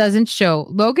 doesn't show.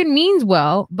 Logan means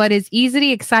well, but is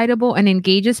easily excitable and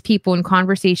engages people in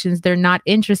conversations they're not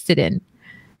interested in.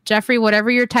 Jeffrey,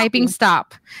 whatever you're typing,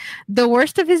 stop. The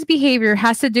worst of his behavior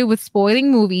has to do with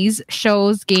spoiling movies,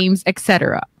 shows, games,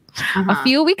 etc. A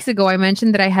few weeks ago, I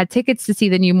mentioned that I had tickets to see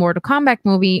the new Mortal Kombat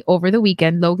movie over the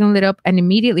weekend. Logan lit up and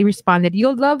immediately responded,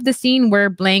 "You'll love the scene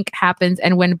where blank happens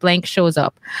and when blank shows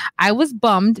up." I was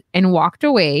bummed and walked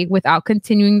away without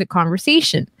continuing the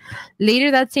conversation.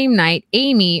 Later that same night,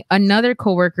 Amy, another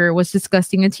coworker, was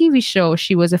discussing a TV show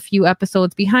she was a few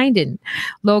episodes behind in.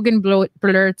 Logan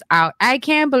blurts out, "I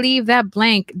can't believe that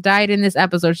blank died in this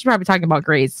episode." She's probably talking about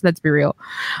Grace. Let's be real.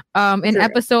 In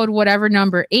episode whatever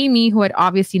number, Amy, who had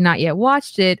obviously not yet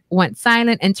watched it, went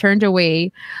silent and turned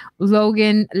away.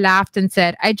 Logan laughed and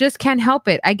said, "I just can't help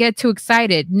it. I get too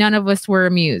excited." None of us were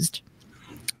amused.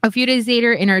 A few days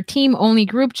later, in our team-only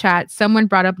group chat, someone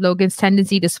brought up Logan's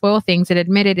tendency to spoil things and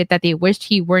admitted that they wished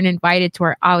he weren't invited to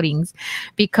our outings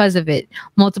because of it.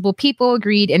 Multiple people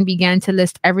agreed and began to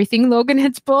list everything Logan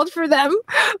had spoiled for them.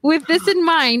 With this in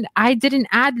mind, I didn't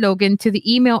add Logan to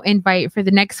the email invite for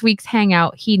the next week's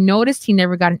hangout. He noticed he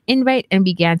never got an invite and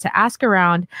began to ask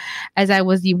around. As I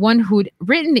was the one who'd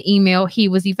written the email, he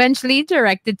was eventually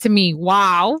directed to me.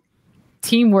 Wow.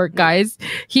 Teamwork, guys.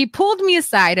 He pulled me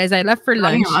aside as I left for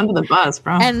lunch under the bus,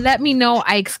 bro, and let me know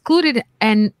I excluded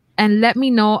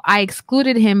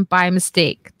him by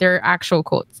mistake. They're actual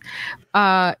quotes.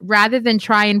 Rather than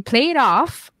try and play it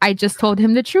off, I just told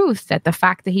him the truth, that the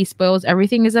fact that he spoils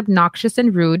everything is obnoxious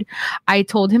and rude. I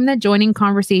told him that joining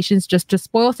conversations just to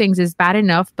spoil things is bad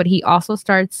enough, but he also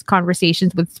starts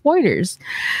conversations with spoilers.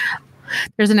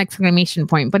 There's an exclamation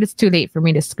point, but it's too late for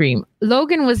me to scream.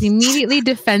 Logan was immediately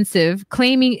defensive,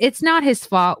 claiming it's not his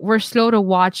fault. We're slow to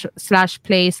watch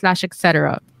 /play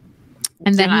 /etc.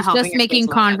 And then he's just making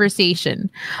conversation.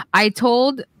 I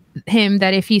told him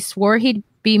that if he swore he'd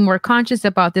be more conscious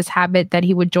about this habit, that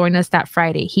he would join us that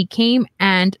Friday. He came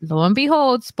and, lo and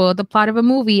behold, spoiled the plot of a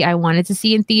movie I wanted to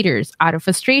see in theaters. Out of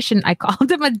frustration, I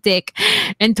called him a dick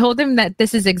and told him that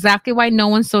this is exactly why no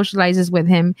one socializes with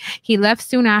him. He left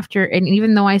soon after, and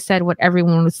even though I said what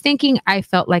everyone was thinking, I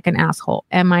felt like an asshole.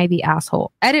 Am I the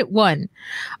asshole? Edit 1.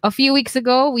 A few weeks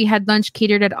ago, we had lunch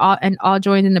catered at all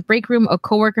joined in the break room. A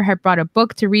coworker had brought a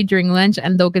book to read during lunch,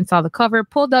 and Logan saw the cover,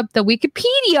 pulled up the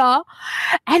Wikipedia,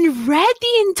 and read the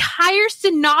entire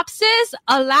synopsis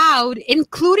aloud,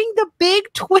 including the big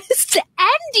twist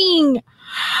ending.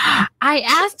 I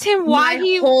asked him why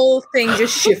My whole thing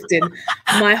just shifted.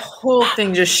 My whole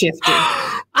thing just shifted.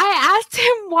 I asked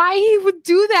him why he would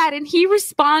do that, and he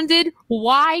responded,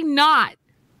 "Why not?"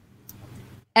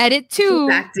 Edit 2.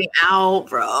 He's acting out,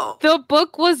 bro. The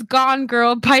book was Gone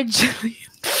Girl by Gillian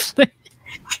Flynn.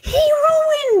 He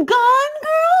ruined Gone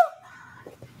Girl?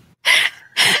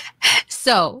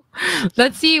 So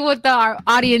let's see what our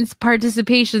audience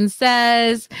participation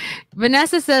says.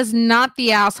 Vanessa says, "Not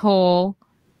the asshole."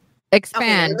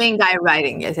 Expand. Okay, the main guy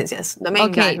writing. Yes. The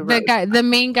main guy. The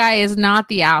main guy is not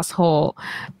the asshole.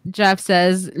 Jeff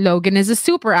says Logan is a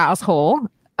super asshole.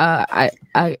 I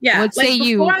would say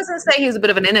before I was gonna say he was a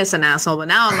bit of an innocent asshole, but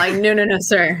now I'm like, no,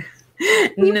 sir.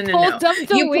 No. You pulled up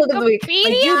the Wikipedia.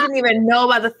 Like, you didn't even know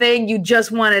about the thing. You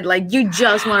just wanted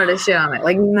to shit on it.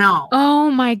 Like, no. Oh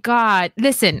my God.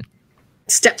 Listen.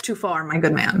 Step too far, my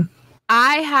good man.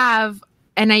 I have,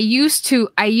 and I used to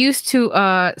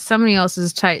somebody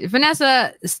else's type.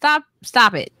 Vanessa, stop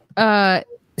it.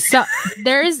 So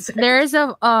there's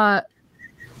a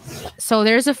So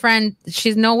there's a friend,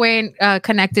 she's no way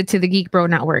connected to the Geek Bro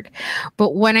Network.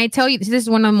 But when I tell you, this is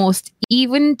one of the most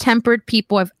even-tempered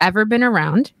people I've ever been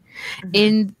around.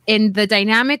 In the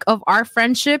dynamic of our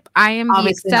friendship, I am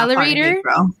obviously the accelerator.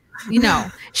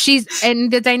 She's in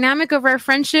the dynamic of our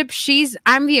friendship.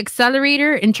 I'm the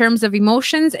accelerator in terms of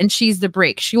emotions, and she's the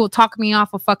brake. She will talk me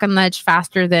off a fucking ledge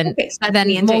faster than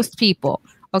most people.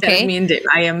 Okay, me and Dave.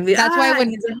 I am. That's why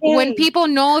when people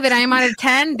know that I'm out of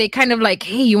 10, they kind of like,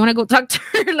 hey, you want to go talk to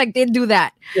her? Like they do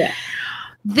that. Yeah.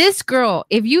 This girl,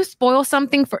 if you spoil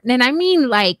something and I mean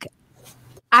like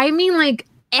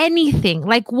anything,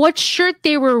 like what shirt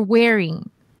they were wearing.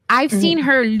 I've seen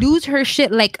her lose her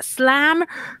shit, like slam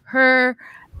her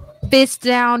fist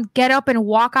down, get up and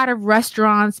walk out of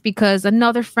restaurants because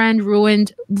another friend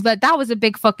ruined that was a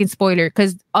big fucking spoiler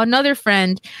because another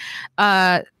friend,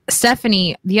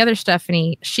 Stephanie, the other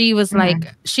Stephanie, she was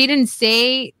like, she didn't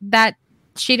say that,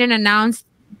 she didn't announce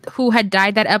who had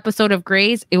died that episode of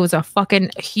Grey's. It was a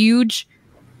fucking huge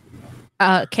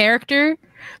character.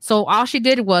 So all she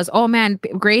did was, oh man,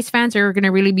 Grey's fans are going to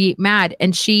really be mad.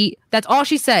 And that's all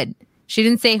she said. She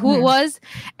didn't say who it was.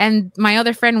 And my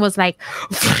other friend was like,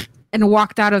 and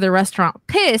walked out of the restaurant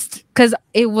pissed because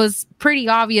it was pretty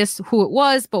obvious who it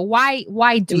was. But why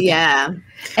do that?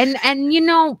 And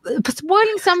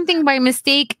spoiling something by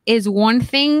mistake is one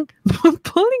thing, but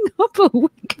pulling up a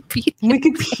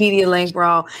Wikipedia link,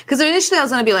 bro. Because initially I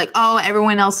was gonna be like, oh,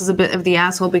 everyone else is a bit of the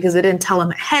asshole because they didn't tell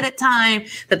them ahead of time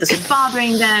that this was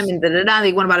bothering them and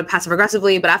they went about it passive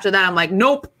aggressively. But after that, I'm like,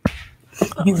 nope.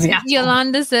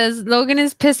 Yolanda says Logan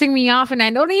is pissing me off and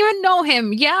I don't even know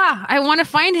him. Yeah, I want to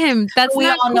find him. We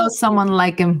all know someone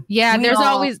like him. Yeah,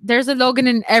 there's a Logan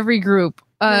in every group.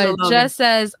 Jess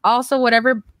says also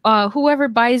whoever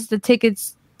buys the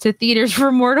tickets to theaters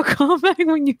for Mortal Kombat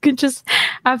when you can just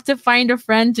have to find a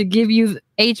friend to give you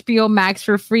HBO Max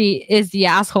for free is the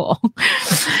asshole.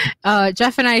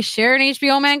 Jeff and I share an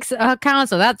HBO Max account,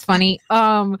 so that's funny.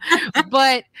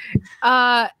 But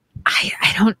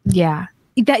I don't. Yeah,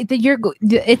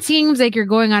 it seems like you're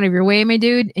going out of your way, my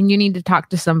dude, and you need to talk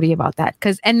to somebody about that.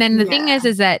 And then the thing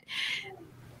is that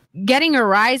getting a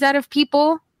rise out of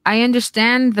people. I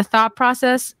understand the thought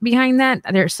process behind that.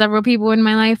 There are several people in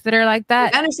my life that are like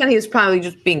that. I understand he was probably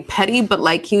just being petty, but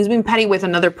like he was being petty with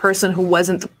another person who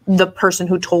wasn't the person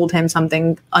who told him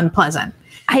something unpleasant.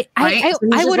 I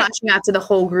would reaching out to the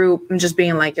whole group and just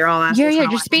being like, "You're all assholes." Yeah,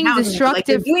 just being destructive. Like,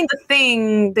 you're doing the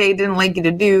thing they didn't like you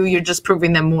to do. You're just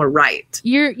proving them more right.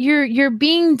 You're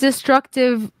being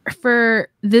destructive for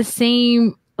the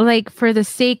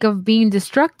sake of being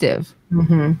destructive.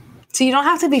 Mm-hmm. So you don't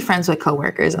have to be friends with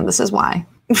coworkers, and this is why.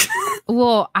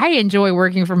 Well, I enjoy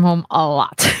working from home a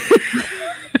lot.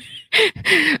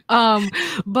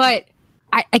 But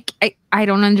I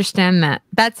don't understand that.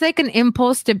 That's like an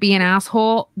impulse to be an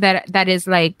asshole that is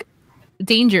like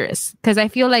dangerous because I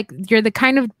feel like you're the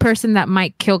kind of person that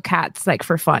might kill cats like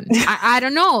for fun. I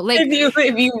don't know, like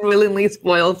if you willingly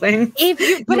spoil things.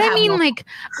 Like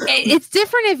it's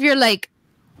different if you're like,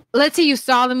 let's say you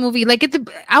saw the movie, like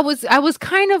I was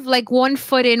kind of like 1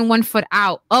 foot in, 1 foot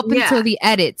out up until the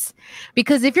edits,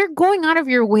 because if you're going out of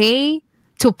your way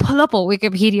to pull up a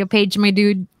Wikipedia page, my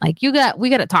dude, like we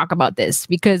got to talk about this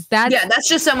because that's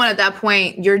just someone at that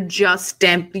point. You're just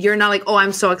you're not like, oh,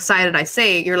 I'm so excited I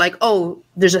say it. You're like, oh,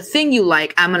 there's a thing you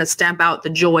like. I'm gonna stamp out the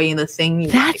joy in the thing you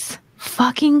like. That's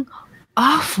fucking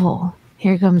awful.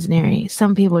 Here comes Neri.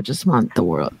 Some people just want to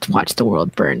watch the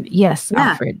world burn. Yes,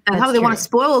 Alfred. And how they want to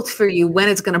spoil it for you when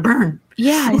it's gonna burn.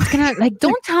 Yeah, it's gonna like.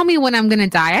 Don't tell me when I'm gonna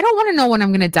die. I don't want to know when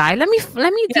I'm gonna die. Let me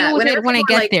deal with it when I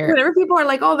get there. Whenever people are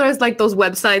like, "Oh, there's like those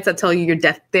websites that tell you your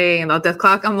death day and the death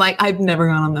clock," I'm like, I've never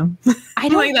gone on them. I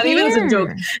don't like, not even as a joke.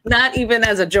 Not even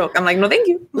as a joke. I'm like, no, thank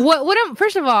you.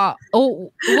 First of all,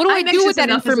 what do I do with that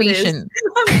information?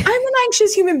 I'm an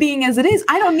anxious human being as it is.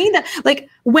 I don't need that. Like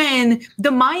when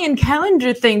the Mayan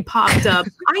calendar thing popped up,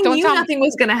 I knew nothing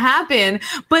was gonna happen.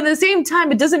 But at the same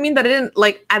time, it doesn't mean that I didn't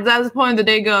like at that point of the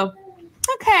day go,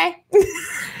 okay.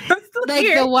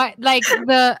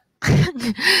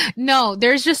 No,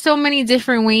 there's just so many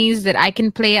different ways that I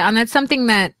can play it. And that's something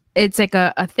that it's like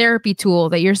a therapy tool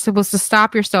that you're supposed to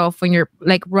stop yourself when you're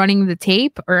like running the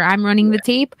tape, or I'm running the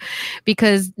tape,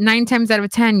 because 9 times out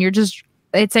of 10,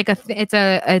 it's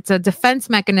a defense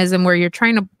mechanism where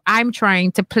I'm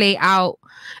trying to play out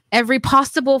every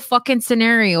possible fucking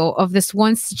scenario of this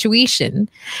one situation.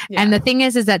 Yeah. And the thing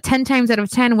is that 10 times out of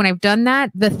 10, when I've done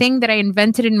that, the thing that I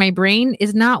invented in my brain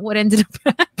is not what ended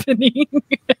up happening.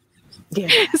 Yeah.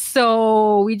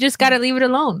 So we just gotta leave it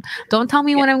alone. Don't tell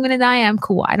me when I'm gonna die. I'm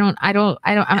cool. I don't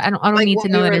Like need to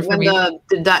know that information.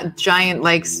 When that giant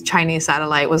like Chinese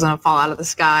satellite was gonna fall out of the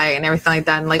sky and everything like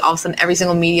that, and like all of a sudden every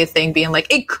single media thing being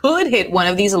like it could hit one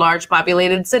of these large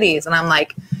populated cities, and I'm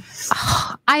like,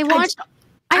 I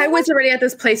was already at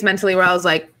this place mentally where I was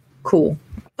like, cool.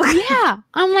 Yeah,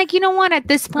 I'm like, you know what? At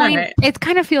this point, Right. it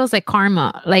kind of feels like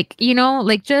karma. Like, you know,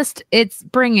 like just it's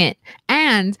bring it.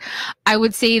 And I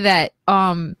would say that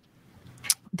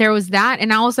there was that,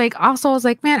 and I was like,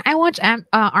 man, I watched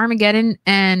Armageddon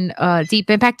and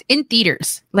Deep Impact in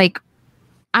theaters. Like,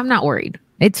 I'm not worried.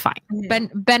 It's fine. Yeah.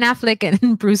 Ben Affleck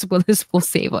and Bruce Willis will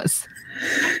save us.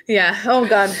 Yeah. Oh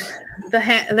God, the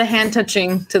hand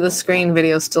touching to the screen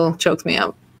video still chokes me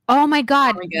up. Oh my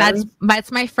God,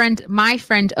 that's my friend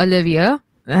Olivia,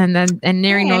 and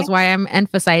Neri knows why I'm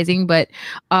emphasizing, but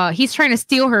he's trying to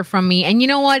steal her from me, and you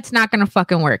know what? It's not gonna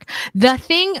fucking work. The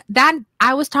thing that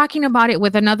I was talking about it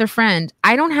with another friend,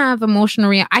 I don't have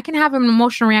I can have an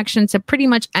emotional reaction to pretty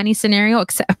much any scenario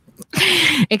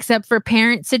except for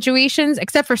parent situations,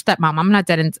 except for stepmom. I'm not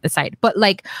dead aside, but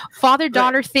like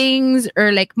father-daughter things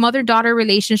or like mother-daughter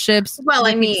relationships. Well,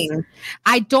 I mean,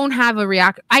 I don't have a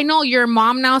react. I know you're a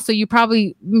mom now, so you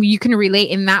can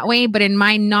relate in that way, but in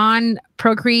my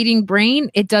non-procreating brain,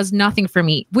 it does nothing for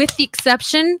me, with the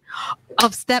exception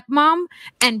of stepmom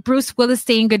and Bruce Willis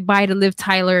saying goodbye to Liv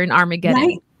Tyler in Armageddon.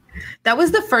 right? That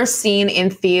was the first scene in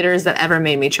theaters that ever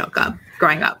made me choke up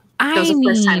growing up. That was the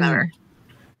first time ever.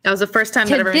 That was the first time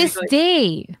that ever. To this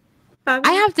day,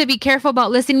 I have to be careful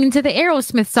about listening to the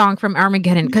Aerosmith song from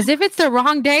Armageddon, because if it's the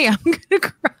wrong day, I'm gonna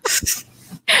cry.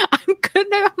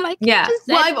 I'm like, yeah.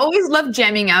 Well, I've always loved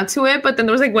jamming out to it, but then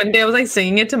there was like one day I was like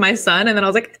singing it to my son, and then I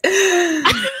was like,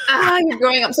 you're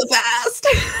growing up so fast.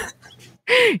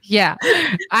 Yeah,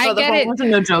 I get it. The hormones are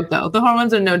no joke, though. The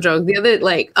hormones are no joke. The other,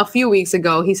 like a few weeks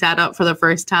ago, he sat up for the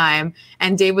first time,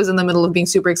 and Dave was in the middle of being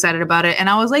super excited about it, and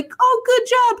I was like, "Oh, good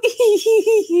job!"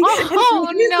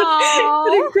 Oh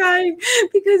no! I'm crying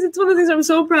because it's one of the things I'm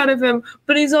so proud of him.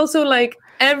 But he's also like,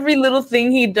 every little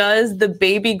thing he does, the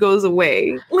baby goes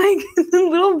away. Like the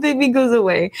little baby goes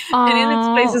away, and in its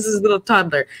place is his little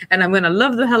toddler. And I'm gonna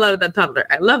love the hell out of that toddler.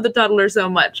 I love the toddler so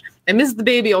much. I miss the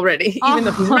baby already, even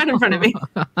though he's right in front of me.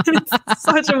 It's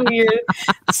such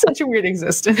a weird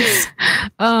existence.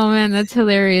 Oh man, that's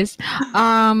hilarious.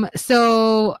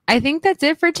 So I think that's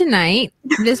it for tonight.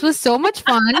 This was so much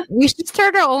fun. We should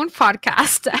start our own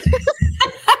podcast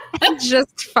and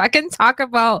just fucking talk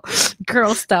about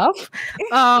girl stuff.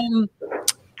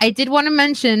 I did want to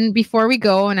mention before we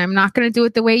go, and I'm not going to do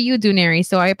it the way you do, Neri,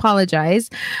 so I apologize,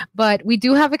 but we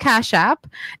do have a Cash App,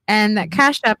 and that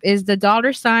Cash App is the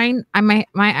 $. My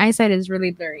eyesight is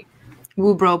really blurry.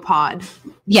 Woobro Pod.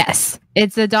 Yes,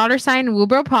 it's the $.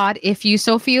 Woobro Pod. If you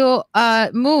so feel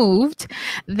moved,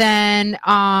 then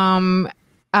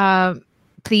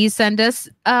please send us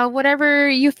whatever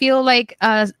you feel like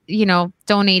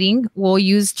donating. We'll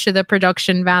use to the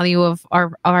production value of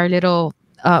our little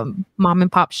mom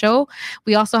and pop show.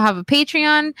 We also have a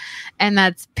Patreon, and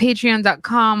that's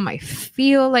patreon.com. I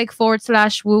feel like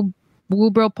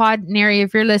 /Woobro Pod. Neri,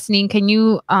 if you're listening, can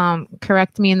you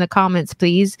correct me in the comments,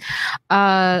 please?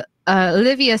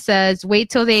 Olivia says, wait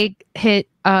till they hit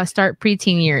start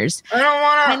preteen years. I don't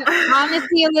want to. And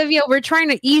honestly, Olivia, we're trying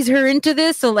to ease her into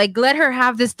this, so like let her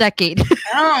have this decade.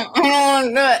 I don't want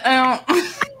to do it. I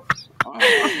don't.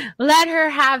 Let her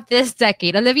have this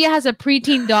decade. Olivia has a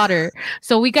preteen daughter,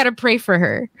 so we got to pray for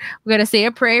her. We got to say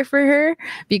a prayer for her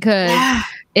because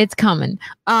it's coming.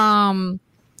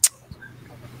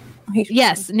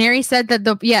 Yes, Neri said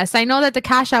that yes, I know that the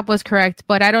Cash App was correct,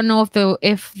 but I don't know if the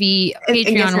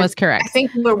Patreon was correct. I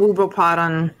think we're Woobro Pod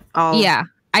on all. Yeah,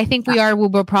 I think we are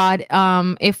Woobro Pod.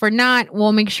 If we're not,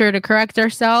 we'll make sure to correct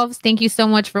ourselves. Thank you so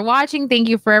much for watching. Thank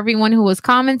you for everyone who was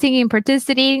commenting and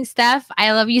participating. Steph,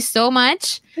 I love you so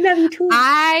much. Love you too.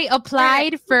 I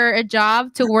applied for a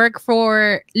job to work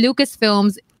for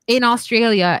Lucasfilms in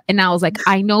Australia, and I was like,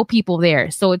 I know people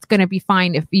there, so it's gonna be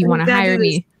fine if you want to hire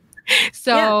me.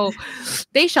 So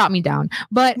they shot me down,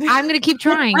 but I'm gonna keep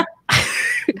trying.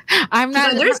 I'm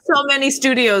not. There's so many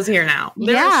studios here now.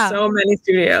 There are so many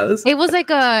studios. It was like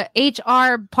a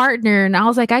HR partner, and I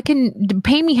was like, I can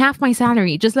pay me half my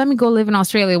salary. Just let me go live in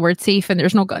Australia where it's safe and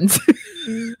there's no guns.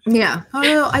 Yeah.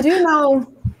 Oh, I do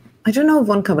know of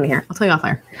one company here. I'll tell you off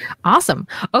air. Awesome.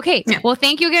 Okay. Yeah. Well,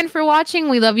 thank you again for watching.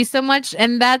 We love you so much,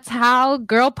 and that's how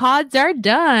girl pods are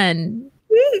done.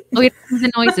 We don't do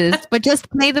the noises, but just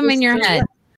play them in your head.